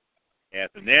 As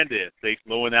Hernandez takes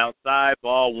low and outside,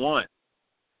 ball 1.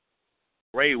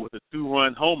 Gray with a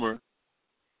 2-run homer.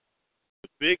 The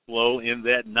big blow in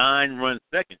that 9-run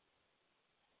second.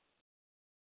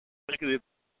 Consecutive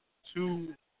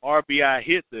 2 RBI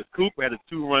hits as Cooper had a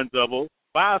 2-run double,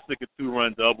 Bostic a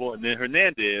 2-run double, and then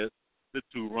Hernandez the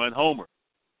 2-run homer.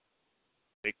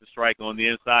 Takes the strike on the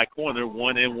inside corner,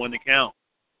 1-1 to count.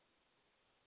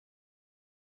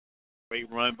 Great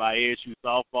run by ASU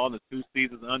softball in the 2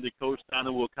 seasons under Coach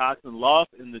Steiner-Wilcoxon.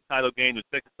 Lost in the title game to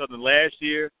Texas Southern last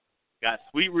year. Got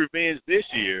sweet revenge this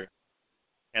year.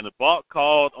 And the balk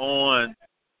called on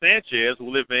Sanchez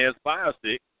will advance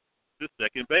Bostic to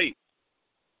second base.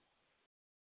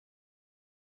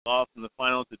 Lost in the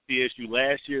final to TSU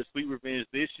last year. Sweet revenge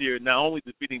this year. Not only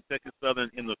defeating Texas Southern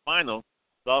in the final,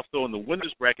 but also in the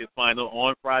winners bracket final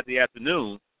on Friday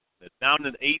afternoon. It's down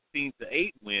an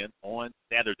 18-8 win on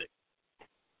Saturday.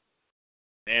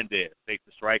 Hernandez takes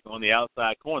the strike on the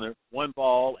outside corner. 1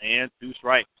 ball and 2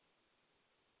 strikes.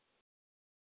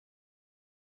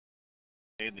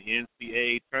 In the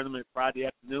NCAA tournament Friday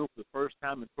afternoon for the first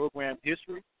time in program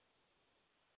history,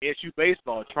 ASU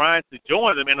baseball trying to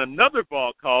join them, and another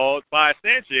ball called by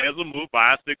Sanchez will move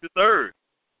by 6 to third.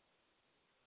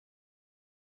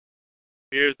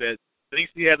 Here's that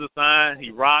thinks he has a sign.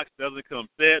 He rocks, doesn't come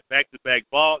set. Back-to-back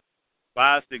balk.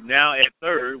 Bostic now at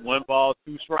third. 1 ball,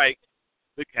 2 strikes.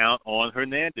 The count on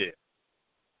Hernandez.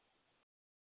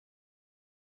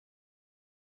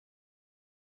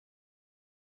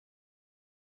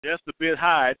 Just a bit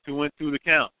high, 2-2 the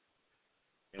count.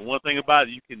 And one thing about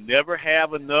it, you can never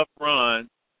have enough runs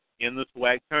in the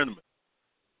SWAC tournament.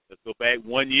 Let's go back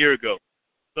 1 year ago.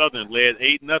 Southern led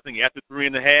 8-0 after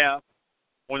 3.5.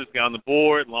 Hornets got on the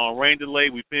board, long rain delay.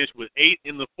 We finished with 8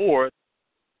 in the fourth,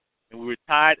 and we were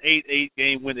tied 8-8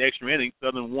 game win extra inning.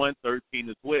 Southern won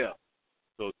 13-12.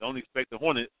 So don't expect the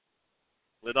Hornets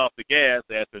let off the gas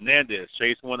as Hernandez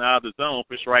chased one out of the zone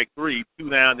for strike 3, 2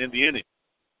 down in the inning.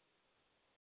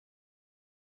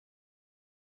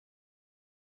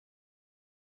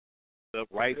 The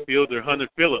right fielder, Hunter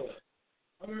Phillips,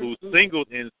 who singled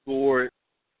and scored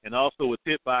and also was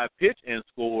hit by a pitch and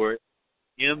scored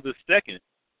in the second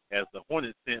as the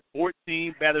Hornets sent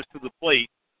 14 batters to the plate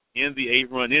in the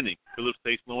 8-run inning. Phillips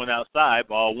stays flowing outside,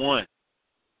 ball 1.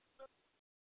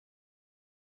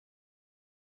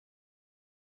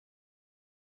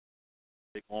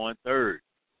 On third.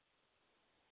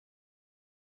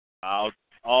 Out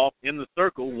off in the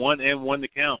circle, 1-1 to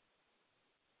count.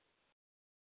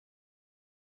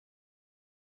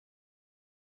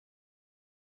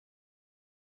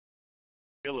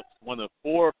 Phillips, one of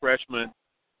 4 freshmen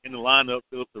in the lineup.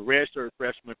 Phillips, a redshirt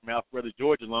freshman from Alpharetta,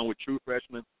 Georgia, along with true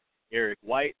freshman Eric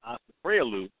White, Oscar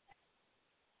Prealou.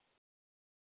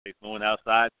 They're going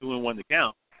outside, 2-1 to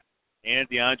count. And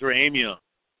DeAndre Amion.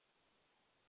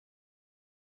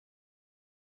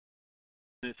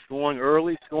 Scoring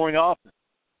early, scoring often.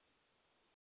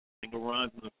 Single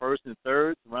runs in the first and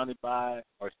third, surrounded by,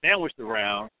 or sandwiched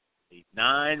around, a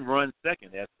 9-run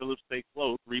second as Phillips takes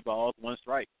slow, 3 balls, 1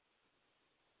 strike.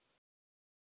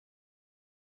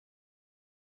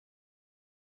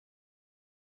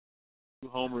 2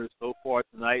 homers so far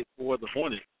tonight for the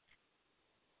Hornets.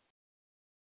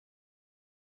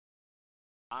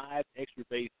 5 extra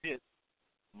base hits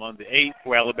among the 8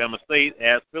 for Alabama State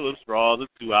as Phillips draws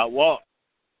a 2-out walk.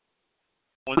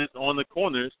 Hornets on the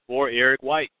corners for Eric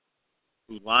White,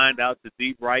 who lined out to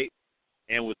deep right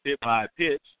and was hit by a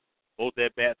pitch. Both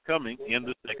at bats coming in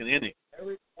the second inning.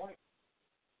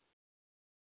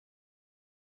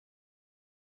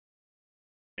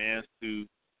 Chance to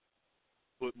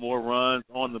put more runs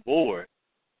on the board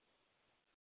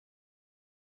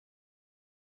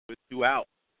with 2 outs.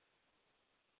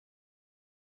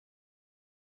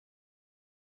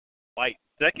 White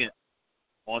second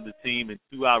on the team in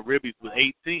 2-out ribbies with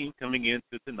 18 coming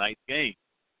into tonight's game.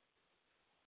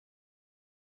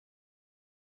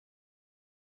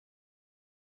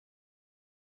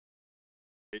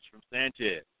 Pitch from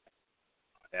Sanchez.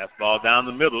 Fastball down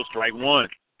the middle, strike 1.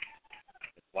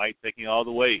 White taking all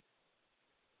the way.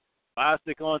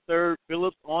 Bostic on third,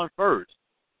 Phillips on first.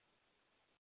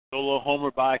 Solo homer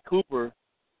by Cooper.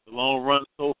 The lone run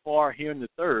so far here in the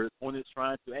third. Hornets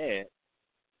trying to add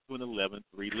to an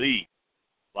 11-3 lead.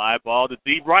 Fly ball to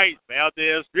deep right.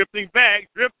 Valdez drifting back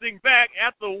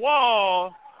at the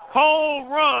wall. Home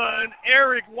run,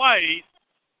 Eric White.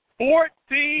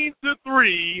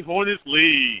 14-3, Hornets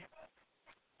lead.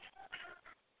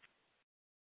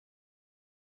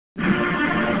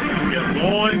 Kept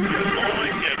going,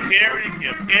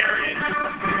 kept carrying.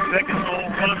 Second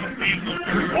home run of the season,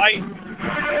 White.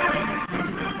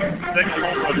 Second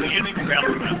home run of the inning,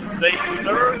 Alabama State.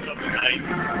 Third of the night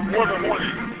for the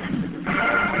Hornets.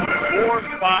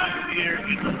 4-5 here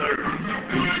in the third.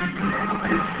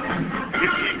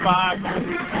 55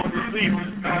 on the season.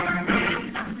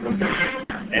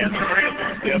 And the Rams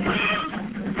step in.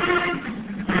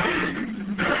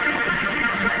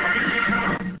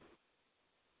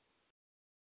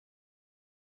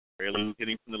 Prealou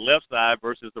hitting from the left side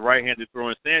versus the right-handed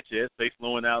throwing Sanchez. They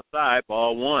slowing outside,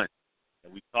 ball 1.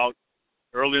 And we talked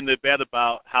earlier in the bet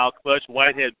about how clutch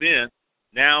White had been.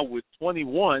 Now with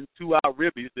 21 2-out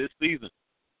ribbies this season.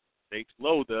 Takes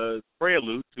low does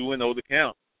Prealou, 2-0 to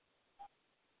count.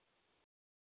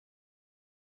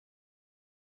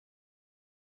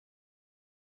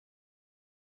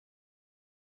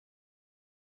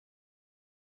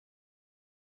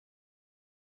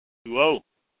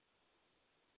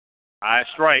 High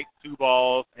strike, 2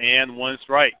 balls and 1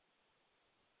 strike.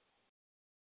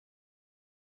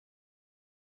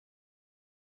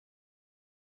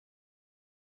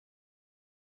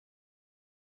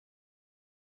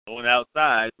 Going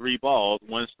outside, 3 balls,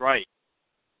 1 strike.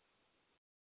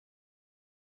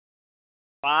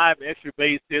 5 extra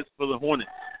base hits for the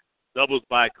Hornets. Doubles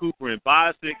by Cooper and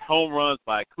Bosick. Home runs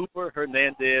by Cooper,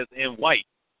 Hernandez, and White.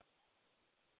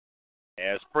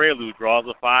 As Prelude draws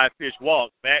a 5-pitch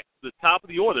walk back to the top of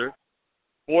the order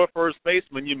for first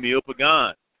baseman Yamil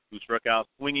Pagan, who struck out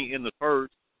swinging in the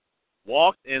first,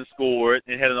 walked and scored,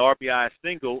 and had an RBI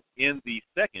single in the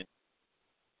second,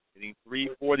 hitting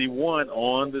 .341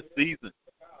 on the season.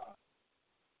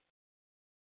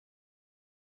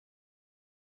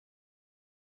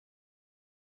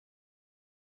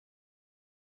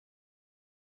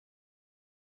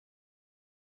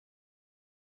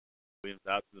 Williams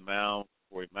out to the mound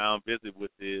for a mound visit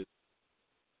with his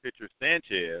pitcher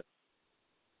Sanchez.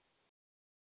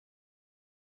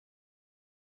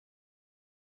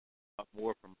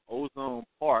 More from Ozone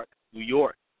Park, New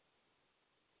York.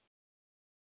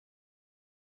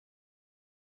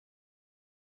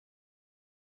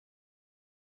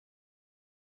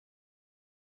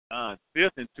 On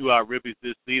 5th in 2-out ribbies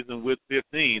this season with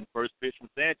 15. First pitch from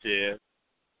Sanchez.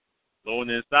 Low and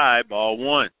inside, ball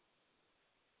 1.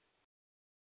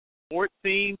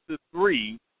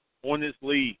 14-3, Hornets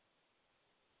lead.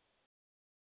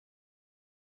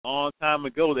 Long time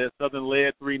ago, that Southern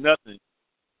led 3-0.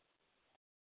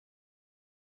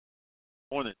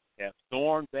 Hornets have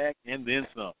stormed back and then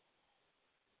some.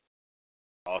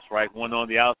 All strike 1 on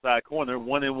the outside corner,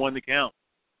 1-1 to count.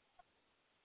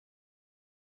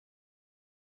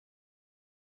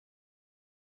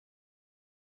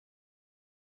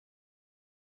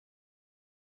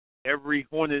 Every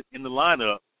Hornet in the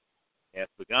lineup has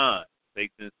begun.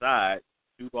 Takes inside,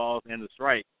 2 balls and a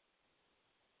strike.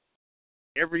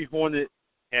 Every Hornet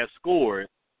has scored.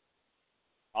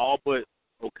 All but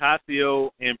Ocasio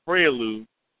and Prelude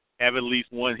have at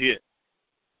least 1 hit.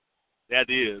 That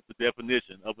is the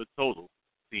definition of a total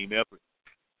team effort.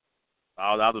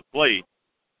 Fouled out of play.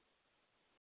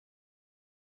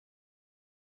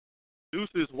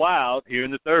 Deuces wild here in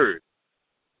the third.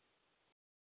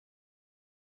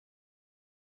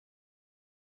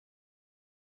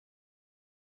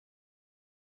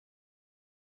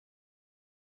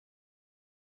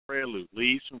 Prelude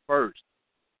leads from first.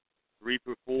 3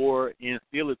 for 4 in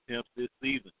steal attempts this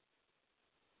season.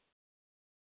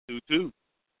 2-2.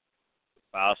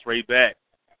 Foul straight back.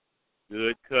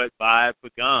 Good cut by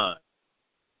Pagan.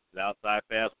 The outside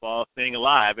fastball staying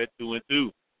alive at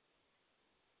 2-2.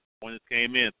 Hornets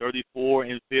came in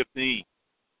 34-15.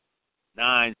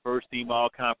 9 first-team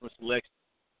all-conference selections.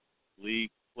 League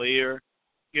player,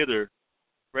 hitter,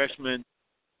 freshman,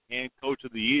 and coach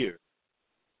of the year.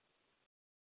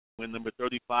 Win number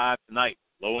 35 tonight.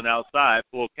 Low and outside,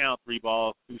 full count, 3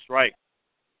 balls, 2 strikes.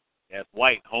 As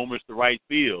White homers to right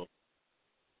field.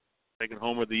 Second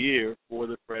homer of the year for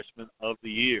the freshman of the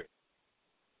year.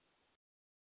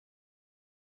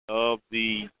 Of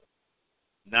the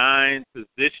 9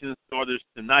 position starters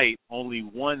tonight, only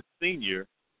 1 senior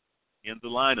in the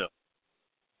lineup.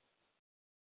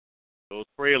 Goes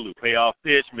Prelude. Payoff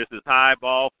pitch, misses high,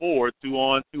 ball 4, 2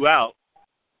 on, 2 out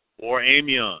for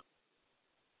Amion.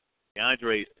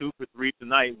 DeAndre is 2 for 3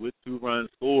 tonight with 2 runs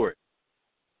scored.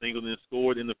 Singled and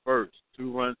scored in the first.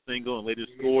 2-run single and later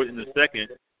scored in the second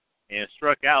and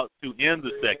struck out to end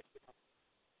the second.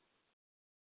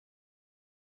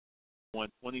 Won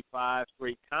 25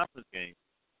 straight conference games.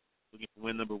 Looking for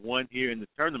win number 1 here in the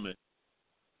tournament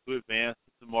to advance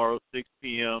to tomorrow 6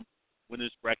 p.m.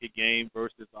 winners bracket game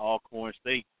versus Alcorn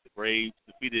State. The Braves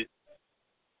defeated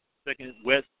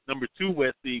number 2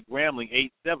 West Seed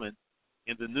Grambling 8-7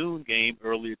 in the noon game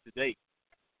earlier today.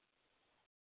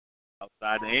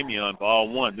 Outside the Amion, ball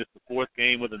 1. This is the 4th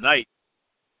game of the night.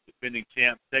 Defending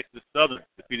champ Texas Southern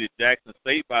defeated Jackson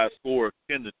State by a score of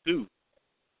 10-2.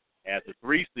 As the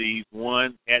 3 seeds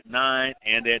won at 9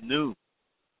 and at noon.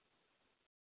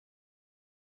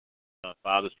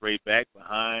 Father straight back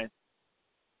behind.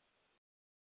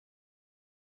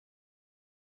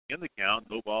 In the count,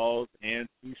 no balls and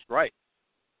 2 strikes.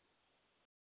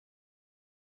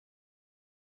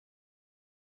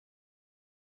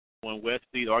 One West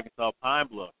Seed, Arkansas Pine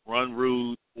Bluff. Run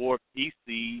rules for East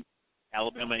Seed,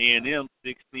 Alabama A&M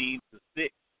 16-6.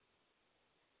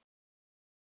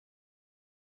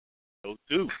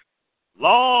 0-2.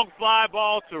 Long fly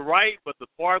ball to right, but the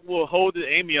park will hold it.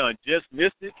 Amion just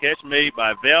missed it. Catch made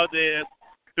by Valdez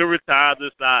to retire the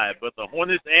side. But the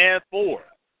Hornets add 4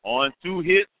 on 2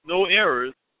 hits, no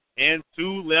errors, and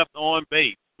 2 left on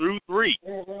base. Through 3,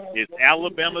 it's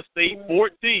Alabama State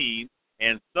 14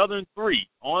 and Southern 3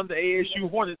 on the ASU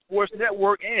Hornet Sports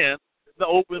Network and the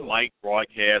Open Mic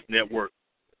Broadcast Network.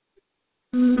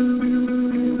 We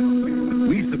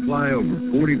supply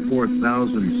over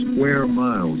 44,000 square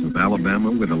miles of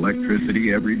Alabama with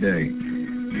electricity every day.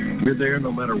 We're there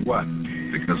no matter what,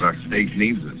 because our state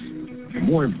needs us. And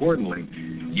more importantly,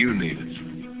 you need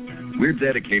us. We're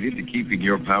dedicated to keeping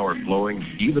your power flowing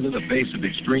even in the face of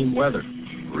extreme weather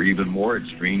or even more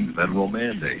extreme federal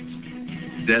mandates.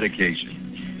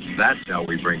 Dedication. That's how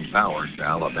we bring power to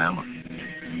Alabama.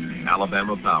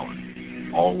 Alabama Power.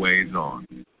 Always on.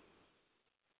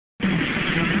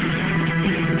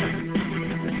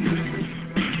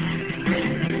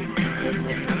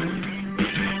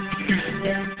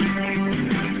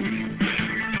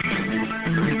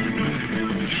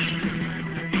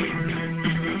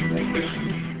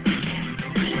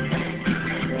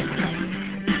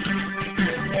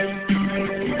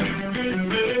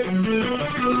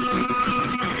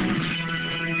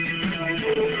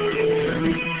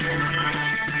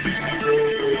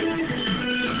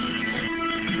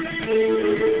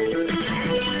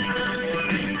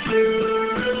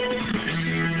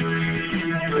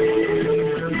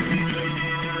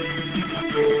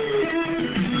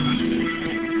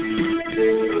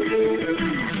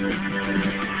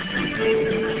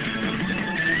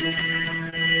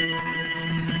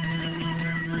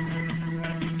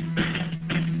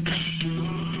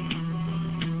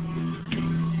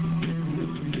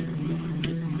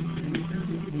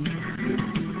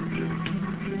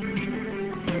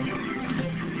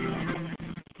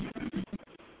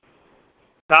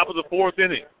 Top of the fourth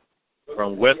inning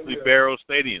from Wesley Barrow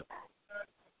Stadium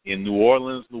in New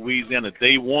Orleans, Louisiana,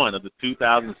 day one of the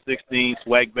 2016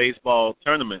 SWAC baseball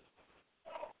tournament.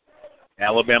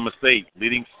 Alabama State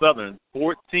leading Southern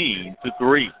 14-3.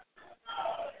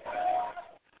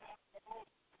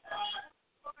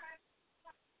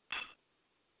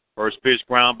 First pitch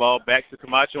ground ball back to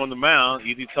Camacho on the mound.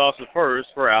 Easy toss at first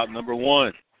for out number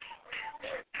one.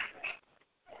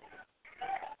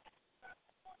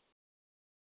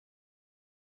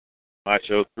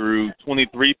 Camacho threw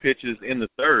 23 pitches in the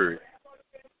third.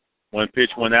 One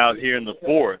pitch went out here in the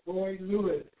fourth.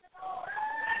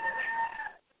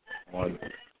 On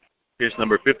pitch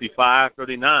number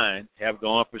 55-39 have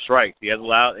gone for strikes. He has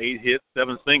allowed 8 hits,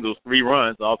 7 singles, 3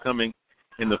 runs, all coming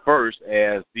in the first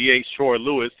as D.H. Troy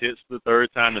Lewis hits the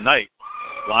third time tonight.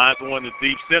 Lines one to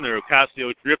deep center.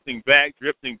 Ocasio drifting back,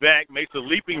 makes a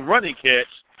leaping running catch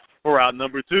for out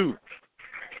number two.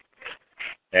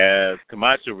 As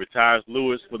Camacho retires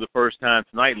Lewis for the first time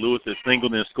tonight, Lewis has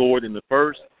singled and scored in the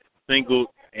first, singled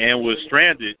and was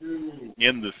stranded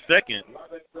in the second.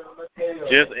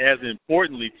 Just as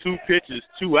importantly, 2 pitches,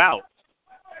 2 outs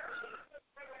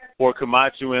for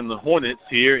Camacho and the Hornets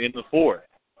here in the fourth.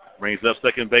 Brings up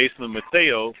second baseman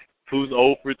Mateo, who's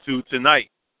 0 for 2 tonight.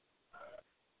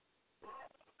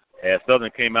 As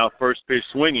Southern came out first pitch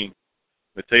swinging,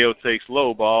 Mateo takes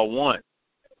low, ball 1.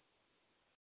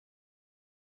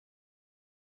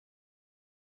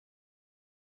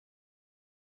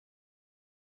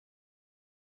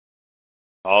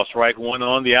 All strike one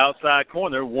on the outside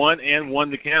corner, 1-1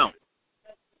 to count.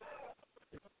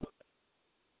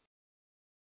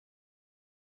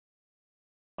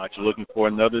 Macho looking for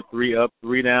another 3-up,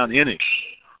 3-down inning.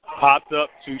 Popped up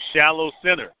to shallow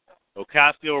center.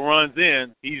 Ocasio runs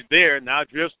in. He's there, now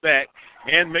drifts back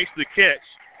and makes the catch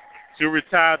to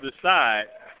retire the side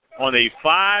on a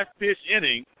 5-pitch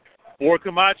inning for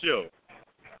Camacho.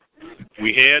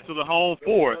 We head to the home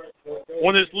fourth.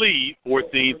 Hornets lead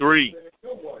 14-3.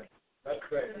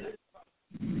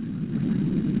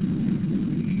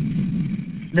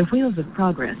 The wheels of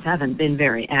progress haven't been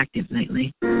very active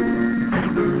lately.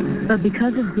 But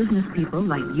because of business people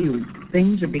like you,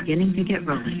 things are beginning to get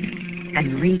rolling.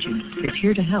 And Regions is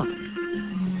here to help,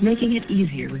 making it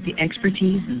easier with the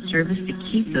expertise and service to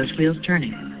keep those wheels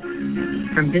turning.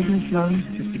 From business loans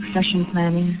to succession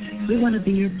planning, we want to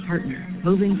be your partner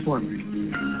moving forward.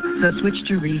 So switch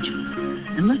to Regions,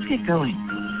 and let's get going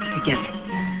together.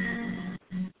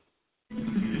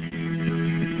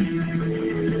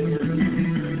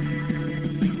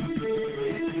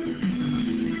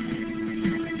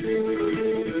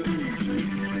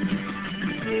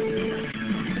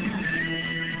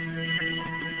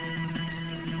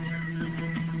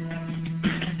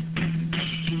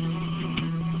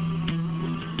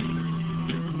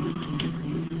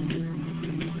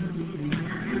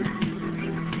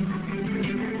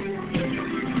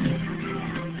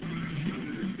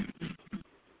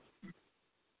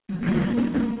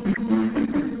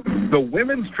 The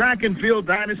women's track and field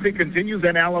dynasty continues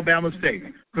at Alabama State.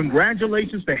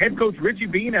 Congratulations to head coach Richie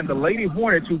Bean and the Lady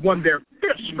Hornets, who won their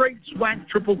 5th straight SWAC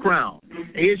Triple Crown.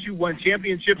 ASU won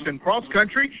championships in cross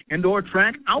country, indoor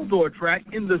track, outdoor track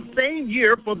in the same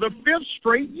year for the 5th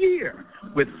straight year.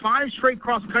 With 5 straight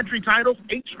cross-country titles,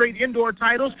 8 straight indoor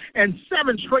titles, and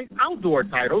 7 straight outdoor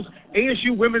titles,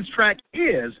 ASU women's track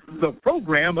is the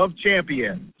program of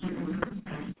champions.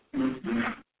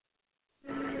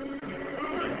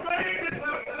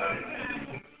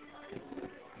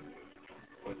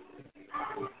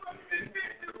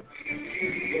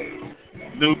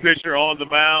 New pitcher on the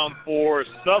mound for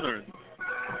Southern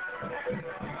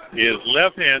is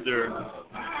left-hander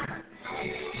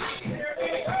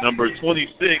number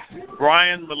 26,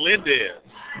 Brian Melendez.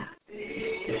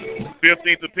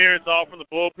 15th appearance off from the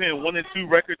bullpen, 1-2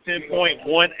 record,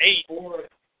 10.18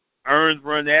 earned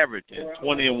run average, and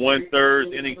 20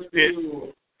 1/3 innings pitched.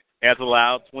 Has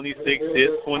allowed 26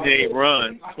 hits, 28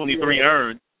 runs, 23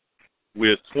 earned,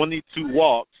 with 22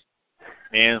 walks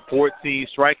and 14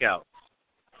 strikeouts.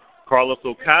 Carlos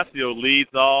Ocasio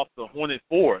leads off the Hornet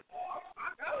fourth.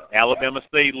 Alabama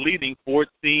State leading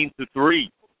 14-3.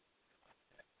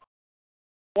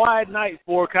 Wide night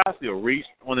for Ocasio. Reached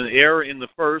on an error in the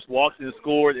first, walked and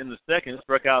scored in the second,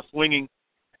 struck out swinging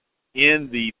in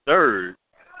the third.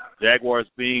 Jaguars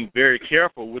being very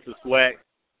careful with the SWAC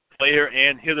player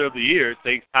and hitter of the year.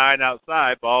 Takes high and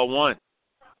outside, ball 1.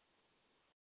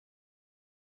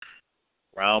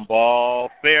 Round ball,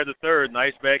 fair to third.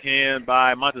 Nice backhand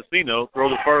by Montesino. Throw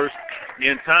to first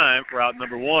in time for out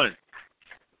number 1.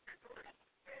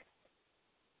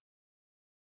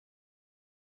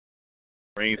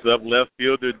 Brings up left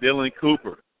fielder Dylan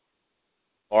Cooper.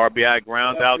 RBI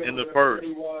ground out in the first.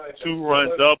 2-run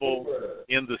double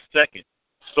in the second.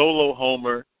 Solo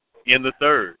homer in the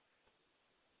third.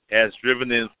 Has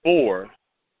driven in 4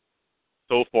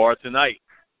 so far tonight.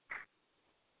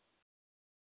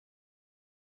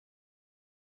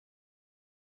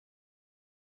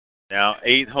 Now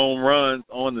 8 home runs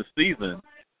on the season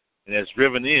and has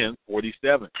driven in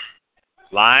 47.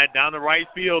 Line down the right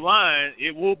field line.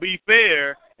 It will be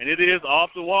fair, and it is off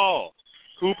the wall.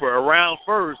 Cooper around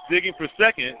first, digging for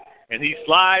second, and he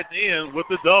slides in with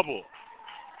the double.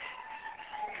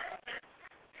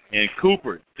 And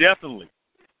Cooper definitely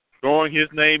throwing his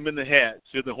name in the hat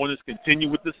should the Hornets continue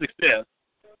with the success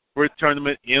for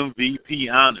tournament MVP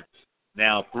honors.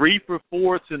 Now 3 for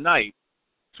 4 tonight,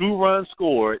 2 runs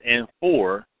scored and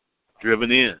 4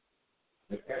 driven in.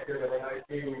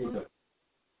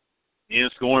 In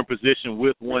scoring position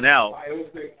with 1 out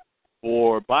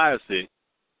for Biosic.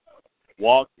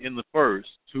 Walked in the first,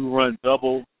 2-run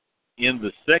double in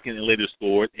the second and later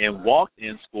scored, and walked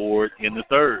and scored in the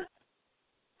third.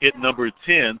 Hit number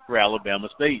 10 for Alabama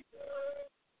State.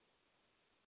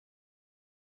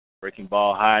 Breaking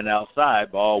ball high and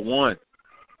outside, ball 1.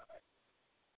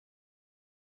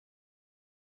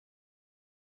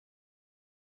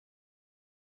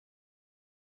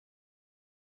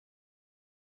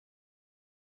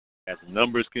 As the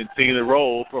numbers continue to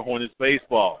roll for Hornets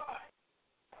baseball.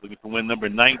 Looking for win number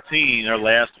 19 in our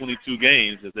last 22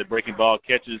 games as that breaking ball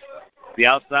catches the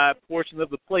outside portion of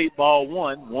the plate. Ball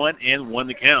 1, 1-1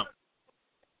 to count.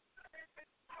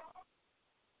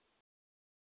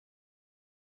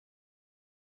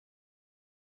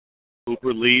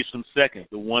 Cooper leads from second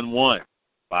to 1-1.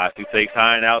 Bosley takes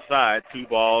high and outside, 2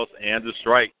 balls and a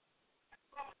strike.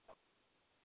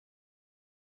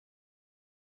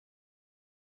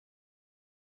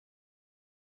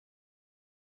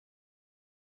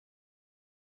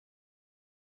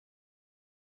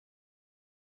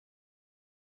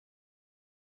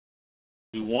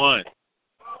 Two one.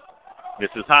 This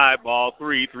is high, ball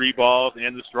 3, 3 balls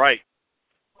and the strike.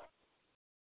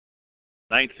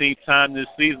 19th time this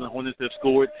season, Hornets have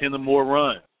scored 10 or more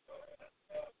runs.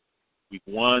 We've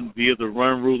won via the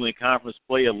run rule in conference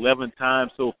play 11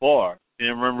 times so far.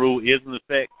 10-run rule is in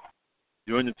effect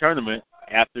during the tournament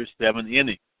after 7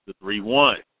 innings. The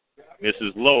 3-1. This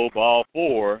is low, ball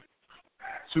 4.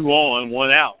 2 on,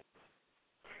 1 out.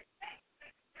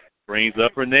 Brings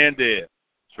up Hernandez.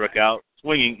 Struck out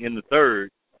swinging in the third.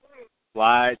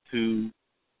 Slide to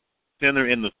center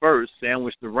in the first.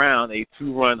 Sandwiched around a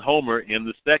 2-run homer in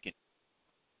the second.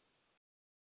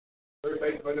 Third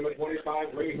baseman number 25,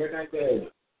 Ray Hernandez.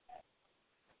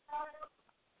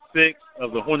 6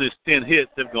 of the Hornets' 10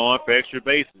 hits have gone for extra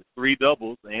bases, 3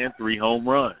 doubles and 3 home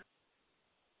runs.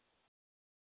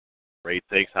 Ray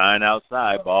takes high and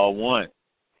outside, ball 1.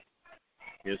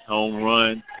 His home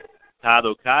run, Todd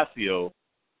Ocasio,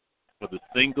 for the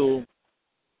single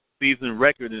season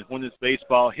record in Hornets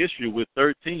baseball history with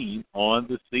 13 on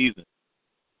the season.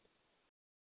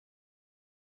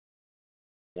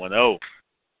 1-0.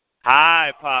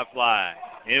 High pop fly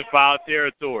in foul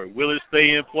territory. Will it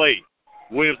stay in play?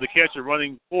 Williams, the catcher,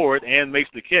 running forward and makes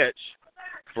the catch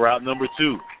for out number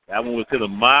 2. That one was hit a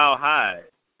mile high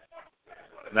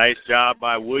Nice job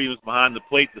by Williams behind the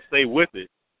plate to stay with it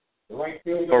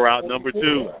for out number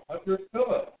 2.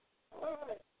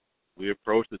 We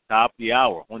approach the top of the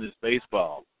hour on this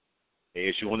baseball.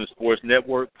 ASU on the Sports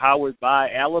Network, powered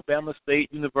by Alabama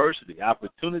State University.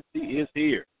 Opportunity is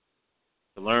here.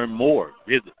 To learn more,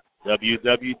 visit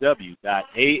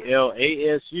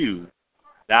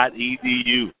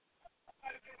www.alasu.edu.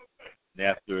 And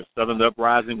after a Southern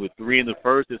uprising with 3 in the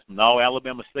first, it's been all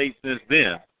Alabama State since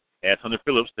then. As Hunter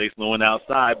Phillips stays low and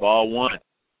outside, ball 1.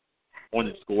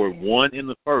 Hornets scored 1 in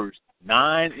the first,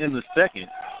 9 in the second,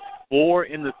 4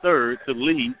 in the third to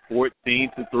lead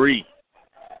 14-3.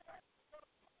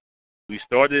 We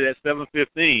started at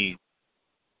 7:15,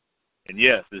 and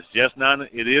yes,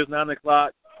 it is 9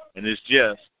 o'clock, and it's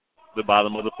just the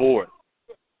bottom of the 4th.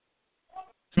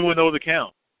 2-0 the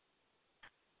count.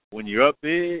 When you're up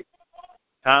big,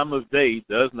 time of day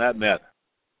does not matter.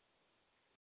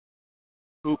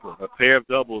 Cooper, a pair of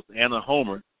doubles and a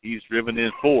homer. He's driven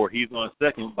in 4. He's on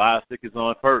second. Bostic is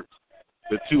on first.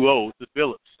 The 2-0 to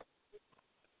Phillips.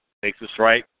 Takes a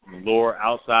strike from the lower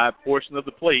outside portion of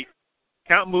the plate.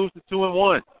 Count moves to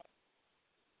 2-1.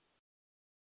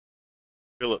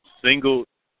 Phillips singled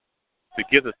to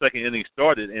get the second inning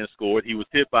started and scored. He was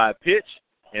hit by a pitch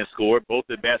and scored, both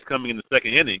at bats coming in the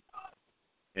second inning.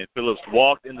 And Phillips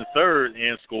walked in the third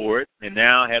and scored, and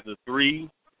now has a 3.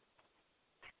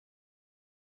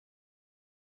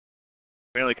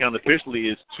 Apparently count officially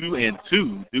is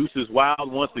 2-2. Deuce is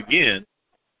wild once again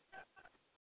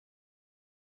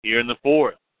here in the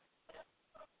 4th.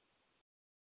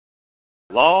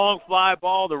 Long fly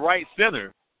ball to right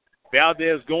center.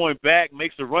 Valdez going back,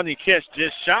 makes a running catch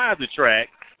just shy of the track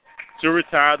to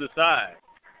retire the side.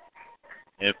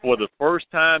 And for the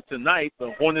first time tonight,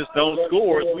 the Hornets don't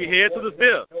score as we head to the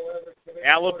 5th.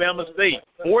 Alabama State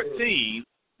 14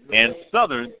 and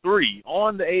Southern 3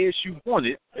 on the ASU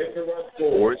Hornet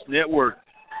Sports Network.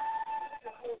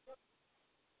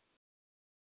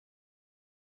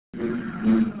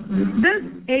 This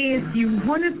ASU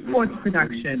Hornet Sports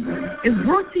production is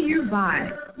brought to you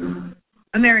by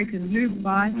American Lube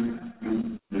by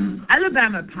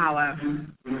Alabama Power,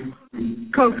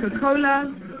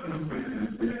 Coca-Cola,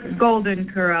 Golden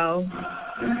Corral,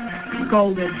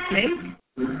 Golden Flake,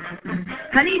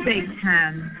 Honey Baked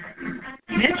Ham,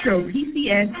 Metro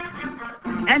PCS,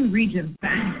 and Regents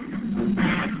Bank.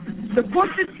 Support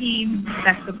the team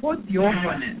that supports your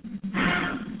Hornets.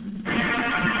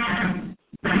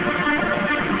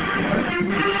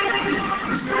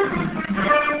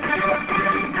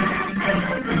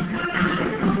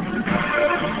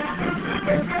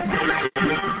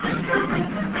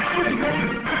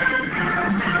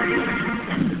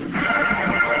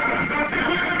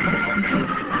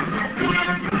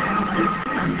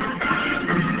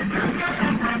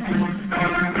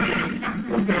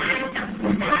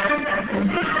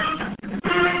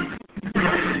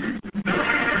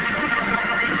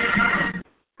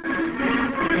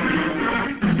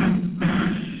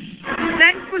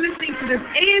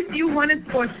 ASU Hornet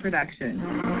Sports production.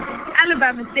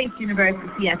 Alabama State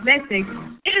University Athletics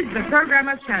is the program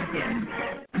of champions.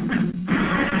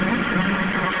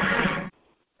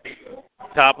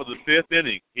 Top of the 5th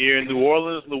inning here in New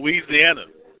Orleans, Louisiana.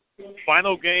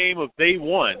 Final game of day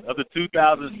 1 of the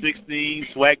 2016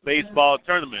 SWAC baseball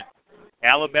tournament.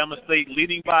 Alabama State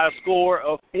leading by a score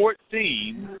of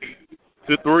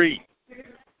 14-3.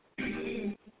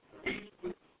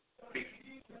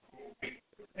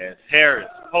 As Harris,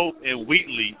 Pope, and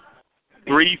Wheatley,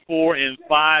 3, 4, and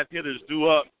 5 hitters due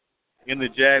up in the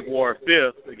Jaguar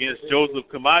 5th against Joseph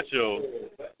Camacho,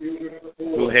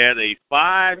 who had a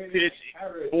 5-pitch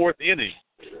 4th inning.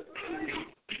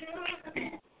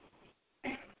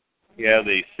 He had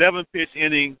a 7-pitch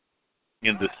inning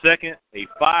in the 2nd, a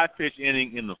 5-pitch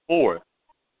inning in the 4th.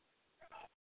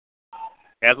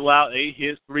 Has allowed 8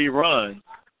 hits, 3 runs,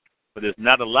 but has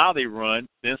not allowed a run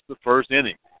since the 1st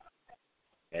inning.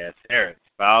 As Harris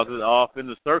fouls it off in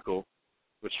the circle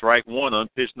with strike 1 on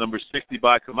pitch number 60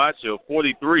 by Camacho.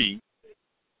 43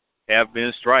 have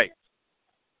been strikes.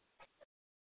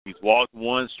 He's walked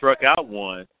 1, struck out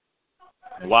 1,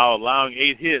 and while allowing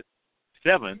 8 hits,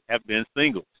 7 have been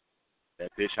singles.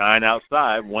 That pitch high and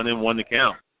outside, 1-1 to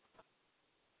count.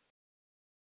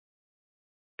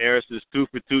 Harris is 2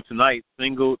 for 2 tonight,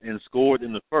 singled and scored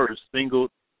in the first, singled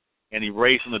and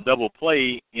erased on the double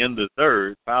play in the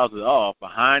third, fouls it off,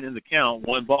 behind in the count,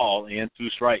 1 ball and 2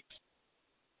 strikes.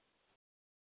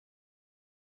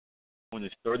 When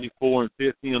it's 34 and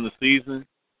 15 on the season, of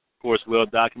course, well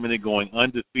documented, going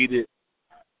undefeated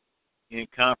in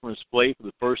conference play for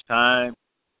the first time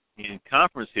in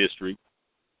conference history,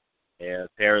 as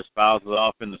Harris fouls it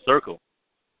off in the circle.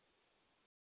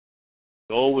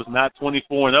 Goal was not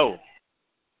 24-0.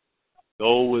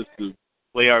 Goal was to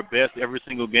play our best every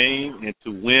single game and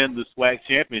to win the SWAC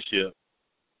championship.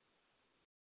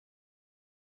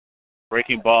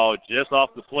 Breaking ball just off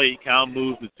the plate. Count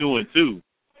moves to 2-2.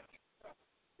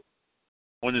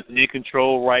 Hornets in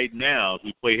control right now.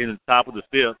 We play here in the top of the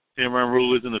fifth. 10-run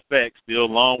rule is in effect. Still a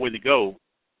long way to go.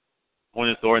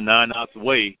 Hornets are 9 outs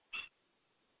away.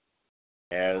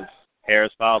 As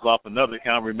Harris fouls off another,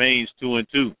 count remains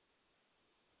 2-2.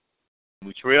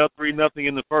 We trailed 3-0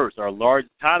 in the first.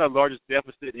 Tied our largest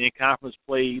deficit in conference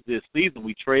play this season.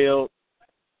 We trailed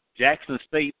Jackson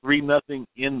State 3-0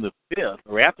 in the fifth,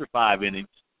 or after 5 innings.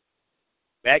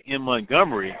 Back in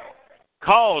Montgomery.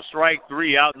 Call strike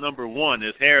 3, out number 1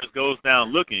 as Harris goes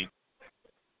down looking.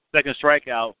 Second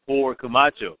strikeout for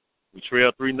Camacho. We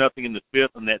trailed 3-0 in the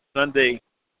fifth on that Sunday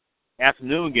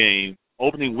afternoon game,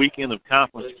 opening weekend of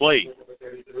conference play.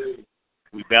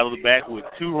 We battled back with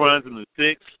 2 runs in the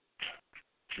sixth,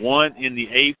 1 in the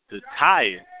eighth to tie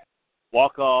it.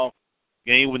 Walk-off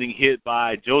game-winning hit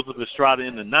by Joseph Estrada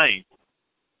in the ninth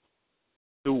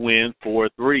to win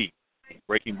 4-3.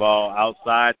 Breaking ball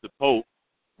outside to Pope,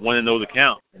 1-0 the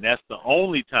count. And that's the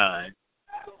only time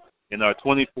in our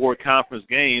 24 conference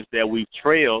games that we've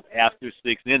trailed after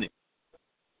 6 innings.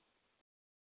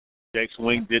 Check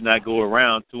swing did not go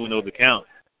around, 2-0 the count.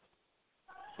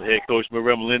 The head coach,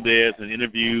 Manuel Melendez, in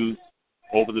interviews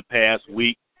over the past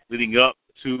week leading up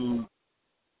to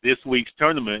this week's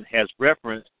tournament, has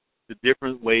referenced the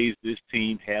different ways this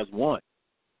team has won.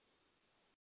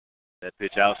 That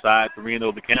pitch outside,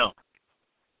 3-0 the count.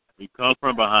 We've come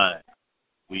from behind.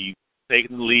 We've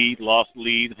taken the lead, lost the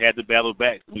lead, had to battle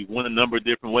back. We've won a number of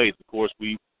different ways. Of course,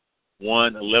 we've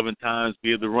won 11 times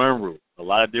via the run rule. A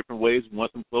lot of different ways. We won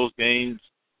some close games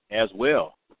as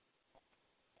well.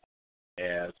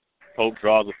 As Pope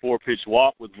draws a 4-pitch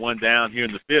walk with 1 down here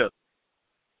in the fifth.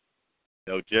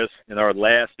 Just in our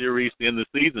last series to end the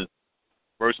season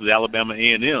versus Alabama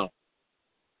A&M.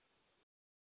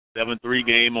 7-3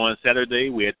 game on Saturday.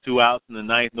 We had 2 outs in the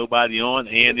ninth, nobody on.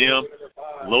 A&M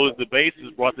loaded the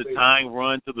bases, brought the tying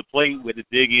run to the plate. We had to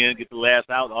dig in, get the last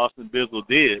out. Austin Bizzle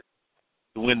did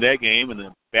to win that game, and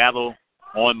then battle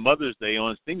on Mother's Day,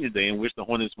 on Senior Day, in which the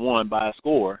Hornets won by a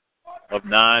score of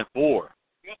 9-4.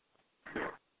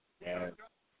 And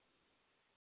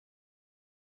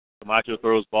Camacho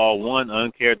throws ball 1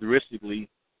 uncharacteristically.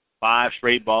 5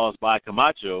 straight balls by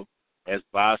Camacho as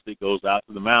Bostic goes out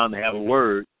to the mound to have a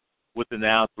word with the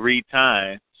now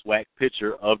 3-time SWAC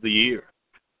pitcher of the year.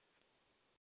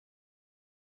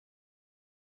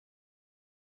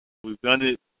 We've done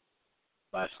it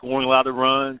by scoring a lot of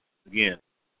runs. Again,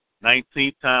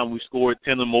 19th time we scored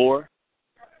 10 or more,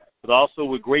 but also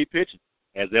with great pitching,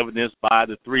 as evidenced by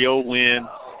the 3-0 win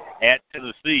at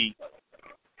Tennessee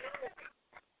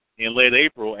in late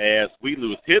April, as Wheatley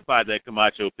was hit by that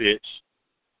Camacho pitch.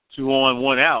 2 on,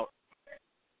 1 out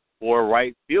for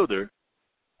right fielder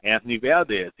Anthony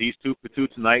Valdez. He's 2 for 2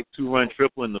 tonight, 2-run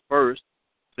triple in the first,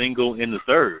 single in the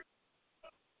third.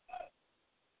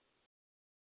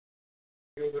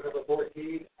 Fielder number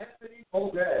 14, Anthony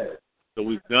Valdez. So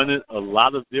we've done it a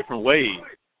lot of different ways.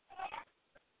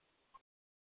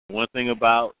 One thing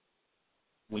about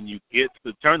when you get to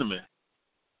the tournament,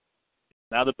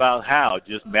 it's not about how, it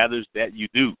just matters that you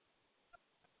do.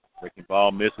 Breaking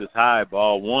ball misses high,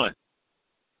 ball 1.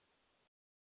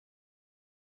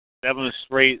 7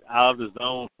 straight out of the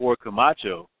zone for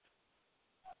Camacho.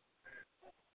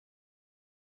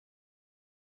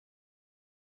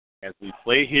 As we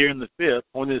play here in the fifth,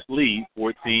 Hornets lead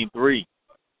 14-3.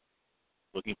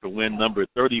 Looking for win number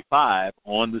 35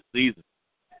 on the season.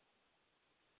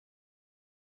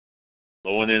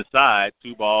 Low and inside,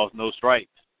 2 balls, no strikes.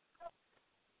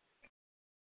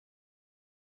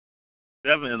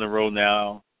 7 in a row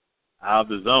now out of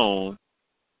the zone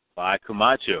by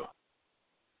Camacho.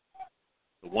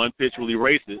 The 1 pitch will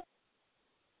erase it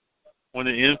on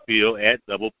the infield at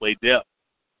double play depth.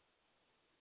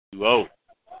 2-0.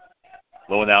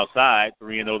 Low and outside,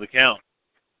 3-0 the count.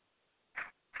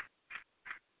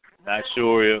 Not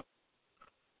sure if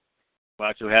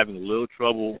Camacho having a little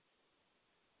trouble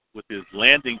with his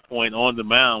landing point on the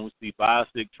mound. We see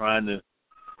Bostic trying to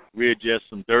readjust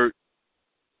some dirt.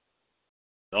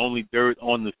 The only dirt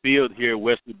on the field here at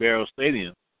Wesley Barrow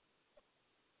Stadium.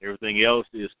 Everything else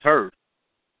is turf.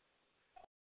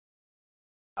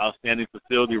 Outstanding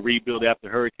facility rebuilt after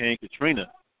Hurricane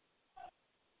Katrina.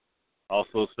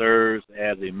 Also serves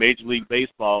as a Major League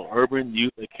Baseball Urban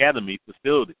Youth Academy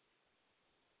facility.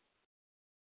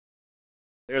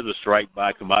 There's a strike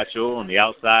by Camacho on the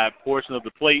outside portion of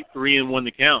the plate, 3-1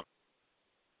 the count.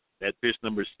 That pitch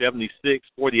number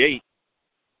 76-48.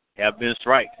 have been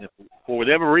strikes. And for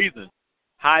whatever reason,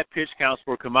 high pitch counts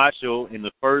for Camacho in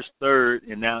the first, third,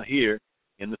 and now here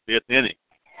in the fifth inning.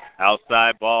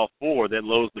 Outside ball 4 that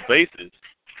loads the bases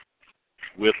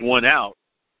with one out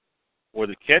for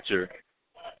the catcher,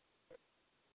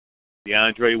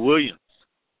 DeAndre Williams.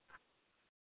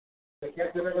 The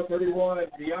catcher number 31,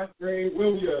 DeAndre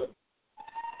Williams.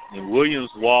 And Williams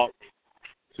walked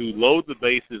to load the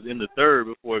bases in the third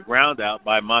before a ground out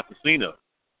by Montesino.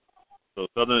 So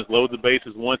Southerners load the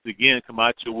bases once again.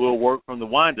 Camacho will work from the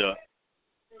windup,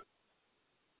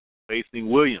 facing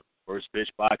Williams. First pitch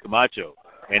by Camacho.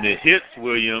 And it hits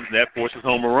Williams. That forces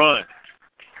home a run.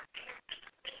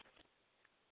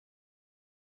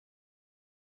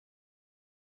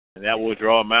 And that will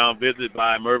draw a mound visit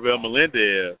by Mervell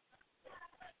Melendez.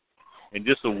 And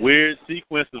just a weird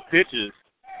sequence of pitches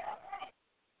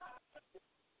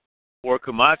for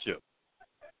Camacho.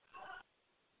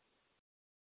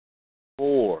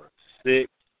 4, 6,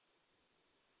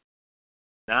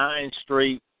 9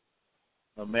 straight.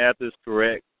 My math is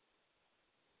correct.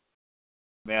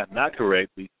 Math not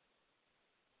correctly.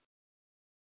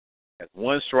 Has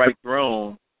one strike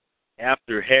thrown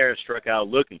after Harris struck out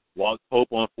looking. Walked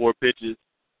Pope on 4 pitches.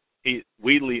 Hit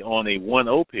Wheatley on a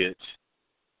 1-0 pitch.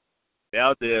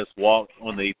 Valdez walked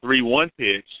on a 3-1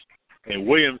 pitch. And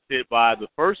Williams hit by the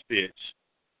first pitch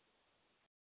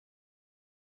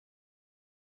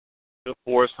to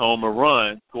force home a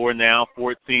run. Score now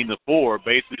 14-4.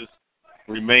 Bases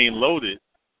remain loaded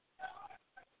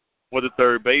for the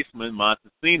third baseman,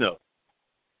 Montesino.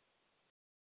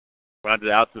 Grounded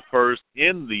out to first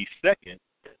in the second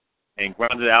and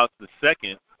grounded out to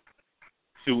second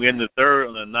to end the third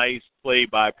on a nice play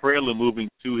by Prela, moving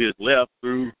to his left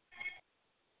through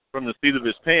from the seat of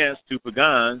his pants to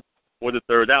Pagan for the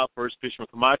third out. First pitch from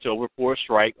Camacho over for a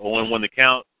strike. 0-1 the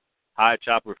count. High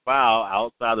chopper foul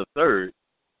outside of third.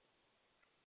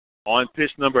 On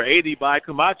pitch number 80 by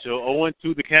Camacho,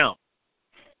 0-2 the count.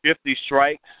 50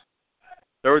 strikes,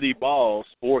 30 balls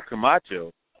for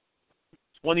Camacho.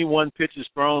 21 pitches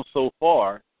thrown so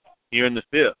far here in the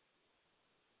fifth.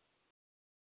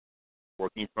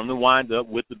 Working from the windup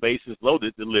with the bases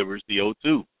loaded, delivers the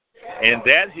 0-2. And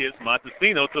that hits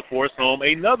Montesino to force home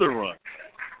another run.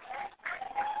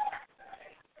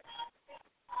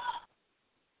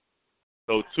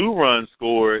 So 2 runs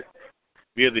scored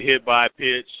via the hit by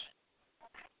pitch.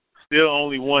 Still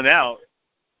only 1 out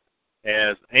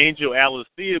as Angel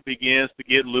Alicia begins to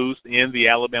get loose in the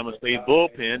Alabama State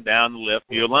bullpen down the left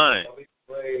field line.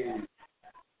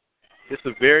 It's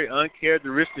a very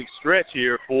uncharacteristic stretch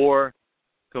here for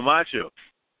Camacho.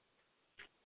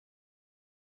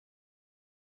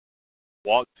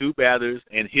 Walked 2 batters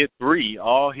and hit 3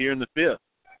 all here in the fifth.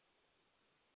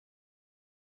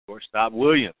 Shortstop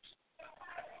Williams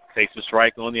takes a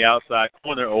strike on the outside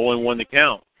corner, 0-1 the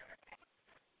count.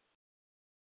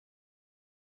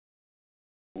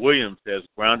 Williams has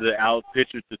grounded out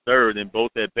pitcher to third in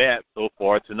both at bats so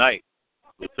far tonight.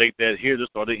 We'll take that here to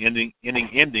start the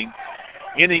inning-ending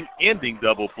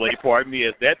double play,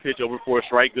 as that pitch over for a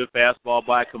strike. Good fastball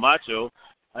by Camacho.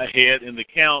 Ahead in the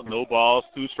count, no balls,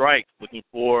 2 strikes. Looking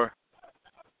for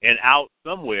an out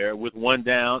somewhere with 1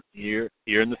 down here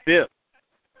in the fifth.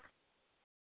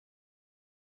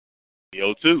 The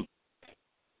 0-2.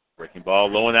 Breaking ball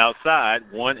low and outside,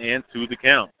 1-2 the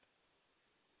count.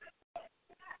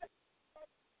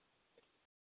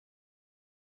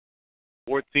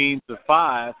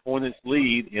 $14-5, Hornets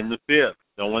lead in the fifth.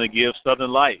 Don't want to give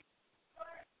Southern life.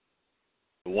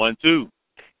 The 1-2.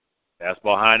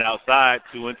 Fastball high and outside,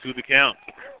 2-2 the count.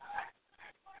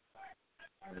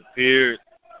 It appears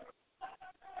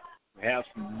perhaps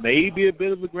maybe a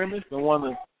bit of a grimace. Don't want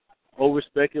to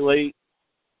over-speculate,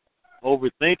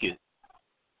 overthink it.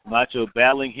 Macho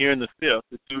battling here in the fifth,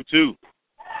 the 2-2.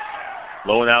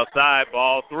 Low and outside,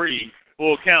 ball 3.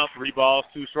 Full count, 3 balls,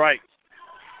 2 strikes.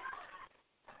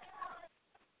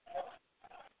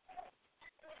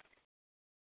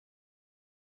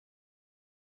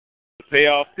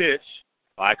 Payoff pitch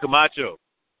by Camacho.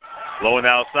 Low and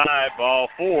outside, ball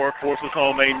 4, forces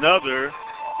home another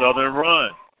Southern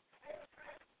run.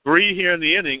 3 here in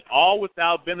the inning, all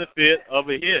without benefit of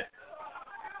a hit.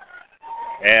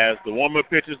 As the warm-up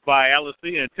pitches by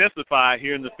Alicia intensify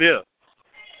here in the fifth.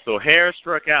 So Harris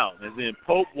struck out, and then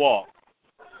Pope walked.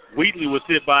 Wheatley was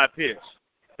hit by a pitch.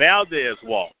 Valdez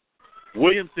walked.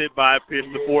 Williams hit by a pitch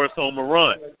to force home a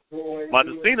run.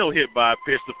 Montesino hit by a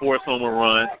pitch to force home a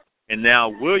run. And now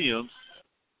Williams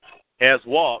has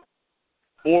walked.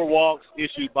 4 walks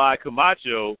issued by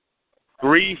Camacho,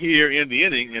 3 here in the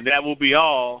inning, and that will be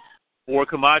all for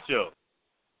Camacho.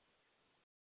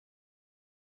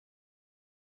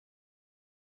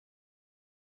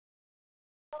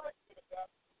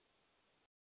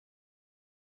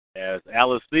 as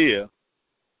Alicia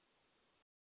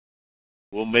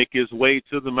will make his way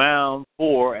to the mound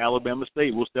for Alabama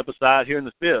State. We'll step aside here in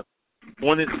the fifth.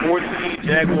 Hornets 14,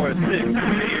 Jaguars 6.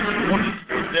 Hornets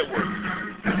Sports Network.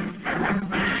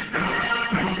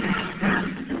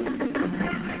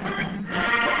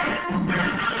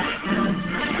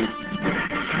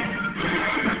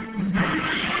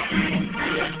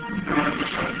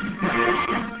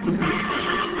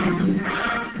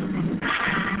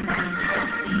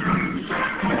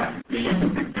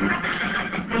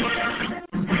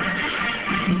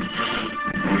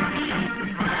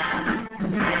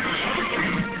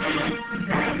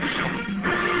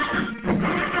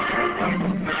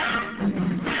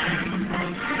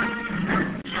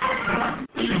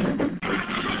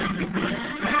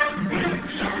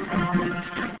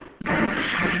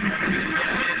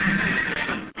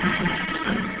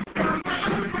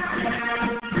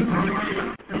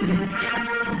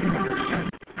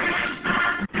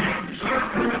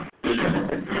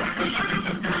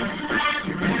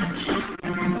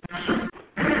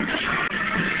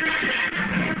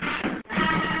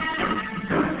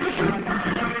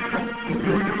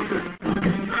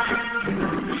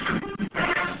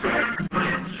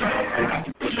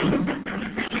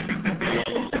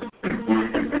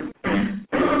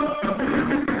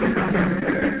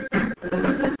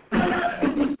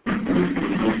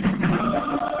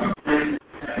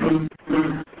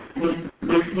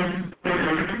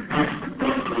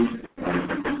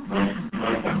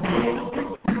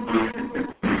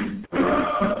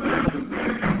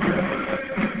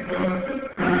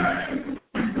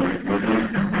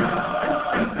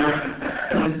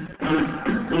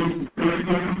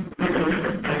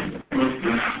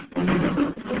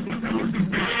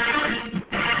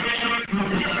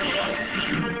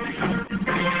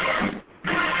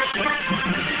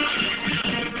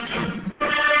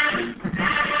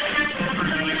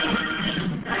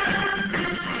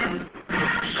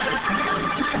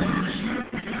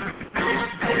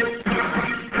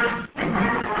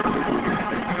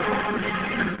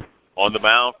 On the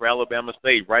mound for Alabama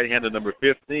State, right-hander number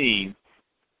 15,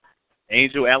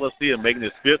 Angel Alicia, making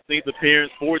his 15th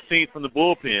appearance, 14th from the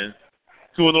bullpen,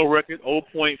 2-0 record,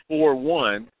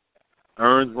 0.41,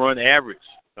 earned run average.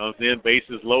 Comes in,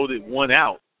 bases loaded, 1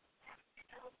 out.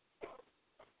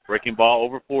 Breaking ball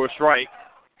over for a strike,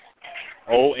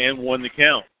 0-1 the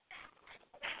count.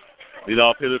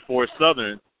 Leadoff hitter for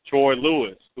Southern, Troy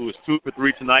Lewis, who was 2 for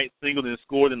 3 tonight, singled and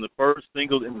scored in the first,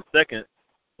 singled in the second,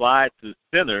 fly to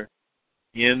center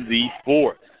in the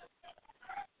fourth.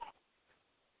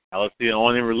 Alicia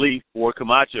on in relief for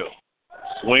Camacho.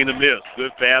 Swing and miss.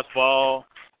 Good fastball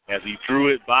as he threw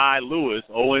it by Lewis.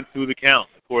 0-2 the count.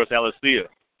 Of course, Alicia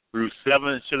threw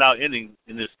 7 shutout innings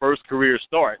in his first career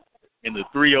start in the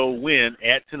 3-0 win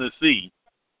at Tennessee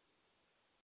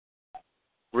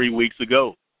 3 weeks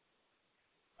ago.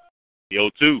 The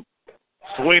 0-2.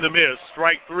 Swing and miss.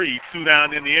 Strike 3. 2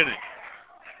 down in the inning.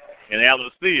 And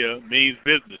Alicia means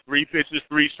business. 3 pitches,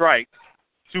 3 strikes,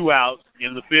 2 outs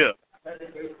in the fifth.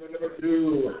 Number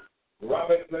 2,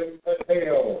 Robinson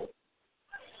Mateo.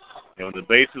 And when the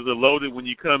bases are loaded when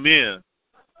you come in,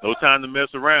 no time to mess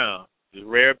around. Just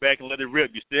rear back and let it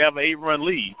rip. You still have an 8-run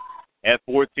lead at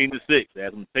 14-6.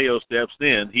 As Mateo steps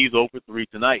in, he's 0 for 3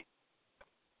 tonight.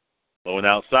 Going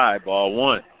outside, ball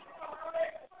 1.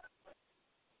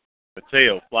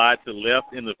 Mateo fly to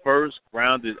left in the first,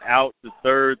 grounded out to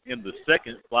third in the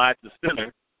second, fly to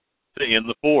center to end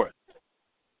the fourth.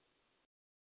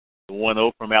 The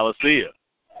 1-0 from Alicia.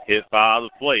 Hit foul to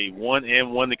play,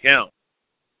 1-1 to count.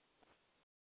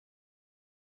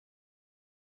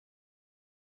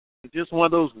 It's just one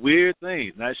of those weird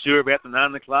things. Not sure if after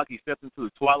 9 o'clock he stepped into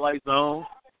the twilight zone.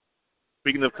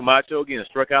 Speaking of Camacho, again,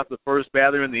 struck out the first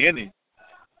batter in the inning.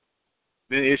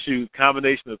 Then issued a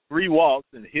combination of 3 walks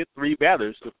and hit 3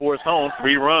 batters to force home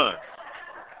 3 runs.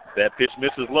 That pitch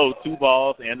misses low, 2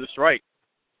 balls and a strike.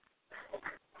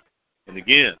 And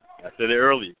again, I said it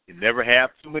earlier, you never have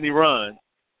too many runs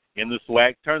in the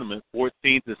SWAC tournament,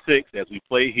 14-6 as we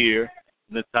play here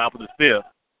in the top of the fifth.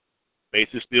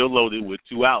 Bases still loaded with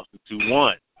 2 outs, the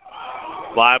 2-1.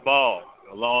 Fly ball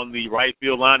along the right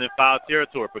field line in foul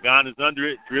territory. Pagan is under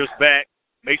it, drifts back,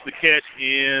 makes the catch,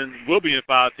 and will be in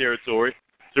foul territory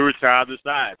to retire the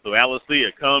side. So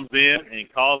Alicia comes in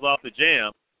and calls off the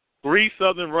jam. 3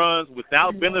 Southern runs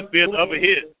without benefit of a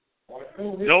hit.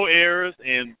 No errors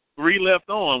and 3 left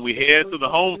on. We head to the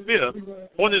home fifth.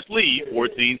 Hornets lead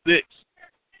 14-6.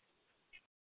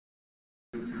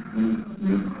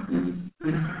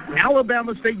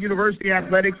 Alabama State University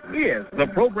Athletics is the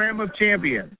program of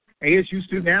champions. ASU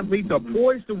student-athletes are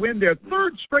poised to win their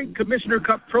third straight Commissioner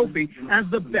Cup trophy as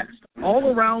the best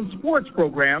all-around sports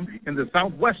program in the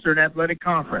Southwestern Athletic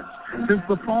Conference. Since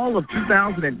the fall of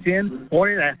 2010,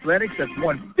 Hornet Athletics has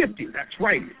won 50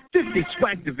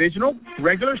 SWAC divisional,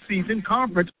 regular season,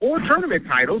 conference, or tournament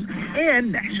titles,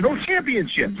 and national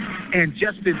championships. And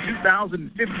just in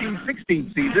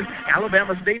 2015-16 season,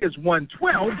 Alabama State has won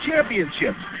 12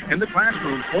 championships. In the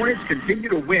classroom, Hornets continue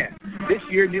to win. This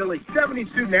year, nearly 70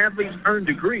 student-athletes earned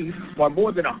degrees, while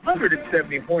more than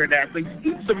 170 Hornet athletes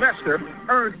each semester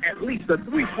earned at least a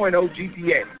 3.0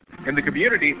 GPA. In the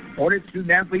community, Hornet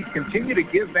student-athletes continue to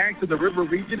give back to the River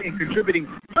region in contributing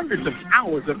hundreds of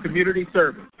hours of community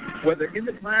service. Whether in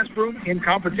the classroom, in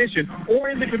competition, or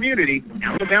in the community,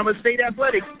 Alabama State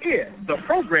Athletics is the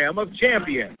program of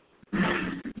champions.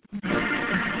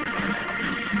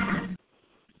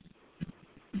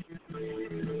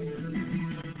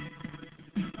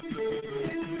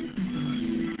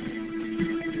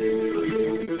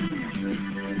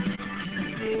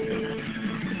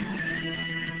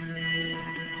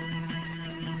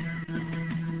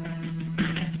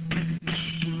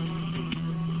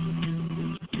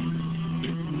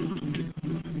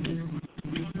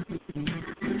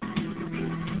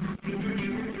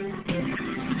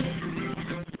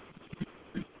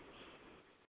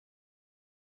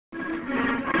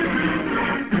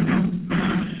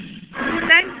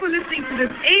 This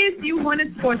ASU Hornet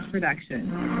Sports Production.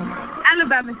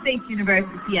 Alabama State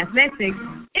University Athletics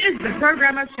is the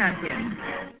program of champions.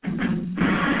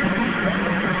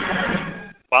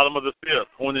 Bottom of the fifth,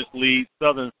 Hornets lead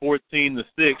Southern 14-6.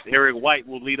 Eric White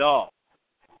will lead off.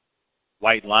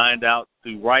 White lined out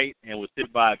to right and was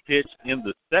hit by a pitch in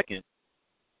the second.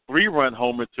 3-run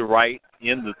homer to right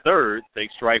in the third.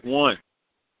 Takes strike one.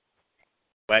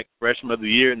 Black freshman of the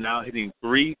year now hitting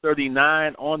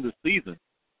 .339 on the season.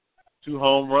 2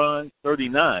 home runs,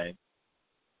 39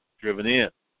 driven in.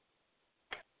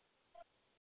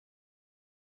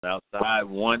 Outside,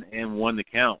 1-1 to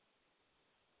count.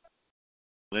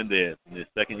 Melendez in his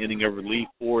second inning of relief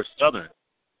for Southern.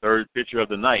 Third pitcher of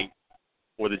the night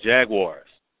for the Jaguars.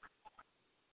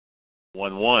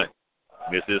 1-1.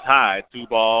 Misses high. 2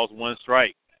 balls, 1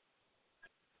 strike.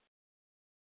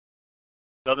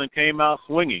 Southern came out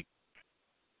swinging.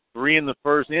 3 in the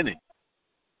first inning.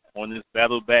 On this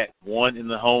battle back, 1 in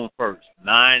the home first,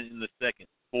 9 in the second,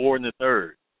 4 in the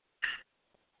third.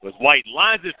 Was White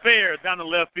lines it fair down the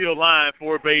left field line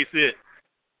for a base hit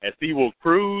as he will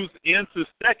cruise into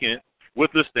second with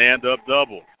the stand-up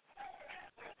double.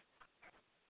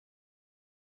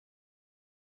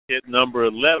 Hit number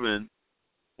 11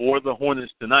 for the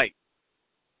Hornets tonight.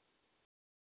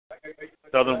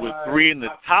 Southern with 3 in the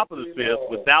top of the fifth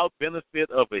without benefit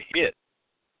of a hit.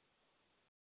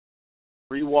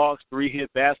 3 walks, 3 hit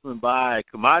batsmen by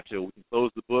Camacho. We can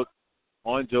close the book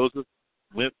on Joseph.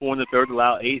 Went 4 in the third,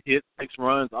 allowed 8 hits, 6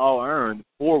 runs, all earned,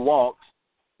 4 walks,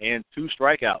 and 2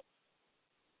 strikeouts.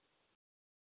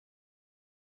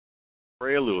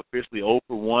 Prelude officially 0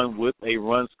 for 1 with a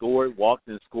run scored, walked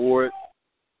and scored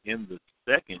in the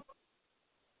second.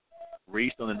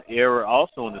 Reached on an error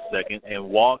also in the second and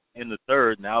walked in the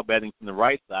third, now batting from the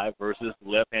right side versus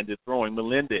left-handed throwing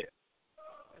Melendez.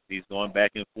 He's going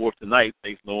back and forth tonight.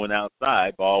 Takes no one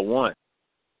outside. Ball 1.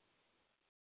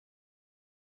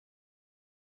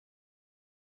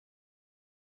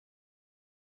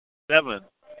 Seven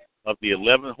of the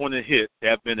 11 Hornet hits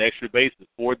have been extra bases.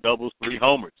 4 doubles, 3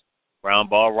 homers. Ground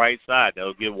ball right side.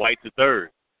 That'll give White to third.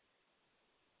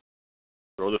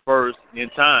 Throw the first in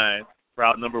time.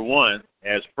 Crowd number 1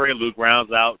 as Prelude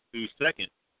grounds out to second.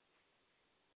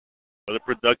 For the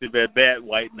productive at bat,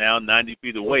 White now 90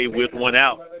 feet away with 1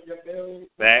 out.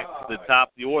 Back to the top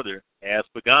of the order as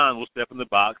Pagan will step in the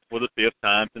box for the 5th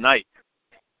time tonight.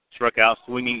 Struck out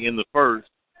swinging in the first,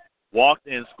 walked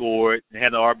and scored, and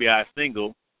had an RBI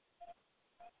single.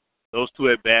 Those 2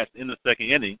 at bats in the second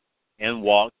inning and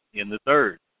walked in the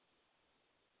third.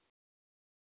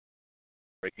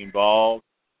 Breaking ball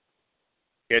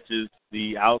catches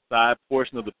the outside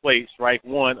portion of the plate. Strike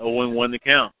 1, 0-1 to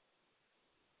count.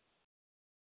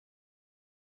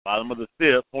 Bottom of the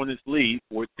fifth, Hornets lead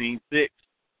 14-6.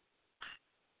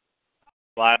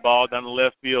 Fly ball down the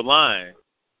left field line.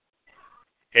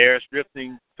 Harris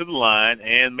drifting to the line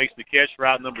and makes the catch for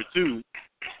out number 2.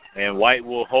 And White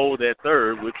will hold at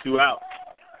third with 2 outs.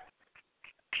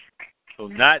 So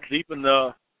not deep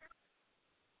enough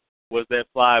was that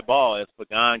fly ball as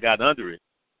Pagan got under it.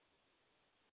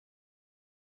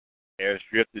 Harris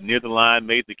drifted near the line,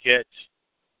 made the catch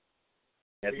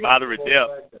at moderate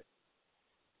depth.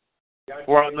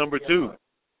 For out number 2.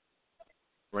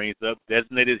 Brings up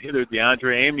designated hitter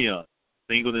DeAndre Amion.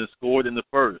 singled and scored in the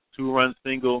first. 2-run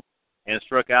single and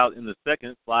struck out in the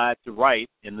second. Fly to right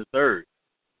in the third.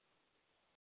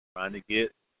 Trying to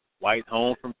get White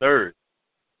home from third.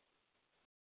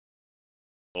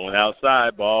 Going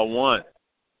outside, ball 1.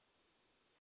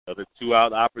 Another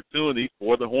 2-out opportunity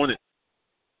for the Hornets.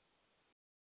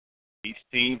 Each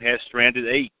team has stranded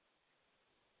 8.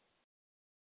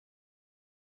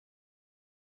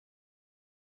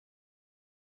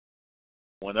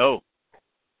 1-0.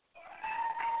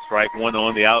 Strike 1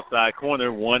 on the outside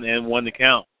corner, 1-1 to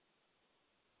count.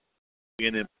 Be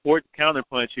an important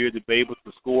counterpunch here to be able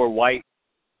to score White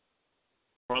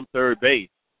from third base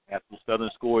after Southern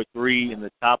scored 3 in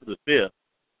the top of the 5th.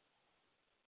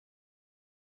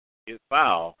 Get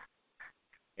foul.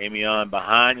 Amion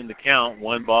behind in the count,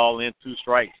 1 ball and 2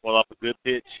 strikes. Fall off a good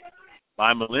pitch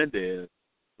by Melendez,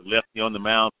 the lefty on the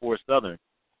mound for Southern.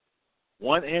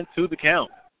 1-2 the count.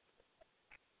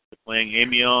 They're playing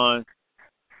Amion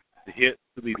to hit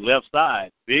to the left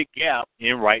side. Big gap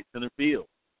in right center field.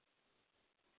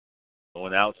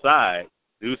 Going outside.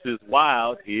 Deuce is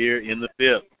wild here in the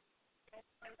 5th.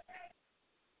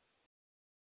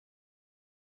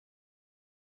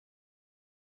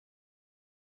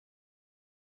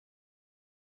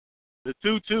 The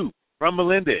 2-2 from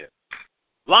Melendez.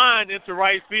 Line into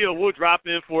right field. Will drop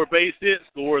in for a base hit.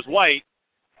 Scores White.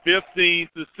 15-6.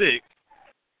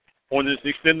 Hornets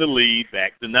extend the lead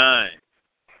back to 9.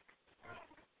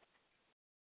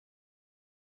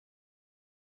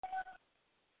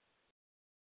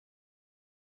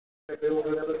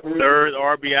 Third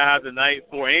RBI of the night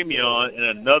for Amion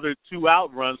and another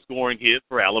 2-out run scoring hit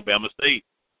for Alabama State.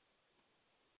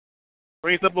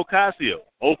 Brings up Ocasio.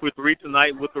 0 for 3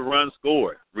 tonight with the run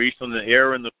scored. Reached on the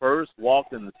error in the first,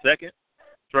 walked in the second,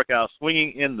 struck out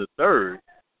swinging in the third,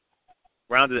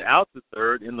 grounded out to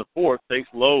third in the fourth, takes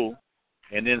low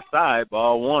and inside,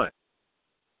 ball 1.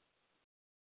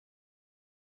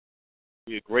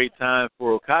 Be a great time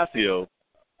for Ocasio.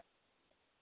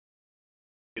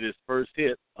 Get his first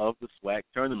hit of the SWAC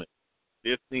tournament.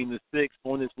 15-6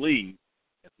 Hornets lead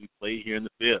as we play here in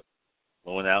the 5th.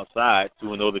 Going outside,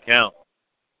 2-0 the count.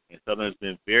 And Southern's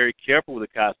been very careful with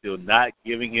Ocasio, not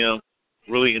giving him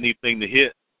really anything to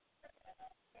hit.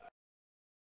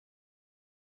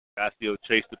 Ocasio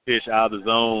chased the pitch out of the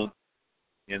zone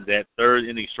in that third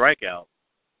inning strikeout.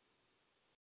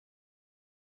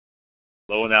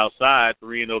 Low and outside,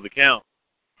 3-0 the count.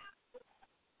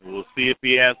 We'll see if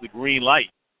he has the green light.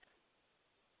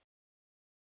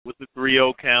 With the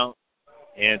 3-0 count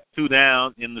and 2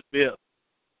 down in the 5th.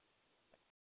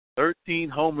 13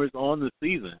 homers on the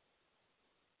season.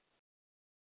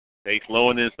 Takes low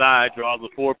and inside, draws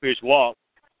a 4-pitch walk.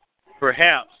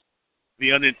 Perhaps the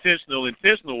intentional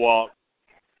walk,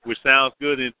 which sounds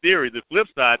good in theory. The flip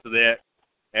side to that,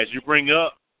 as you bring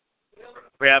up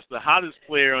perhaps the hottest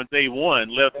player on day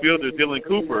 1, left fielder Dylan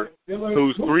Cooper,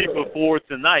 who's 3 for 4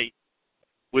 tonight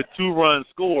with 2 runs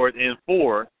scored and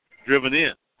 4 driven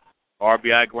in.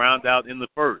 RBI ground out in the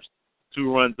first,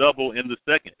 2-run double in the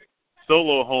second,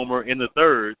 solo homer in the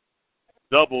third,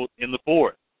 doubled in the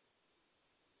fourth.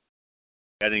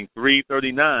 Batting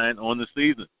 .339 on the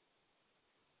season.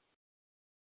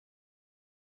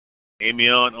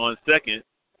 Amion on second,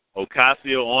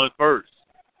 Ocasio on first.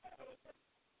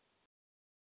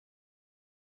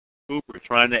 Cooper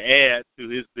trying to add to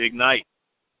his big night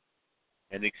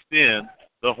and extend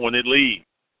the Hornet lead.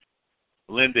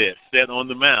 Melendez set on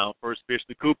the mound. First pitch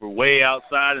to Cooper, way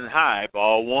outside and high,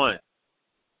 ball 1.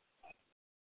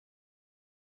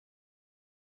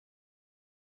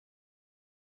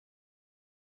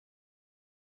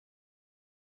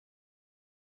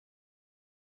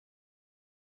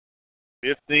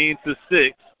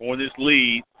 (15-6), Hornets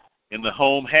lead in the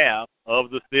home half of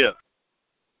the 5th.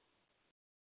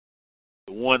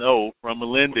 The 1-0 from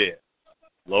Melendez.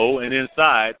 Low and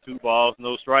inside, 2 balls,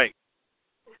 no strikes.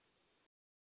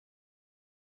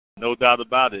 No doubt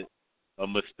about it, a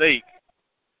mistake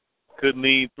could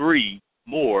mean 3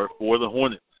 more for the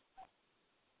Hornets.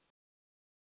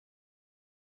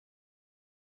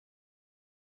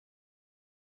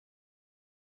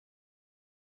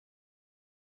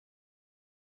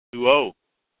 (2-0).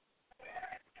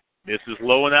 Misses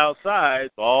low and outside,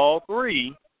 ball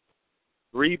 3.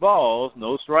 3 balls,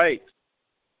 no strikes.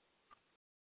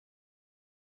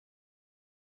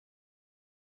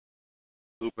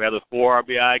 Cooper had a 4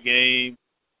 RBI game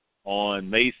on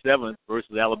May 7th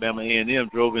versus Alabama A&M.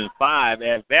 Drove in 5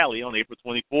 at Valley on April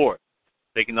 24th.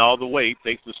 Taking all the way,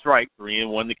 takes the strike,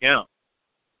 3-1 to count.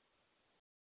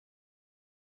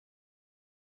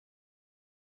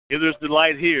 Hitter's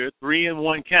delight here,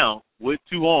 3-1 count with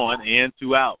 2 on and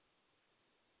 2 out.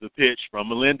 The pitch from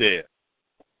Melendez.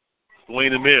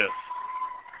 Swing and miss.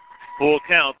 Full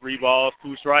count, 3 balls,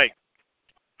 2 strikes.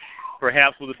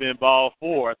 Perhaps would have been ball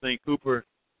 4. I think Cooper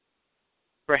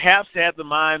perhaps had the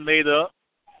mind made up.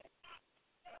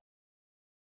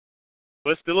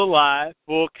 But still alive.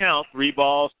 Full count, 3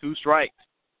 balls, 2 strikes.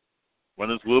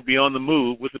 Runners will be on the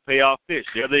move with the payoff pitch.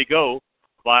 There they go.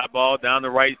 Fly ball down the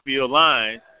right field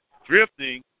line.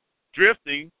 Drifting.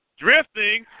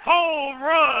 Home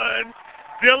run.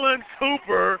 Dylan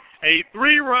Cooper, a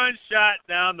 3-run shot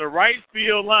down the right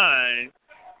field line.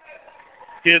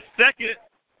 His second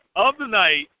of the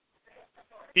night.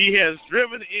 He has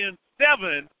driven in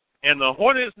 7, and the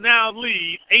Hornets now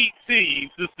lead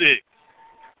 18-6.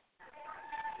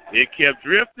 It kept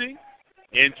drifting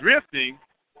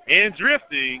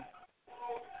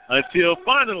until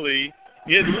finally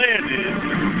it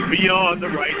landed beyond the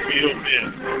right field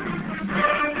fence.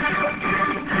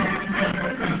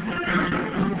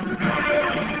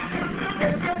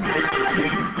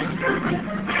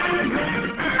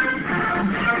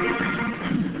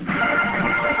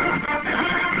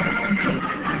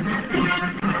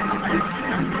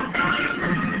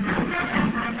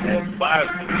 And 5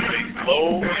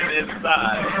 low and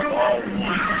inside, ball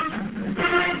 1.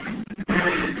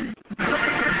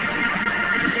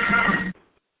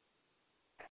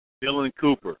 Dylan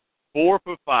Cooper, 4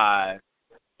 for 5,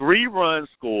 3 runs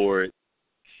scored,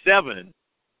 7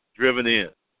 driven in.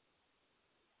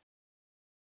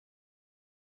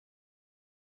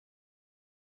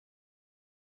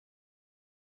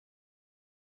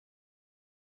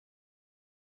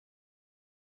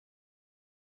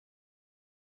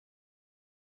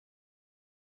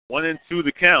 One and 2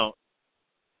 the count.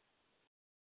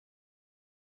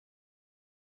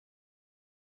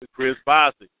 Chris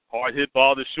Bostic, hard hit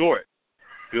ball to short.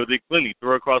 Fielded cleanly,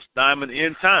 throw across diamond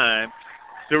in time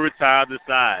to retire the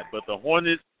side. But the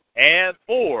Hornets add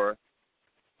 4,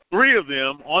 3 of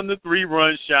them on the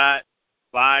 3-run shot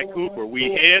by Cooper.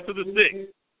 We head to the 6th.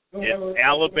 It's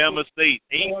Alabama State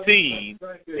 18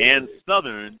 and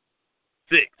Southern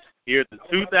 6 here at the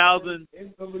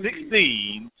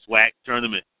 2016 SWAC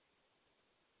tournament.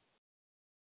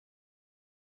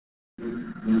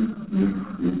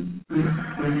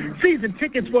 Season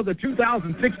tickets for the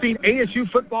 2016 ASU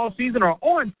football season are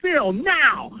on sale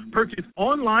now. Purchase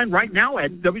online right now at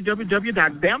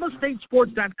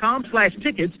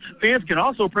www.bamastatesports.com/tickets. Fans can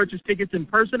also purchase tickets in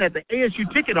person at the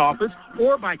ASU ticket office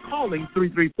or by calling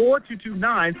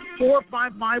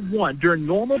 334-229-4551 during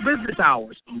normal business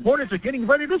hours. Hornets are getting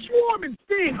ready to swarm and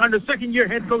sting under second-year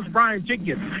head coach Brian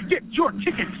Jenkins. Get your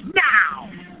tickets now.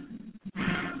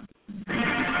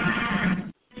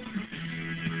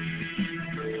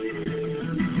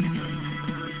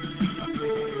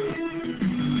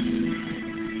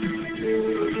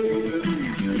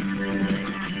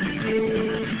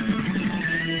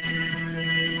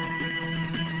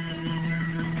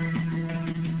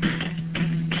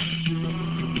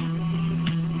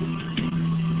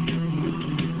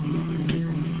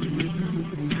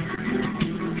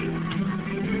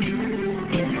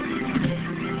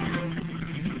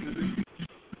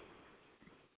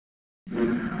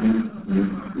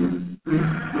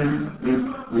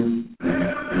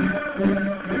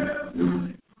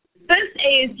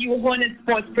 Hornet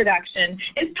Sports production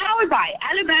is powered by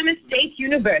Alabama State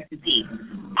University.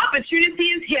 Opportunity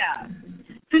is here.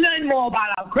 To learn more about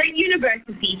our great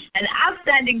university and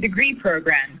outstanding degree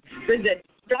programs, visit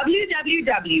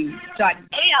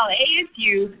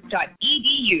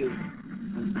www.alasu.edu.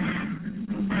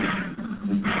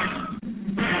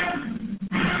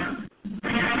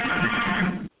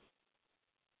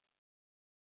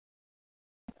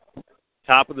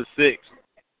 Top of the 6th.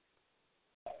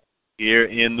 Here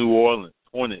in New Orleans,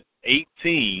 Hornets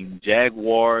 18,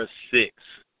 Jaguars 6.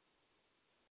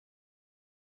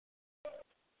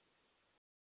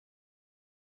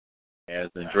 As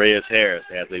Andreas Harris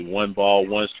has a 1-ball,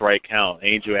 1-strike count.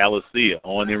 Angel Alicia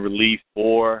on in relief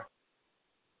for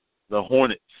the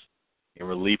Hornets. In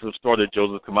relief of starter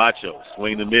Joseph Camacho.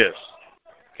 Swing and miss.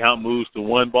 Count moves to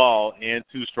 1 ball and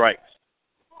 2 strikes.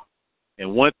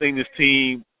 And one thing this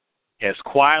team has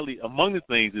quietly, among the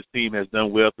things this team has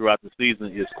done well throughout the season,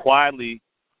 is quietly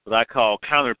what I call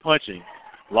counter-punching.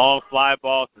 Long fly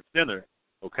ball to center.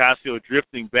 Ocasio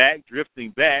drifting back,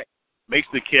 makes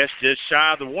the catch just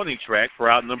shy of the warning track for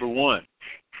out number 1.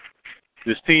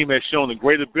 This team has shown a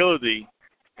great ability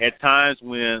at times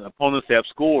when opponents have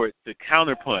scored to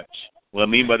counter-punch. What I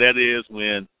mean by that is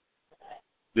when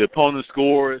the opponent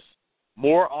scores,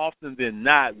 more often than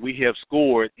not, we have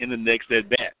scored in the next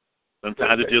at-bat.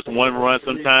 Sometimes it's just 1 run,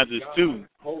 sometimes it's 2.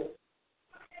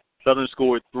 Southern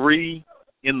scored 3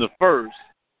 in the first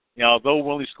And although we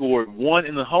only scored one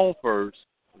in the home first,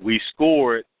 we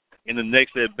scored in the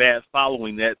next at-bat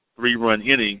following that 3-run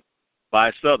inning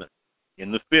by Southern.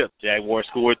 In the fifth, Jaguars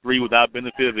scored 3 without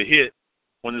benefit of a hit.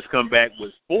 Hornets come back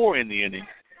with 4 in the inning.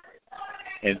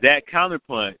 And that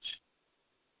counterpunch,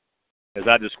 as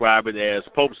I describe it as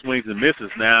Pope swings and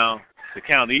misses now to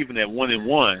count even at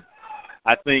 1-1,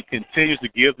 I think continues to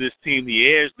give this team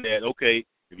the edge that, okay,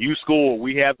 if you score,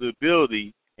 we have the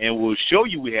ability, and we'll show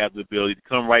you we have the ability to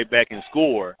come right back and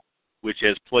score, which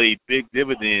has played big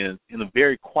dividends in a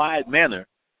very quiet manner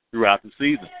throughout the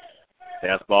season.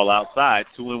 Fastball outside,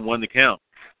 2-1 to count.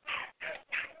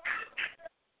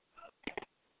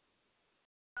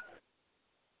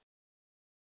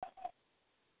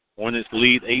 Hornets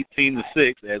lead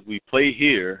 18-6 as we play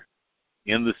here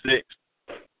in the sixth.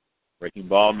 Breaking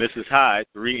ball misses high,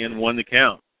 3-1 to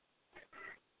count.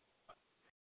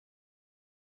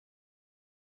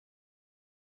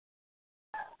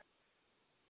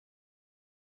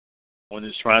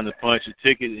 Hornets trying to punch a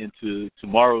ticket into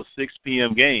tomorrow's 6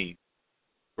 p.m. game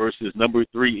versus number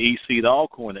 3 East Seed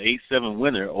Alcorn, the 8-7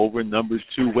 winner over number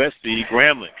 2 West Seed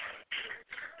Grambling.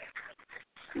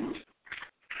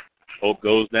 Hope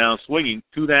goes down swinging,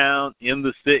 2 down in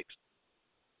the sixth.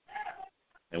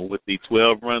 And with the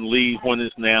 12-run lead,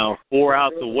 Hornets now 4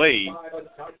 outs away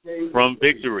from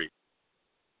victory.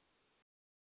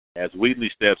 As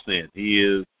Wheatley steps in, he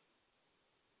is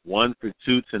 1 for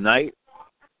 2 tonight.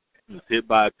 He was hit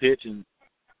by a pitch and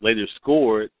later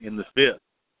scored in the fifth.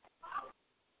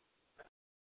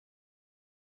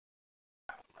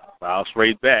 Foul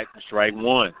straight back, strike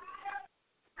 1.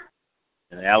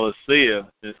 And Alicia,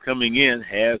 since coming in,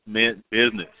 has meant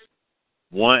business.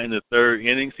 1 in the third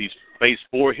innings. He's faced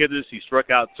 4 hitters. He struck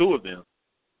out 2 of them.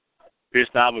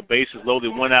 Pitched out with bases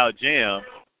loaded, 1-out jam.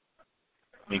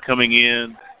 And coming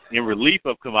in relief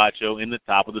of Camacho in the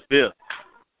top of the fifth.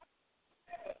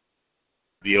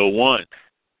 The 0-1.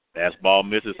 Fastball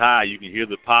misses high. You can hear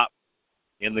the pop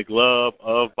in the glove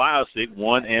of Biosic.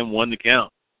 1-1 to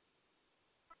count.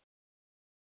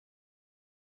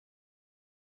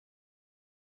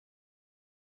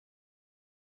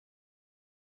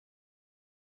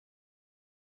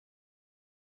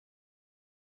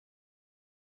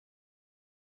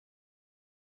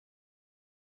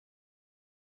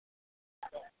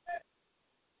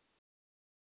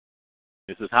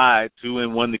 This is high,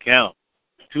 2-1 to count.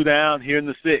 2 down here in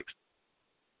the sixth.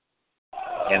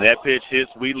 And that pitch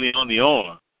hits Wheatley on the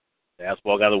arm.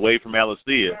 Fastball got away from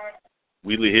Alicia.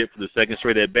 Wheatley hit for the second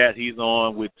straight at bat. He's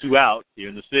on with 2 outs here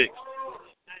in the sixth.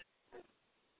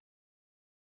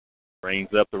 Brings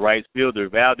up the right fielder,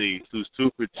 Valdez, who's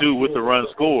 2 for 2 with the run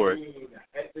scored.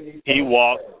 He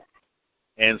walked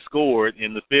and scored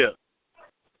in the fifth.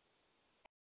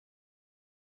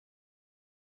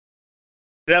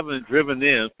 7 driven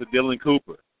in for Dylan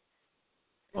Cooper.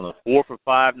 On a 4 for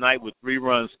 5 night with 3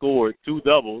 runs scored, 2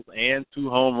 doubles and 2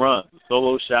 home runs, a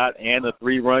solo shot and a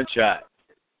 3-run shot.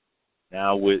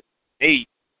 Now with 8,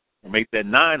 we'll make that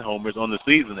 9 homers on the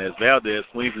season as Valdez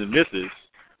swings and misses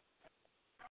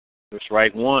for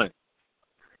strike 1.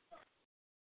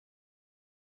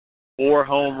 4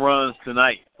 home runs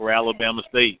tonight for Alabama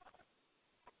State.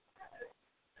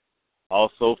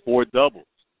 Also 4 doubles.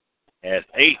 As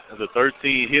 8 of the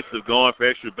 13 hits have gone for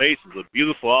extra bases. A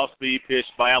beautiful off-speed pitch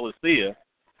by Alicia.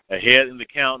 Ahead in the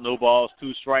count, no balls,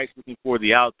 2 strikes, looking for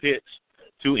the out pitch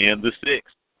to end the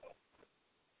sixth.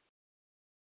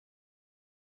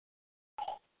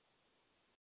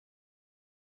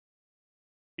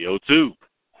 The 0-2.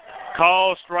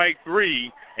 Call strike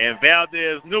 3, and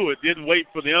Valdez knew it. Didn't wait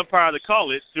for the umpire to call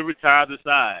it to retire the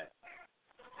side.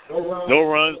 No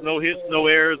runs, no hits, no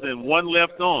errors, and 1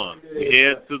 left on. We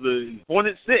head to the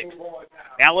Hornet 6.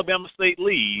 Alabama State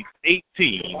leads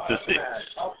 18-6.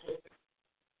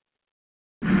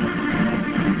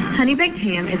 Honey Baked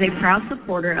Ham is a proud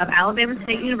supporter of Alabama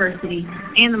State University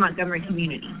and the Montgomery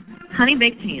community. Honey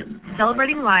Baked Ham,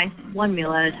 celebrating life 1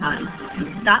 meal at a time.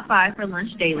 Stop by for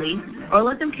lunch daily or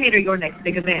let them cater your next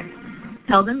big event.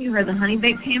 Tell them you heard the Honey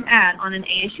Baked Ham ad on an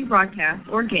ASU broadcast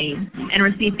or game and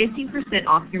receive 15%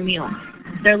 off your meal.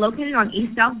 They're located on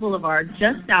East South Boulevard,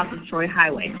 just south of Troy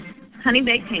Highway. Honey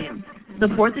Baked Ham.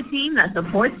 Support the team that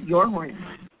supports your Hornets.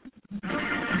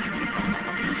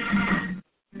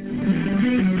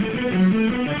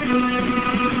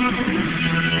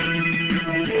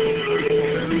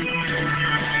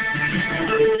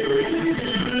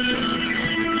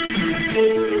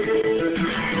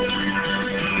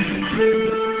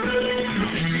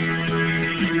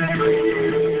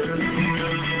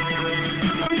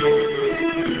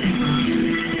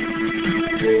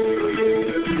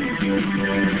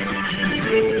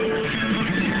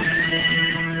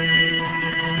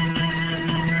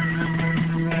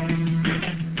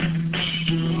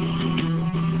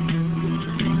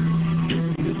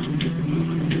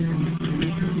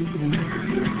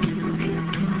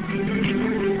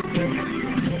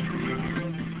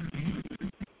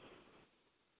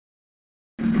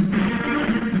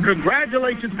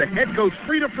 Congratulations to head coach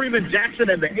Frida Freeman Jackson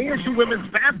and the ASU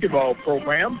women's basketball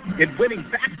program in winning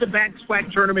back-to-back SWAC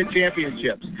tournament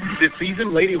championships. This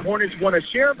season, Lady Hornets won a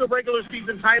share of the regular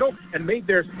season title and made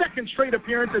their second straight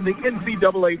appearance in the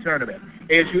NCAA tournament.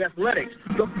 ASU Athletics,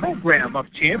 the program of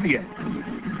champions.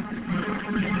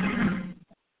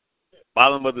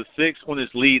 Bottom of the sixth,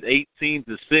 Hornets lead 18-6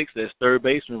 as third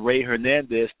baseman Ray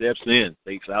Hernandez steps in.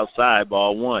 Takes outside,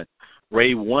 ball one.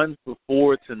 Ray 1 for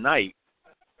 4 tonight.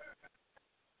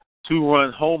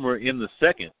 2-run homer in the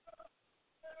second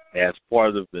as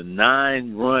part of the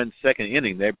 9-run second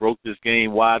inning. That broke this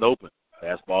game wide open.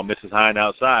 Fastball misses high and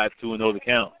outside, 2-0 the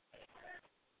count.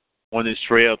 Hornets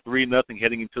trail 3-0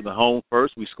 heading into the home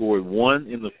first. We scored 1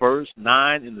 in the first,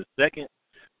 9 in the second,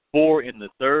 4 in the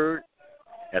third.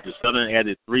 After Southern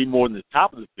added 3 more in the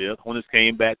top of the fifth, Hornets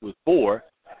came back with 4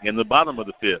 in the bottom of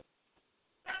the fifth.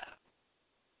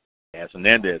 As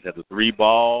Hernandez has a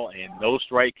 3-ball and no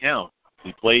strike count.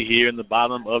 We play here in the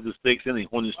bottom of the sixth inning.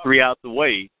 Hornets 3 outs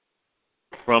away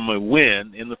from a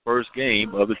win in the first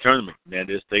game of the tournament.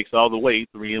 Hernandez takes all the way,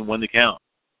 3-1 to count.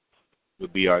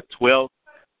 Would be our 12th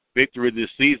victory this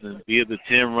season via the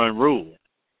 10-run rule.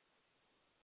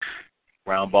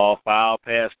 Ground ball foul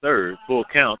past third. Full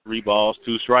count, 3 balls,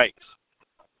 2 strikes.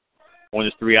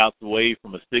 Hornets 3 outs away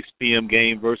from a 6 p.m.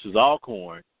 game versus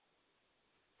Alcorn.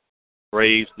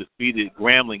 Braves defeated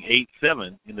Grambling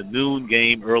 8-7 in the noon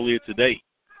game earlier today.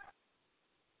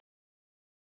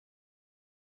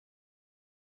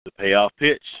 The payoff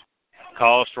pitch.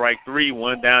 Call strike 3,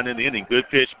 1 down in the inning. Good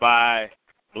pitch by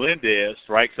Melendez.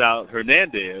 Strikes out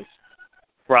Hernandez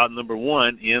for out number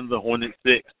 1 in the Hornet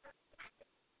 6.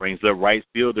 Brings up right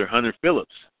fielder Hunter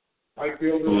Phillips,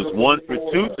 who's 1 for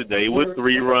 2 today with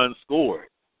 3 runs scored.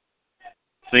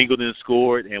 Singleton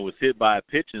scored and was hit by a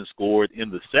pitch and scored in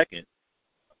the second.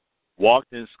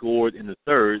 Walked and scored in the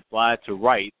third, fly to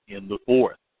right in the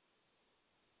fourth.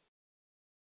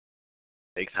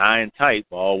 Takes high and tight,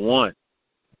 ball 1.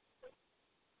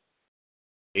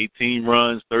 18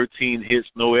 runs, 13 hits,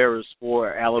 no errors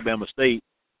for Alabama State.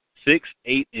 6,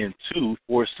 8, and 2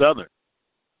 for Southern.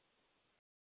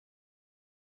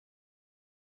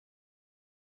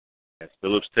 As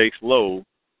Phillips takes low,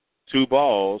 2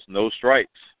 balls, no strikes.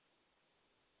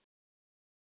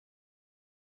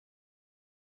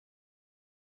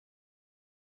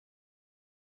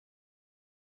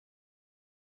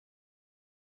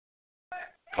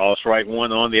 Call strike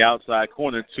 1 on the outside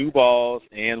corner, 2 balls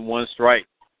and 1 strike.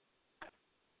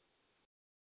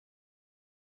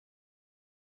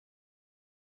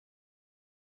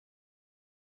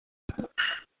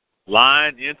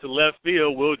 Line into left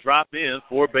field, will drop in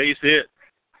for a base hit.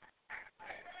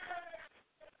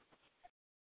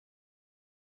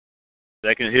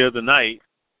 Second hit of the night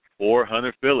for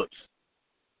Hunter Phillips.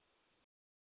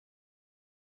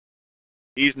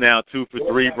 He's now 2 for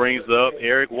 3, brings up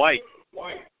Eric White.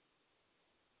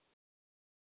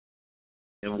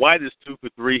 And White is 2 for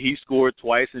 3. He scored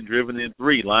twice and driven in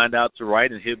 3. Lined out to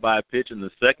right and hit by a pitch in the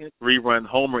second. 3-run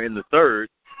homer in the third.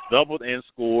 Doubled and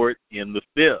scored in the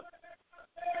fifth.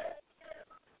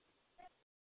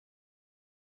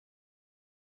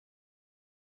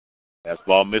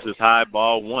 Fastball misses high,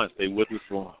 ball 1. Stay with us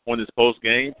for Hornets post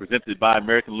game, presented by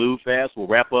American Lube Fast. We'll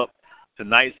wrap up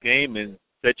tonight's game and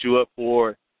set you up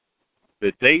for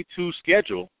the Day 2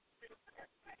 schedule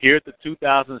here at the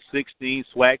 2016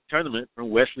 SWAC tournament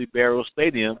from Wesley Barrow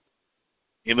Stadium,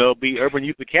 MLB Urban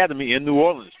Youth Academy in New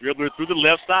Orleans. Dribbler through the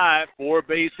left side for a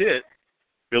base hit.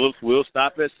 Phillips will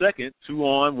stop at second. 2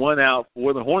 on, 1 out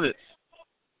for the Hornets.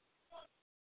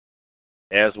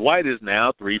 As White is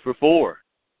now 3 for 4.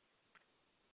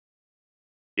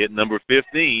 Hit number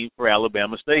 15 for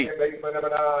Alabama State. Baseman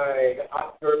number 9,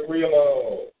 Oscar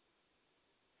Grillo.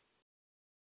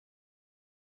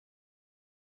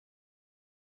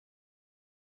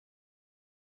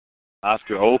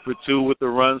 Oscar 0 for 2 with the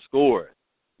run scored.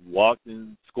 Walked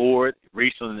and scored,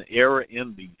 reached on an error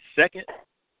in the second.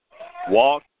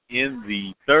 Walked in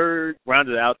the third,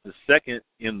 grounded out the second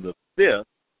in the fifth.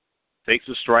 Takes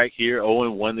a strike here,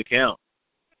 0-1 to count.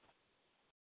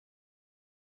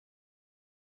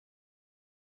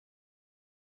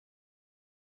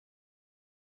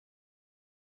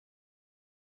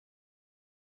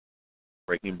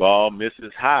 Breaking ball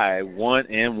misses high,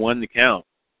 1-1 to count.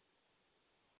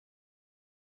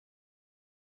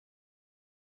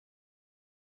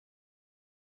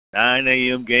 9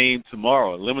 a.m. game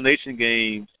tomorrow. Elimination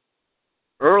games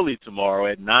early tomorrow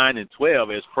at 9 and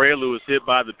 12 as Prelude is hit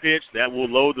by the pitch. That will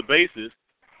load the bases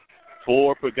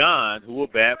for Pagan, who will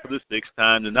bat for the 6th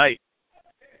time tonight.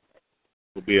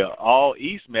 It will be an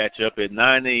all-East matchup at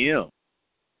 9 a.m.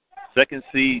 Second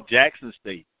seed Jackson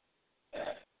State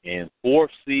And 4th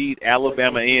seed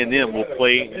Alabama A&M will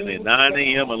play in a 9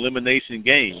 a.m. elimination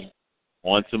game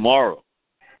on tomorrow.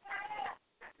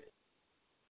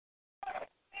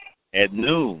 At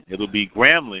noon, it'll be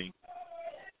Grambling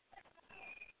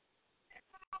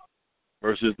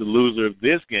versus the loser of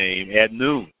this game at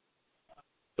noon.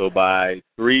 So by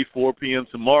 4 p.m.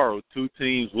 tomorrow, 2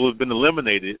 teams will have been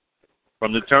eliminated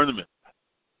from the tournament.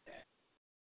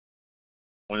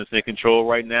 Hornets in control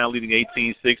right now, leading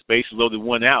 18-6, bases loaded,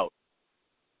 1 out.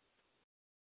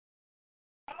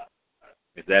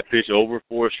 Is that pitch over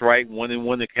for a strike,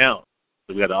 1-1 to count.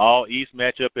 So we got an all-East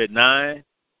matchup at 9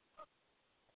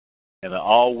 and an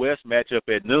all-West matchup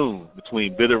at noon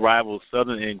between bitter rivals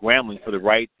Southern and Grambling for the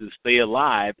right to stay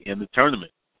alive in the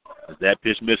tournament. As that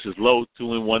pitch misses low,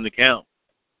 2-1 to count.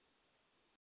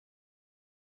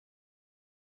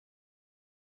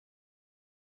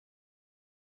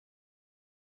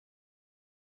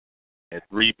 At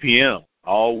 3 p.m.,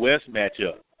 all-West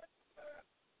matchup.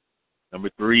 Number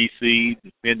 3 seed,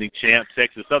 defending champ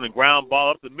Texas Southern. Ground ball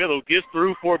up the middle, gets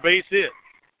through for a base hit.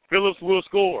 Phillips will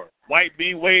score. White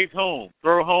being waved home.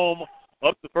 Throw home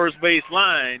up the first base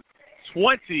line.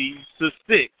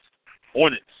 20-6,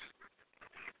 Hornets.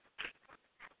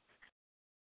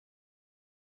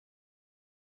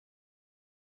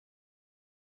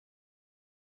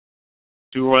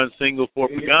 Two-run single for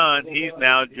Pagan. He's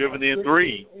now driven in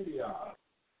 3.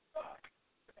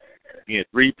 Again,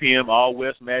 3 p.m.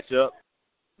 all-West matchup.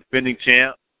 Defending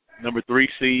champ, number 3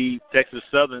 seed, Texas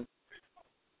Southern.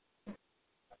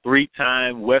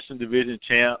 3-time Western Division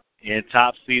champ and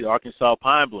top seed Arkansas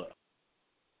Pine Bluff.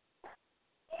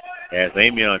 As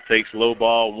Amion takes low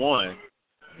ball 1.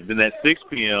 And then at 6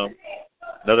 p.m.,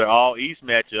 another all-East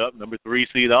matchup, number 3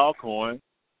 seed Alcorn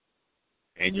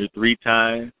and your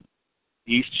 3-time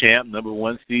East champ, number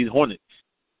 1 seed Hornets.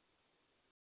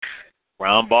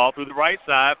 Ground ball through the right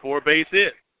side for a base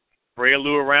hit.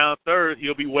 Freyalu around third.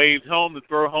 He'll be waved home. The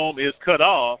throw home is cut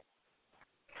off.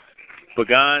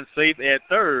 Pagan safe at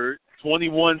third.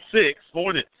 21-6,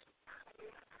 Hornets.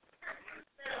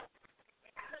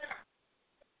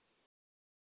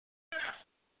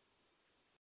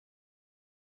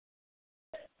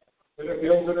 Center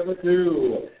fielder number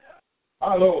 2,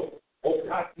 Alo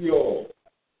Ocasio.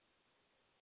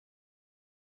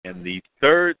 And the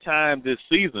third time this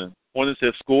season, Hornets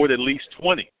have scored at least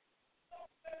 20.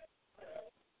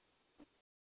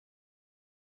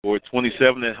 Scored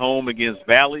 27 at home against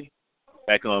Valley.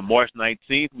 Back on March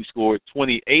 19th, we scored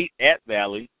 28 at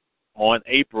Valley on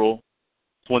April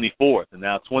 24th. And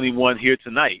now 21 here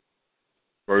tonight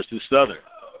versus Southern.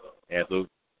 As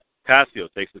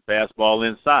Ocasio takes the fastball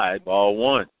inside, ball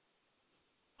 1.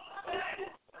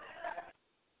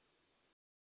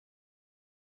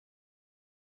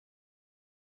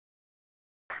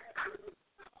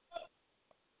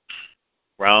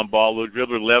 Ground ball, little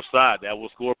dribbler left side. That will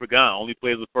score Pagan. Only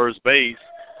plays the first base.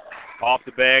 Off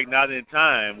the bag, not in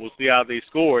time. We'll see how they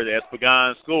score. As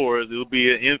Pagan scores, it'll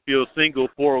be an infield single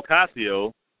for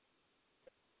Ocasio.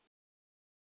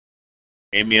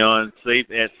 Amion safe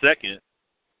at second.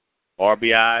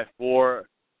 RBI for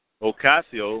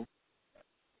Ocasio.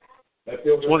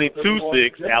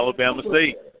 22-6, Alabama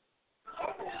State.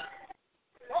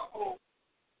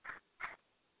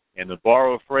 And to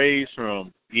borrow a phrase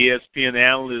from ESPN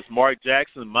analyst Mark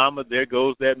Jackson, mama, there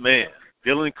goes that man.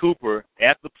 Dylan Cooper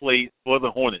at the plate for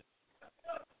the Hornets.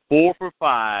 4 for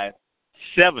 5,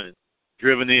 7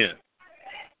 driven in.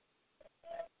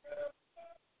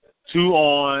 2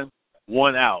 on,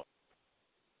 1 out.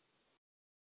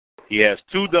 He has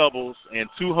 2 doubles and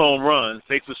 2 home runs.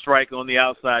 Takes a strike on the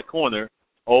outside corner.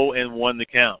 0-1 to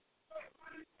count.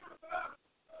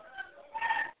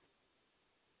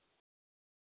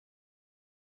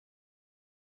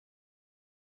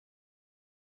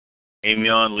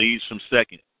 Amion leads from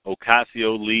second.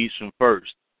 Ocasio leads from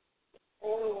first.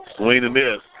 Swing and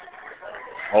miss.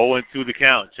 0-2 to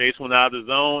count. Chase went out of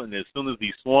the zone, and as soon as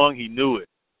he swung, he knew it.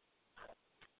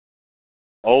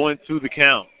 0-2 to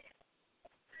count.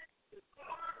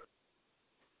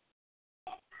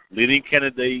 Leading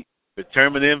candidate,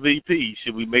 determined MVP,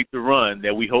 should we make the run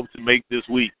that we hope to make this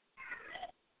week?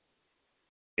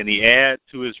 Can he add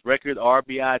to his record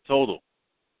RBI total?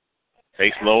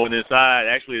 Takes low on his side.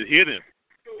 Actually, it hit him.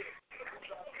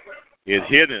 It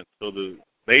hit him. So the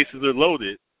bases are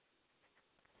loaded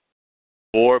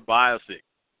for Biosic.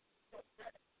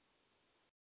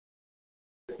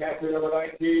 The catcher number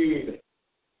 19.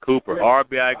 Cooper,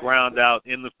 RBI ground out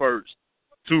in the first.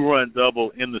 2-run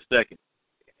double in the second.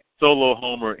 Solo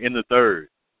homer in the third.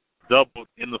 Doubled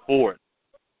in the fourth.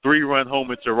 3-run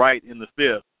homer to right in the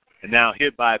fifth. And now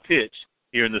hit by a pitch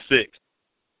here in the sixth.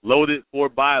 loaded for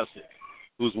Biosic,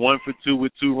 who's 1 for 2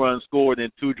 with 2 runs scored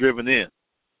and 2 driven in.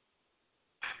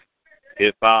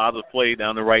 Hit foul out of play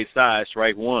down the right side,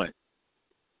 strike 1.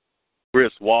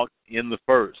 Chris walked in the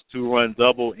first, 2-run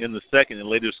double in the second and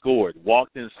later scored.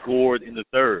 Walked and scored in the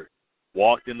third.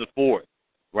 Walked in the fourth.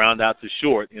 Ground out to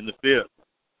short in the fifth.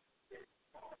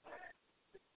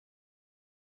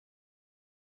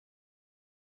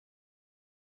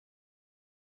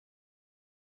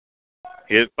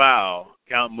 Hit foul.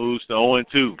 Count moves to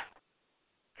 0-2.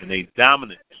 And a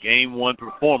dominant Game 1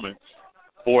 performance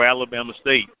for Alabama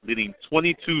State, leading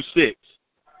 22-6.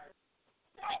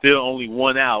 Still only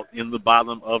 1 out in the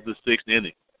bottom of the 6th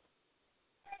inning.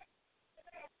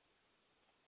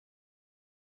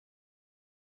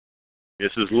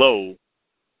 This is low.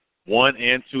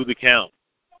 1-2 the count.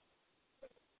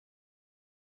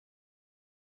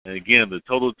 And again, the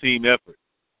total team effort.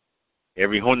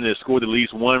 Every Hornet has scored at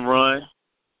least 1 run.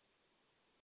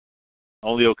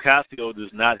 Only Ocasio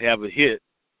does not have a hit,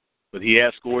 but he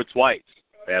has scored twice.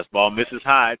 Fastball misses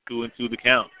high, 2-2 the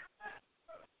count.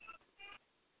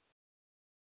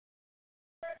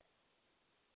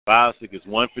 Biosic is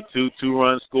 1 for 2, 2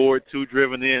 runs scored, 2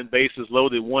 driven in, bases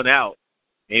loaded, 1 out.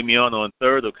 Amion on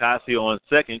third, Ocasio on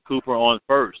second, Cooper on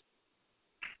first.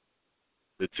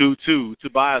 The 2-2 to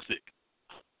Biosic.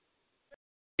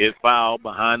 Hit foul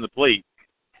behind the plate.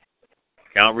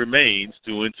 Count remains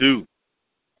 2-2.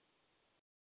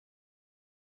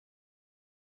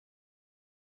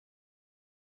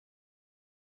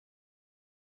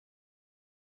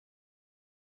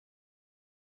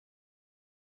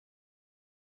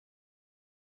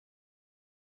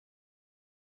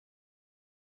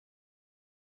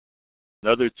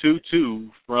 Another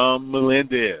 2-2 from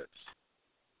Melendez.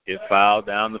 Hit foul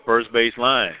down the first base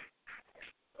line.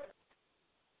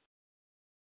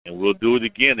 And we'll do it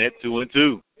again at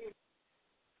 2-2.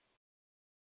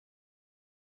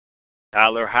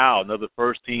 Tyler Howe, another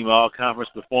first-team all-conference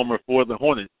performer for the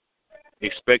Hornets,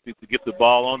 expected to get the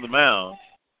ball on the mound,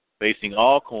 facing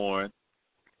Alcorn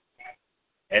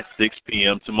at 6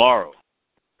 p.m. tomorrow.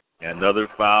 And another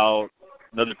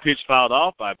pitch fouled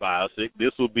off by Biosic.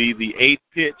 This will be the 8th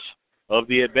pitch of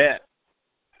the at-bat.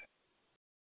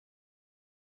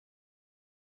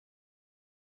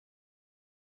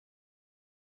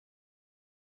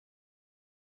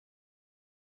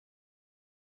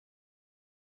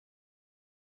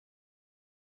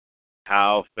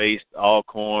 Howe faced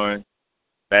Alcorn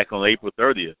back on April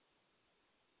 30th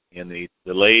in the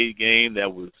delayed game that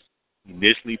was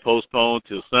initially postponed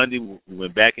till Sunday. We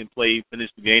went back and played,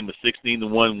 finished the game a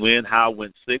 16-1 win. Howe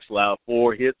went 6, allowed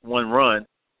 4 hits, 1 run.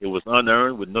 It was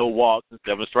unearned with no walks and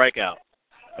 7 strikeouts.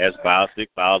 As Biosic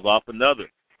fouls off another.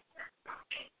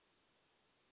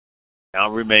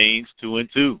 Count remains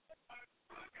 2-2.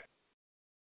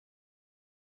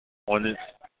 Hornets,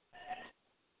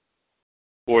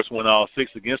 of course, won all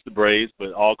 6 against the Braves,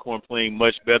 but Alcorn playing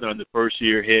much better under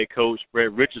first-year head coach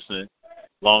Brett Richardson,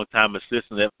 longtime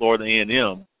assistant at Florida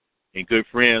A&M, and good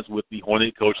friends with the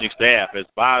Hornet coaching staff. As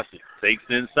Biosic takes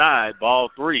inside, ball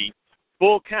 3,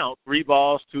 full count, 3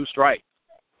 balls, 2 strikes,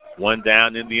 1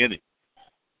 down in the inning.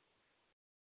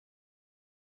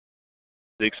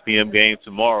 6 p.m. game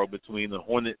tomorrow between the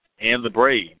Hornets and the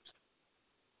Braves.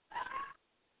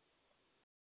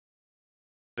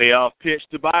 Payoff pitch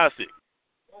to Biosic.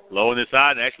 Low on the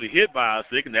side and actually hit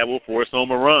Biosic, and that will force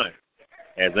home a run.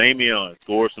 As Amion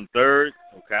scores from third,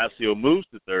 Ocasio moves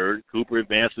to third. Cooper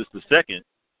advances to second.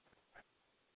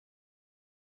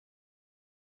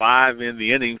 5 in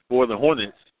the inning for the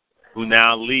Hornets, who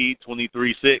now lead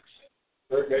 23-6.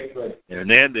 And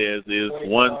Hernandez is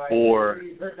 1 for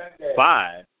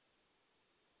 5.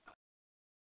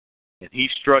 And he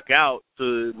struck out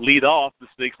to lead off the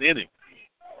 6th inning,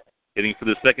 hitting for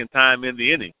the second time in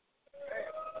the inning.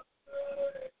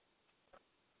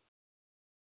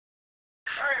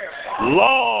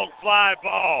 Long fly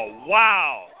ball.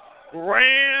 Wow.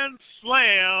 Grand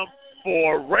slam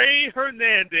for Ray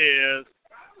Hernandez.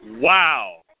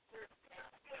 Wow.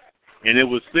 And it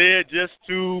was said just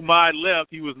to my left,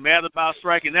 he was mad about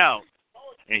striking out.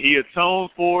 And he atoned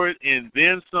for it and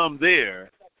then some there.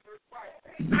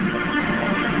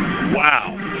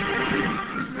 Wow.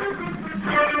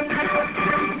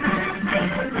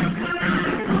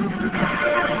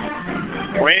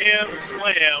 Grand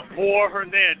slam for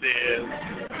Hernandez.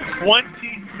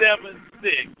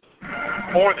 27-6.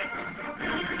 Hornets.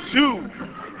 2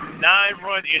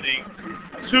 9-run innings.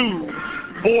 2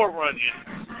 4-run innings.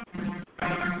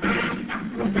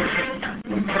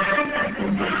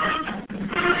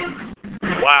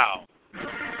 Wow.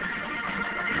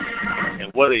 And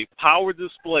what a power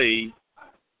display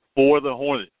for the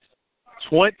Hornets.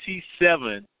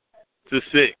 27-6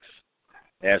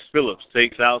 as Phillips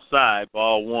takes outside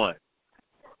ball 1.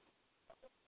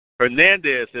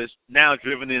 Hernandez has now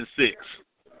driven in 6.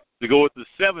 To go with the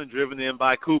 7 driven in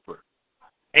by Cooper.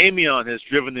 Amion has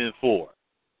driven in 4.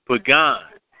 Pagan,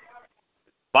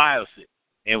 Biosic,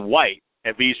 and White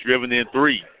have each driven in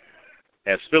 3.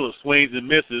 As Phillips swings and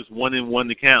misses, 1-1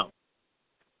 to count.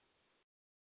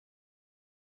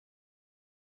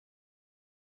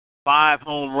 Five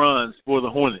home runs for the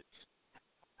Hornets.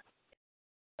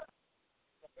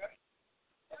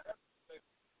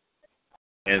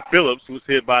 And Phillips was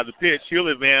hit by the pitch. He'll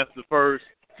advance to first.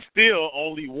 Still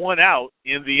only 1 out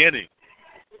in the inning.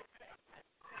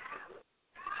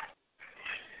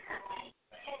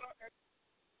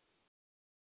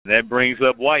 That brings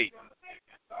up White,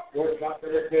 Eric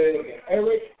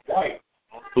White,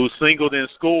 who singled and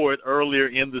scored earlier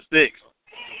in the 6th.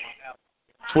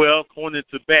 12 Hornets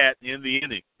to bat in the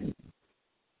inning.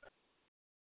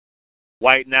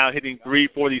 White now hitting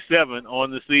 .347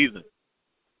 on the season.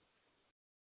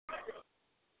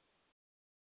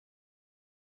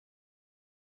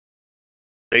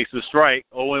 Takes a strike,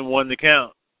 0-1 to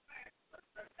count.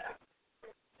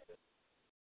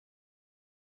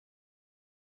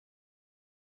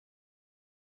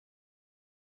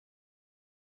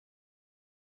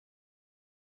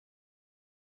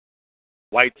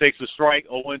 White takes a strike,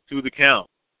 0-2 to count.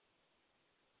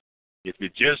 If you're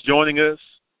just joining us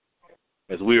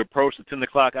as we approach the 10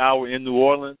 o'clock hour in New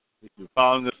Orleans, if you're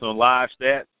following us on live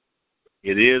stats,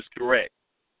 it is correct.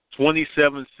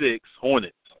 27-6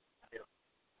 Hornets.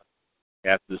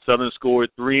 After the Southern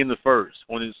scored 3 in the first,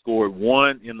 Hornets scored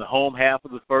 1 in the home half of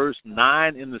the first,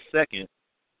 9 in the second,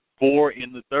 4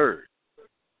 in the third.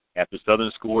 After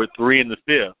Southern scored 3 in the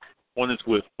fifth, Hornets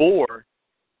with 4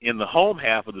 in the home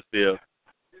half of the fifth,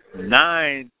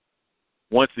 9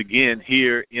 once again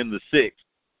here in the sixth.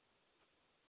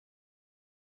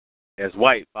 As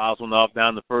White fouls one off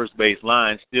down the first base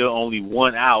line, still only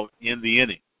 1 out in the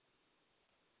inning.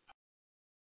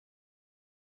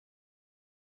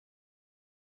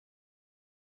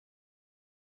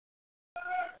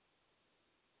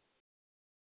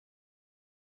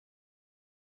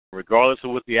 Regardless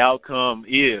of what the outcome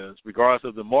is, regardless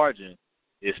of the margin,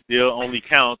 it still only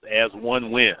counts as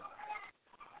 1 win.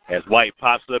 As White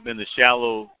pops up in the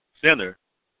shallow center,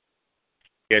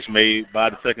 catch made by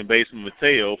the second baseman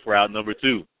Mateo for out number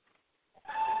 2.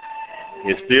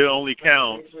 It still only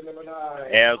counts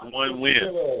as 1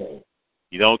 win.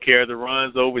 You don't carry the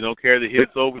runs over, you don't carry the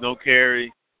hits over, you don't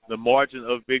carry the margin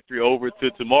of victory over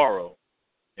to tomorrow.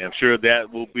 And I'm sure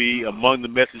that will be among the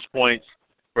message points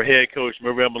for head coach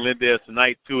Manuel Melendez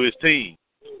tonight to his team.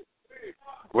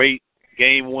 Great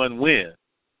Game 1 win,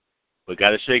 but got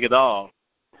to shake it off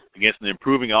against an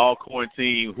improving Alcorn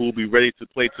team who will be ready to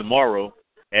play tomorrow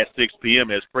at 6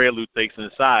 p.m. as Prelude takes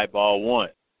inside ball 1.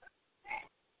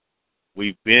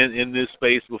 We've been in this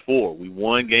space before. We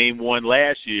won Game 1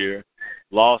 last year,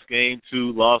 lost Game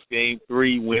 2, lost Game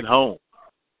 3, went home.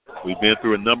 We've been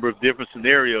through a number of different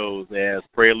scenarios as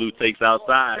Prelude takes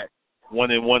outside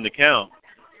 1-1 to count.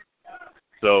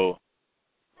 So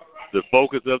the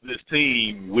focus of this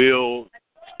team will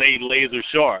stay laser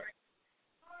sharp.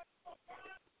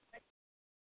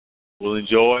 We'll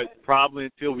enjoy it probably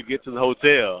until we get to the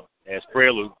hotel, as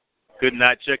Prelude could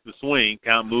not check the swing.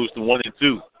 Count moves to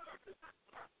 1-2.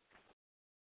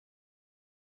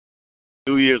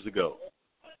 2 years ago,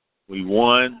 we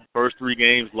won first 3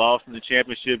 games, lost in the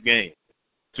championship game.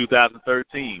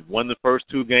 2013, won the first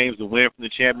 2 games to win from the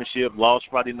championship, lost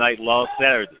Friday night, lost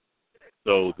Saturday.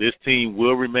 So this team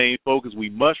will remain focused. We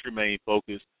must remain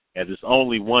focused as it's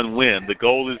only 1 win. The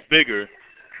goal is bigger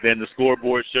than the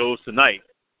scoreboard shows tonight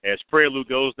as Prelude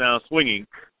goes down swinging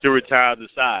to retire the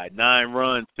side. 9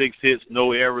 runs, 6 hits,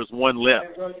 no errors, 1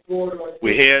 left.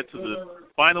 We head to the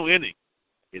final inning.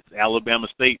 It's Alabama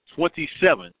State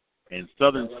 27 and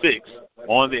Southern 6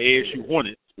 on the ASU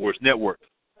Hornet Sports Network.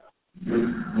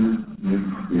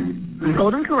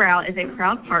 Golden Corral is a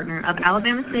proud partner of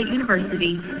Alabama State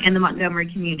University and the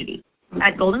Montgomery community.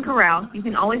 At Golden Corral, you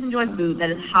can always enjoy food that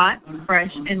is hot,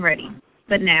 fresh, and ready.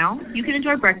 But now, you can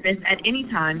enjoy breakfast at any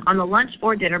time on the lunch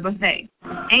or dinner buffet.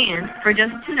 And for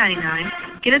just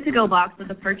 $2.99, get a to-go box with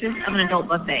the purchase of an adult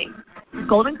buffet.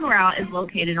 Golden Corral is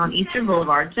located on Eastern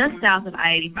Boulevard, just south of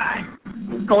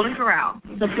I-85. Golden Corral,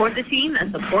 support the team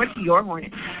that supports your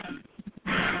Hornets.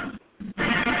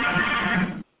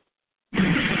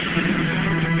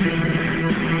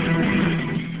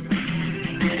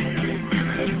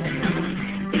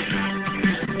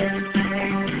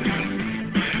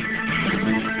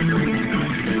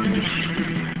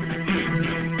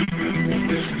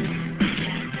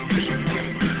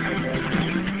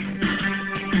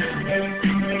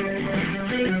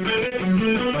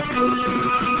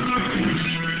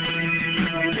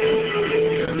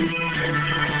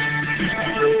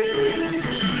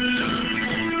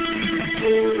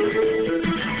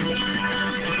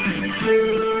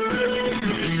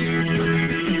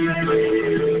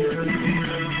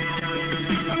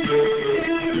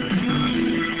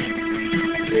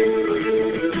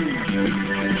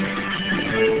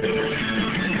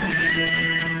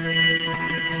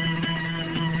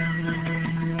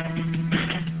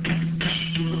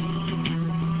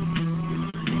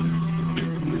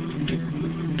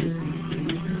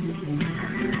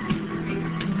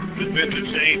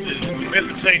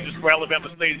 defensive changes for Alabama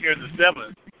State here in the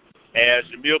 7th. As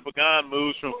Jamil Pagan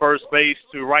moves from first base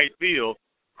to right field,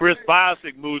 Chris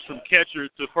Bosick moves from catcher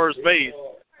to first base.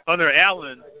 Hunter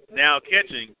Allen now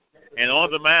catching, and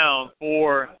on the mound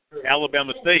for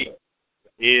Alabama State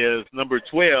is number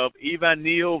 12,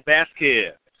 Ivanil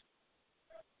Vasquez.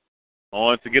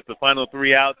 On to get the final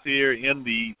 3 outs here in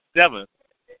the 7th.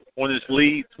 Hornets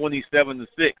lead 27-6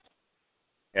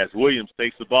 as Williams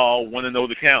takes the ball, 1-0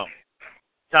 the count.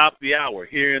 Top of the hour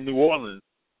here in New Orleans.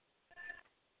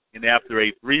 And after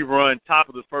a 3-run top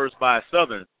of the first by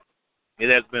Southern, it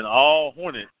has been all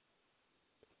Hornets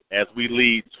as we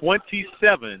lead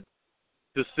 27-6.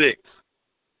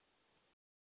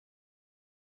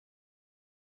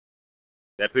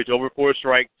 That pitch over for a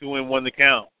strike, 2-1 the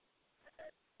count.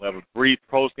 We'll have a brief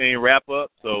post-game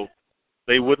wrap-up, so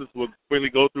stay with us. We'll quickly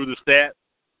go through the stats,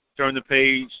 turn the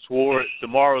page toward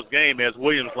tomorrow's game as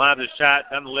Williams lines a shot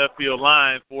down the left field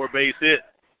line for a base hit.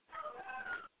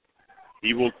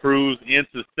 He will cruise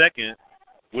into second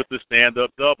with the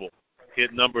stand-up double.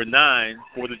 Hit number 9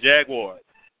 for the Jaguars.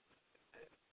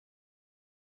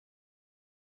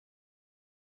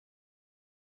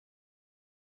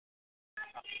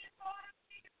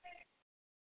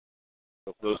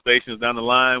 So those stations down the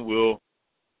line will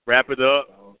wrap it up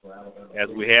as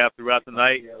we have throughout the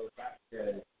night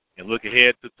and look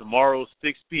ahead to tomorrow's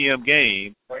 6 p.m.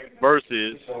 game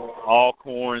versus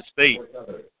Alcorn State.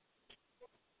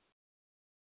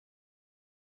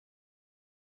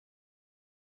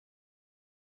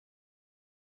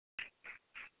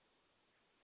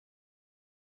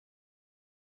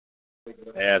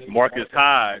 As Marcus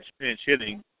Hodge pinch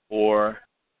hitting for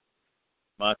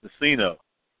Montesino.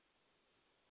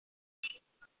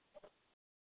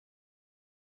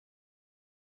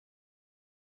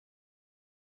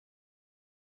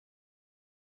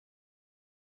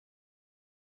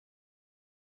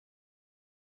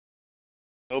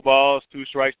 No balls, 2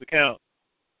 strikes to count.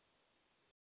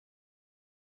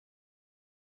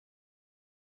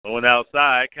 Going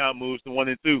outside, count moves to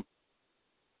 1-2.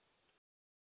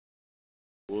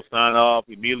 We'll sign off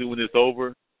immediately when it's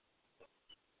over.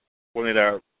 According to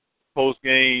our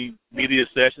post-game media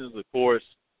sessions, of course,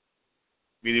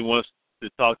 media wants to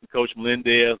talk to Coach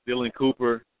Melendez, Dylan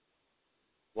Cooper,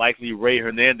 likely Ray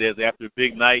Hernandez after a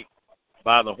big night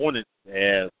by the Hornets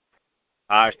as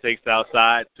Hodge takes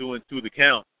outside, 2-2 the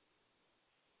count.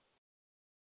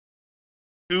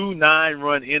 2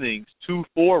 9-run innings, 2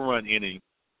 4-run innings,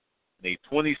 and a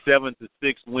 27-6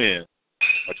 win.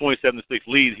 A 27-6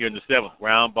 lead here in the 7th.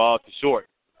 Ground ball to short.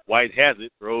 White has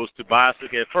it. Throws to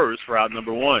Bosick at first for out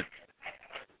number 1.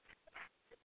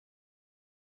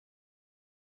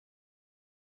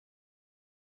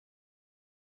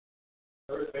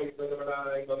 Third baseman number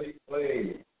 9, Malik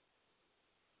Slade.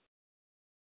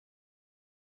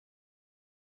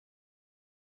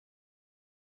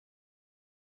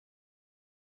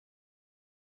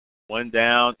 One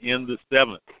down in the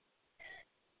 7th.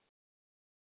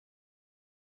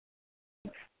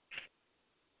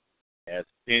 As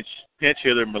pinch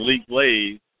hitter Malik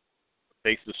Blaze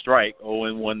takes the strike,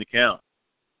 0-1 the count.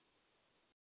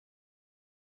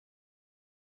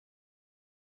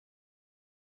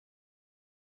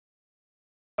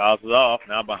 Fouls it off,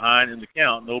 now behind in the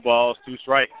count, no balls, 2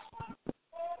 strikes. Be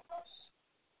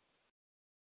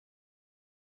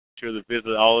sure to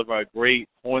visit all of our great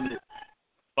Hornet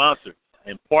sponsors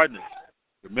and partners.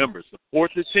 Remember,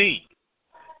 support the team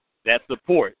that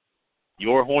support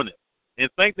your Hornets. And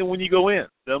thank them when you go in.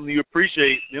 Tell them you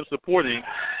appreciate them supporting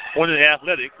Hornet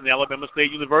Athletics and Alabama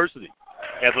State University.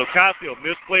 As Ocasio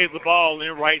misplays the ball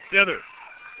in right center.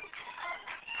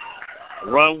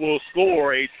 Run will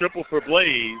score a triple for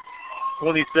Blaze,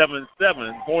 27-7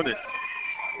 Hornets.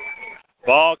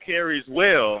 Ball carries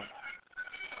well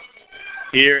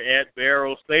here at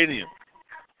Barrow Stadium.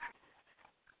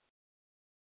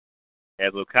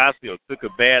 As Ocasio took a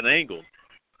bad angle,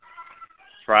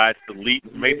 tried to leap,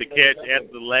 make the catch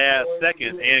at the last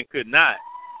second and could not.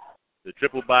 The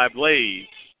triple by Blaze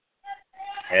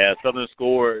as Southern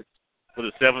scored for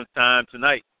the 7th time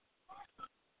tonight.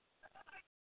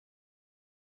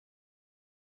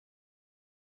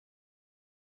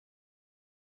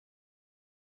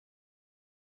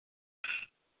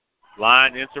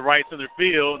 Line into right center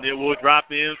field, and it will drop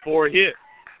in for a hit.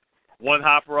 One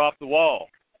hopper off the wall.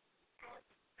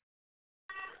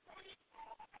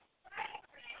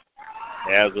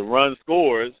 As the run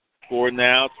scores, score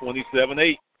now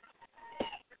 27-8.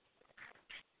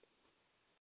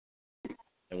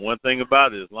 And one thing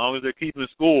about it, as long as they're keeping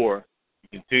score,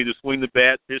 you continue to swing the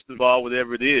bat, pitch the ball,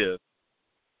 whatever it is.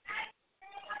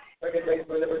 Second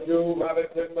baseman number 2,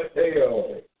 Robinson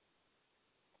Mateo.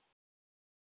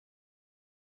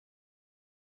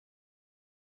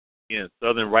 Again,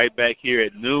 Southern right back here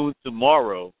at noon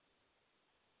tomorrow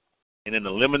in an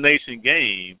elimination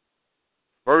game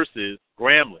versus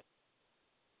Grambling.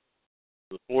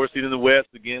 The 4 seed in the West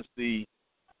against the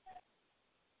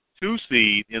 2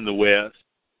 seed in the West.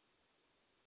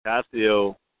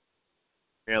 Castile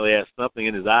apparently has something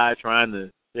in his eye trying to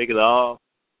shake it off.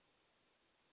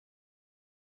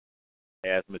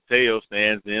 As Mateo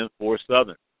stands in for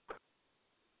Southern.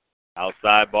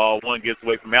 Outside ball one gets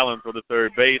away from Allen for the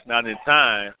third base, not in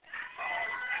time.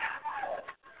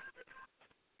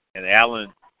 And Allen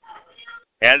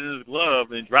had it in his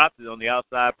glove and dropped it on the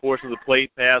outside portion of the plate.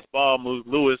 Pass ball moves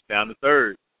Lewis down to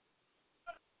third.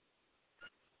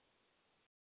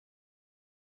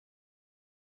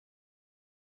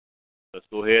 Let's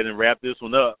go ahead and wrap this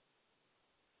one up.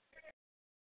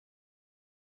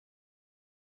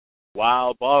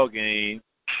 Wild ball game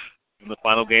in the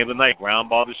final game of the night. Ground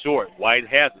ball to short. White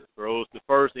has it. Throws to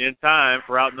first in time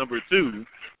for out number 2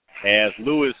 as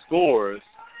Lewis scores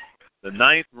the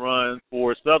 9th run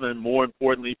for Southern. More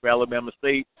importantly for Alabama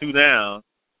State, 2 down.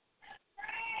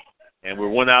 And we're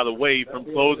 1 out away from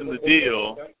closing the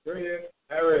deal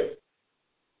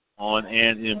on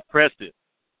an impressive,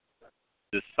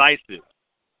 decisive,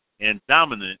 and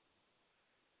dominant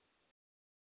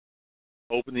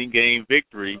opening game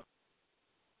victory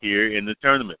here in the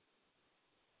tournament.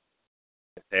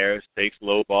 Harris takes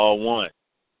low ball 1.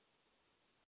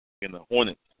 And the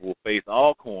Hornets will face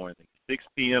Alcorn in a 6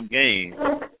 p.m. game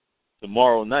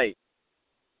tomorrow night.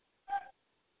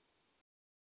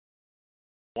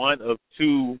 1 of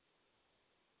 2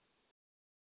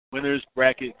 winners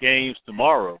bracket games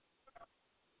tomorrow.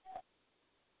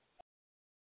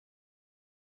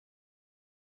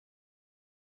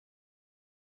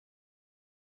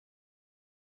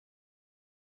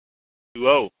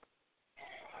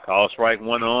 Call strike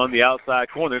 1 on the outside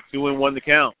corner, 2-1 to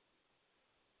count.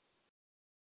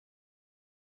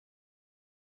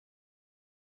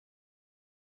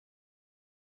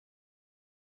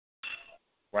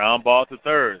 Ground ball to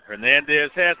third.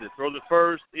 Hernandez has it. Throw to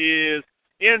first is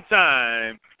in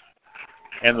time.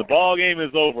 And the ball game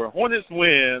is over. Hornets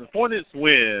win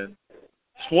 27-9.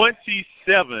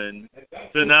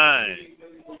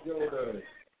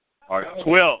 Our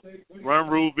 12th run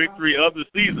rule victory of the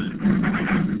season.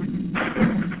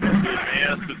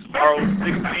 And to tomorrow's 6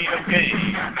 p.m.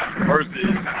 game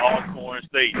versus Alcorn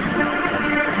State.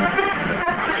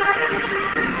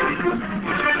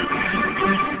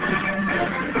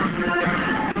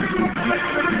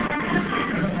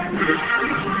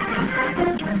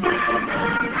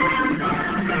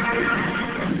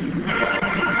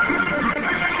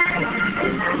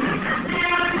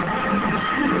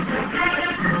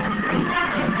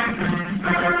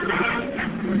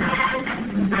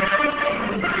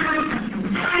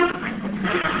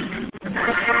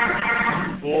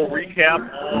 Full recap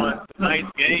on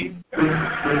tonight's game.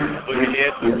 Look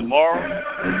ahead to tomorrow.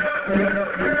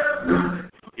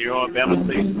 Here on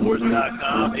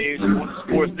BamaStateSports.com, AH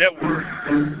Sports Network,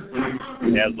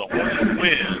 as the Hornets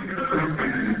win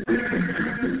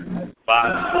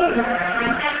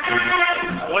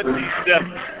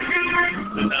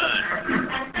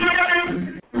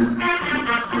 27-9.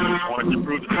 Hornets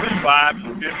improved to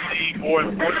 25-15, more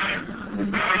importantly.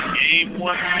 Game 1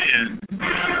 win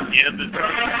in the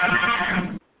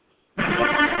tournament.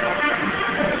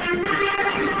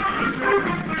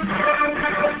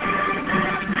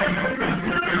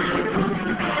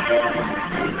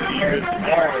 Here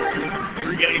tomorrow,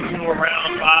 we're getting to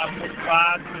around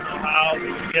 5:45 to the house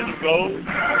to get the goal.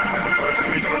 First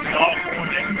week of Alcorn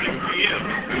next 6 p.m.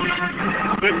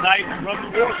 Good night from the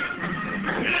Warriors.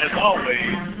 And as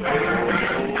always,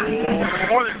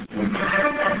 Hornets.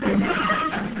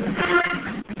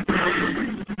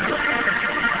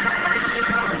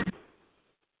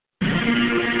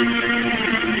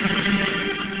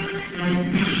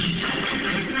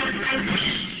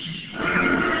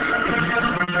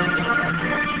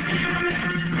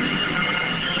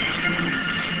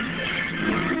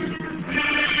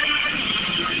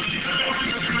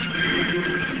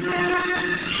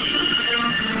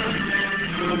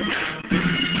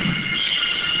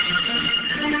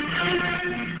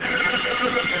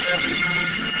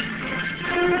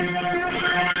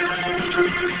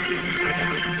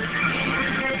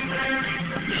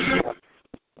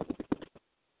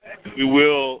 We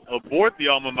will abort the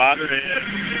alma mater,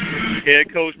 and head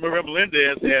coach Murray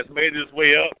Melendez has made his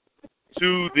way up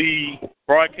to the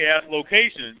broadcast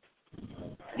location.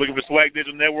 Looking for Swag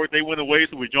Digital Network. They went away,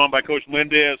 so we're joined by Coach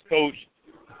Melendez. Coach,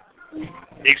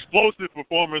 explosive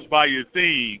performance by your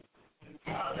team.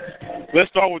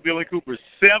 Let's start with Dylan Cooper.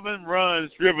 7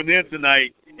 runs driven in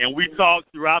tonight. and we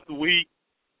talked throughout the week,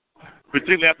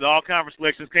 particularly after all conference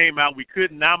selections came out. We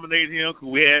couldn't nominate him because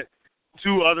we had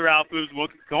two other outfielders. We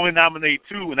could only nominate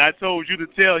two, and I told you to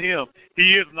tell him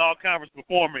he is an all-conference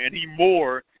performer, and he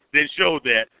more than showed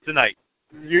that tonight.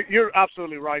 You're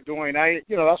absolutely right, Dwayne.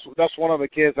 That's one of the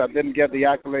kids that didn't get the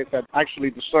accolades that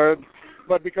actually deserved.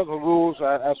 But because of rules,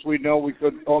 as we know, we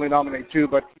could only nominate two.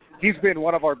 But he's been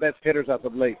one of our best hitters as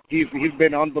of late. He's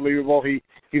been unbelievable.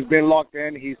 He's been locked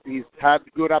in. He's had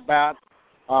good at bats,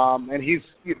 and he's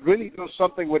really doing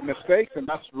something with mistakes, and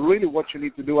that's really what you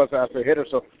need to do as a hitter.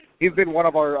 So he's been one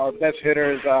of our best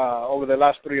hitters over the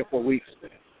last 3 or 4 weeks.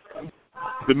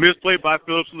 The misplay by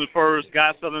Phillips in the first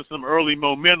got Southern some early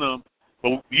momentum,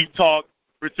 but you talked,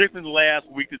 particularly in the last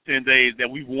week to 10 days, that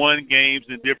we've won games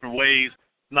in different ways.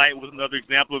 Tonight was another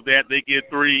example of that. They get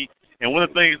 3. And one of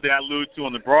the things that I alluded to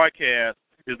on the broadcast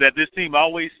is that this team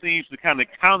always seems to kind of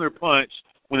counterpunch.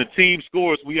 When a team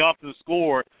scores, we often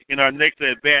score in our next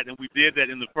at-bat, and we did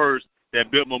that in the first. That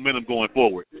built momentum going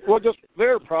forward. Well, just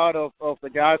very proud of the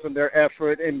guys and their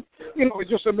effort. And, it's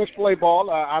just a misplay ball.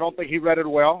 I don't think he read it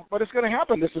well, but it's going to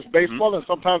happen. This is baseball, and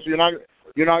sometimes you're not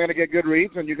going to get good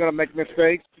reads, and you're going to make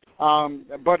mistakes.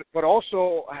 But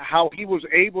also how he was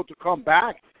able to come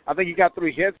back. I think he got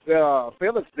 3 hits,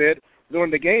 Phillips did,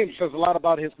 during the game. Says a lot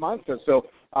about his mindset. So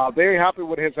very happy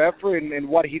with his effort and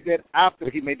what he did after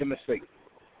he made the mistake.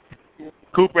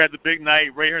 Cooper had the big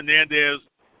night. Ray Hernandez,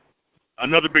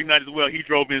 another big night as well. He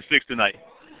drove in 6 tonight.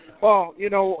 Well,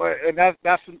 and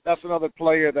that's another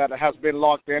player that has been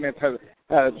locked in and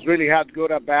has really had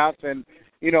good at-bats. And,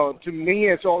 to me,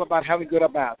 it's all about having good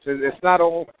at-bats. It's not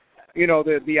all,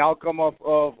 the outcome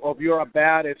of your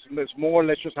at-bat. It's more,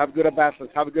 let's just have good at-bats.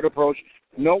 Let's have a good approach.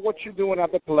 Know what you're doing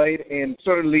at the plate. And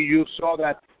certainly you saw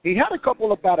that he had a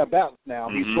couple of bad at-bats now.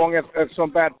 Mm-hmm. He swung at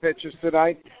some bad pitches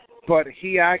tonight. But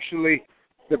he actually,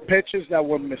 the pitches that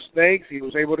were mistakes, he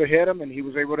was able to hit them, and he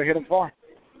was able to hit them far.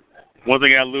 One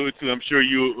thing I alluded to, I'm sure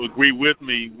you agree with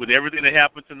me, with everything that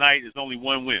happened tonight, is only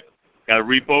one win. Got to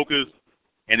refocus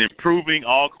and improving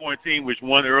all-corn team, which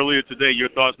won earlier today. Your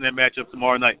thoughts on that matchup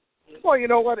tomorrow night? Well, you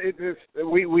know what?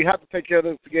 We have to take care of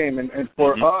this game, and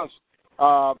for us,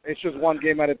 it's just one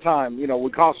game at a time.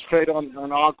 We concentrate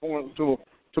on all-corn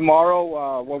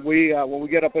tomorrow when we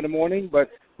get up in the morning, but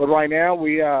right now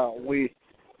we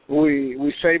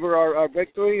savor our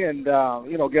victory and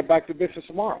get back to business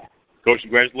tomorrow. Coach,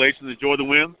 congratulations. Enjoy the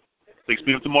win. 6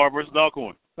 p.m. tomorrow versus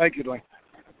Alcorn. Thank you, Dwayne.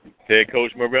 Head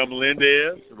Coach Marvel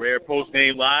Melendez, Rare Post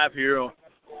Game Live here.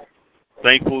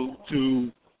 Thankful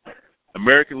to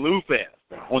American Lou Fast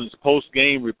on his post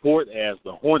game report as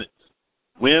the Hornets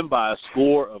win by a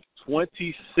score of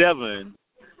 27-9.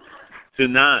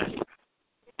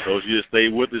 Those of you that stay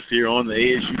with us here on the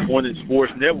ASU Hornet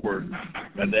Sports Network,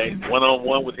 and they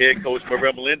one-on-one with head coach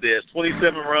Marvel Melendez,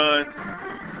 27 runs,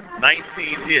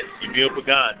 19 hits. Emil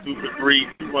Pagan, 2 for 3,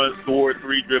 2 runs scored,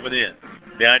 3 driven in.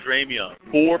 DeAndre Amion,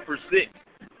 4 for 6,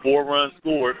 4 runs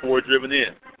scored, 4 driven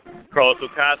in. Carlos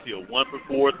Ocasio, 1 for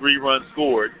 4, 3 runs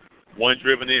scored, 1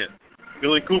 driven in.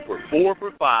 Dylan Cooper, 4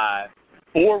 for 5,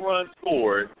 4 runs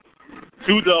scored,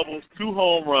 2 doubles, 2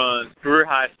 home runs, career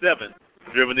high 7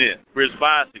 driven in. Chris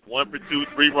Bosick, 1 for 2,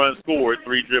 3 runs scored,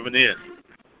 3 driven in.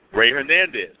 Ray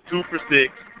Hernandez, 2 for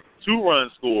 6, 2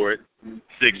 runs scored,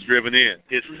 6 driven in.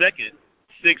 His second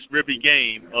 6-ribby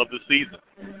game of the season.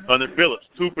 Hunter Phillips,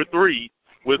 2 for 3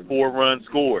 with 4 runs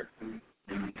scored.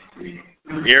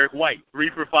 Eric White, 3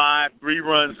 for 5, 3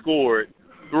 runs scored,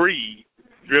 3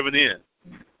 driven in.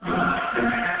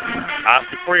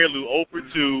 Oscar Prelude, 0 for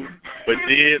 2, but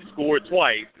did score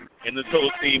twice in the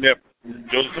total team effort.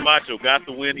 Joseph Camacho got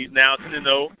the win. He's now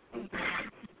 10-0.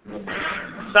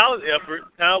 Solid effort.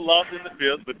 Kind of lost in the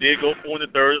fifth, but did go 4 in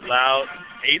the third. Allowed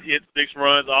 8 hits, 6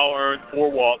 runs, all earned,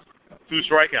 4 walks, 2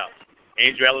 strikeouts.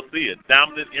 Andrew Alicia,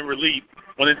 dominant in relief,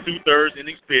 1 2/3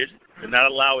 innings pitched, did not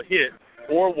allow a hit,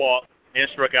 4 walks, and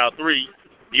struck out 3.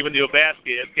 Even Neil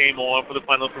Vasquez came on for the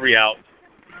final 3 outs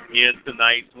in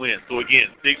tonight's win. So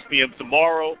again, 6 p.m.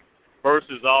 tomorrow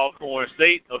versus Alcorn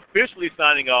State. Officially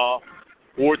signing off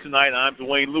for tonight. I'm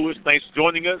Dwayne Lewis. Thanks for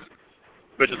joining us.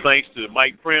 Special thanks to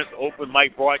Mike Prince, Open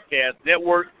Mic Broadcast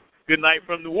Network. Good night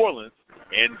from New Orleans,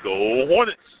 and go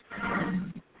Hornets.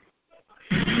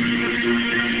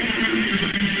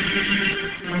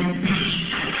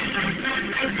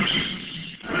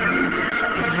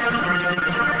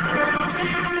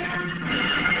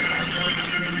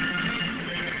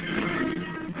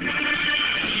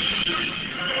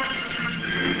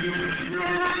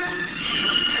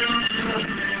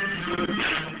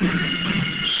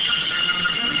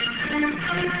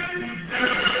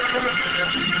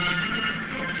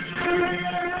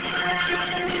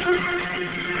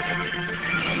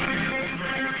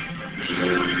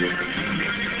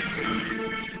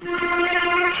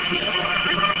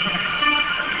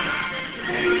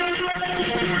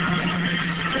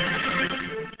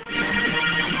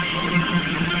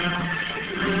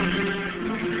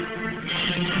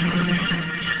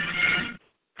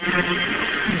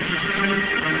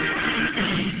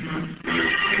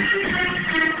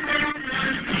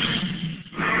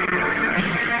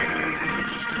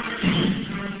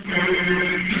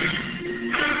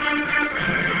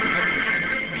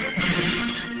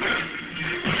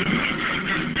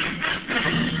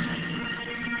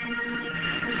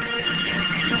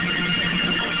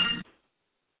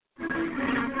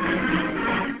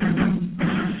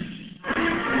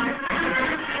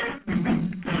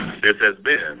 This has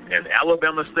been an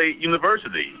Alabama State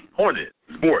University Hornet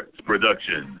Sports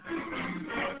production.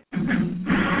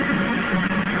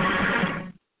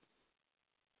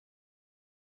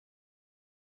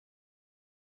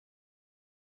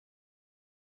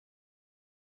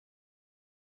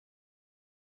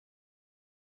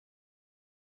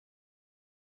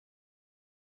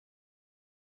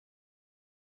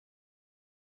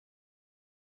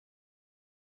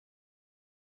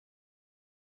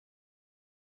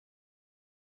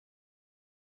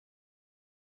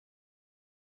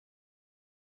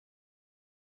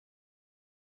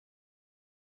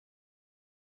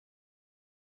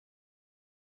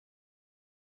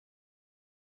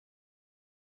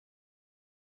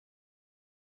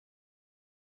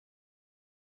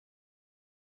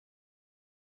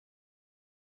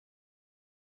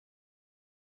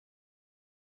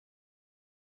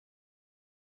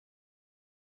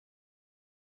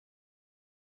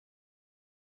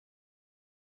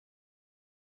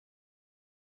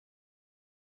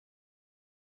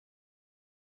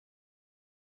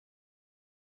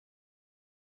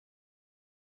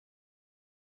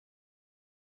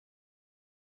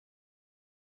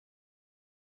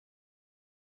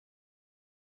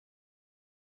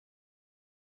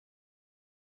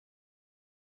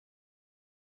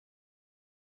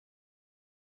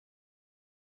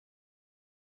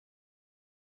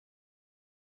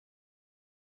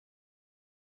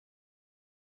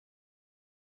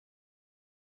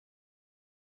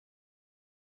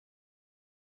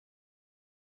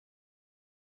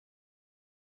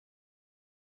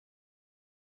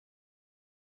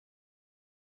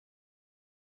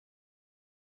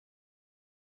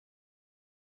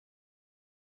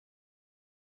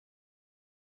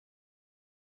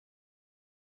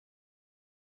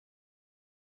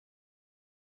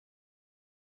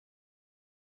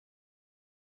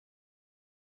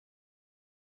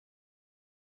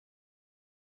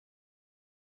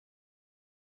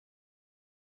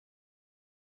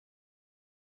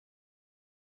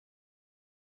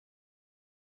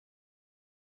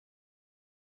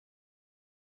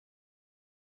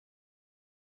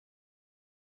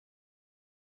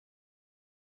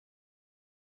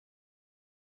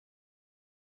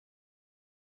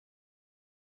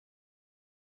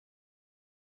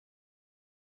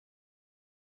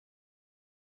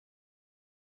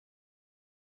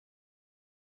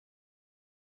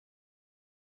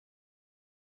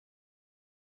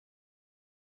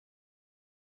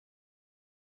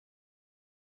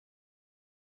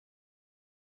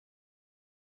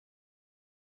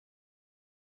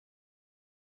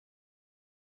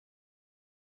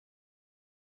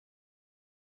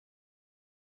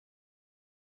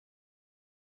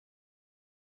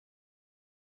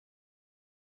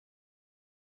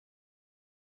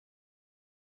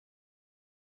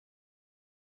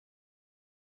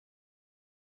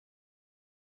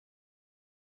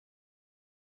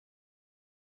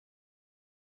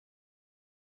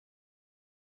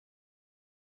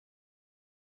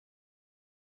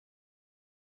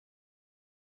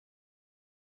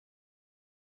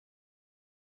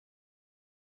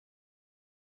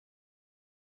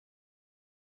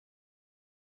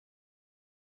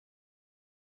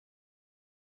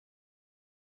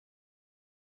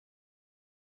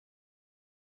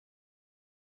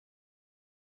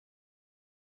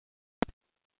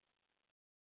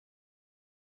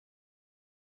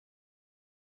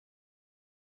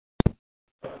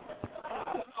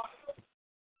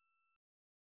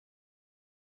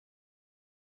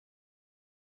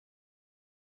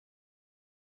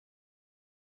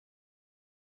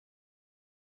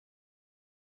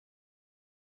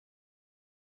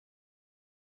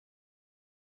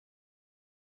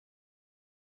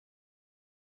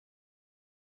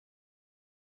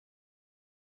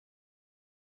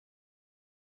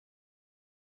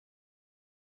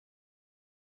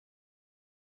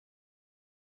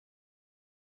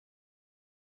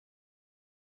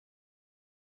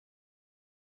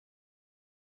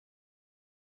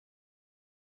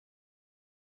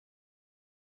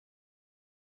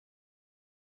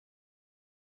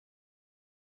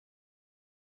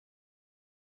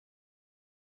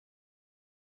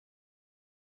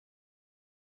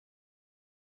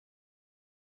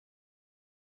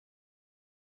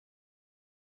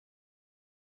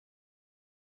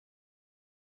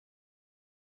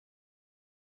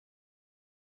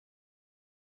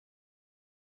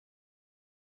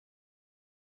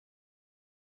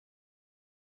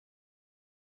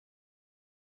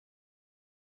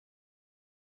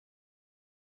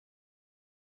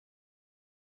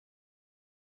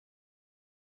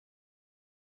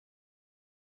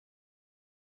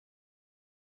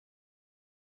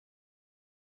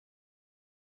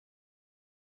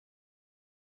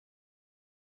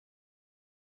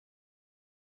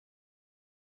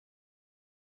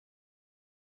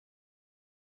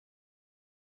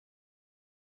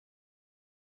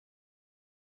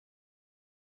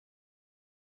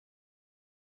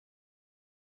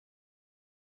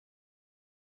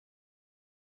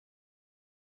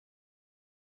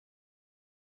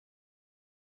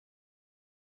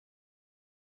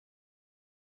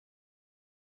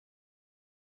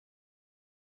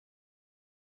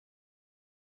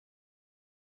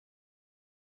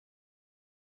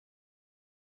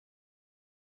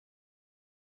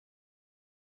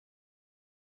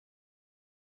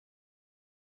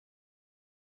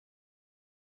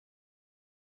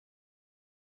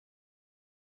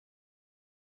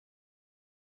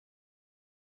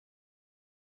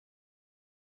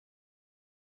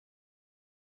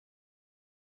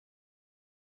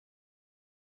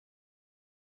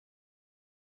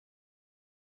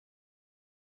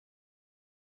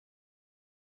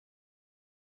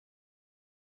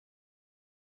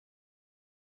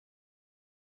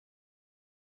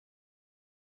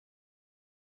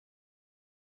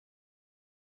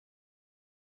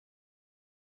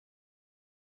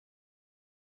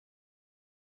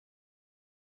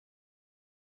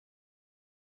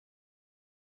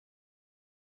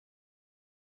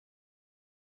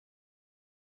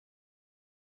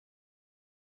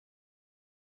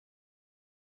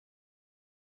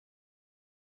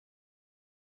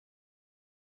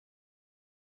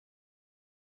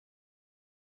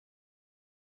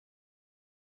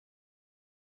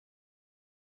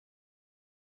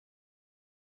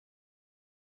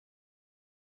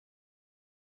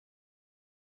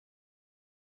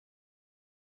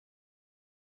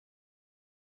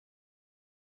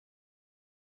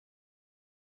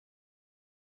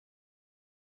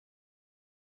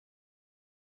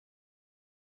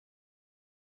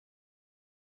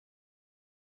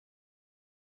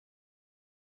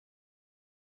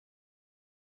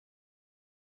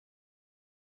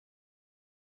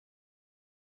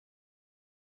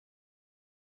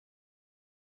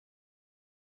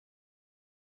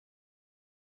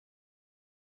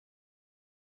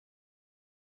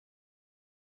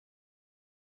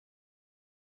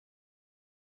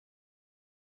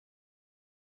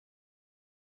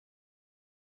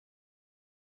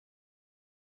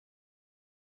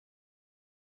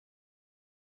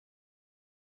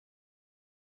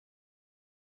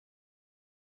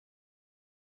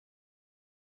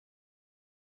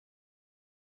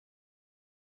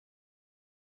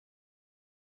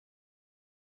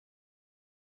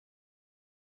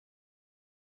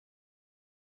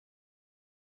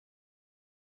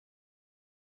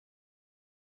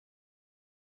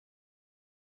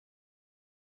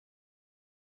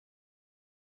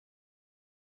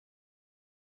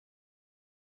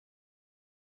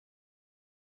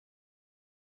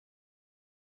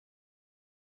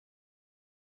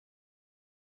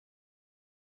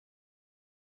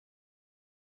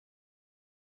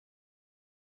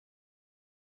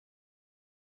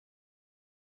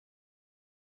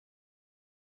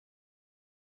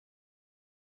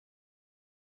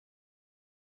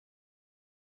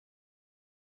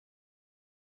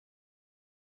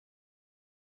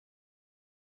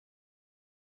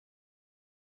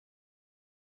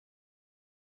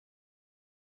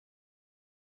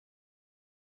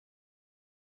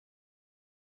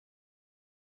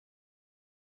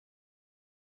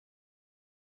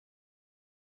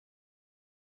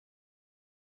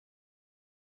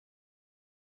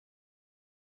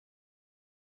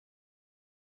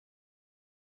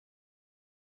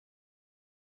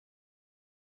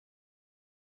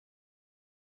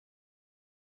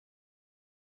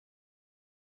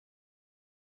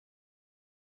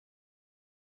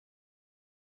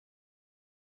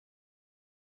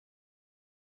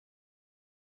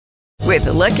 With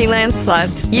the Lucky Land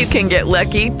Slots, you can get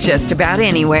lucky just about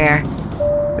anywhere.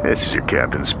 This is your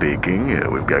captain speaking.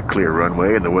 We've got clear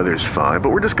runway and the weather's fine, but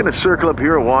we're just going to circle up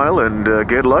here a while and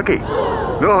get lucky.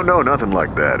 No, nothing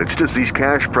like that. It's just these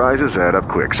cash prizes add up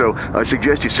quick. So I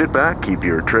suggest you sit back, keep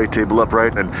your tray table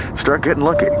upright, and start getting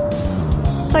lucky.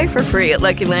 Play for free at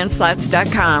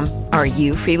LuckyLandSlots.com. Are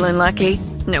you feeling lucky?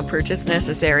 No purchase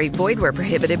necessary. Void where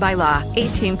prohibited by law.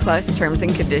 18+ terms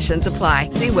and conditions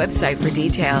apply. See website for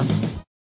details.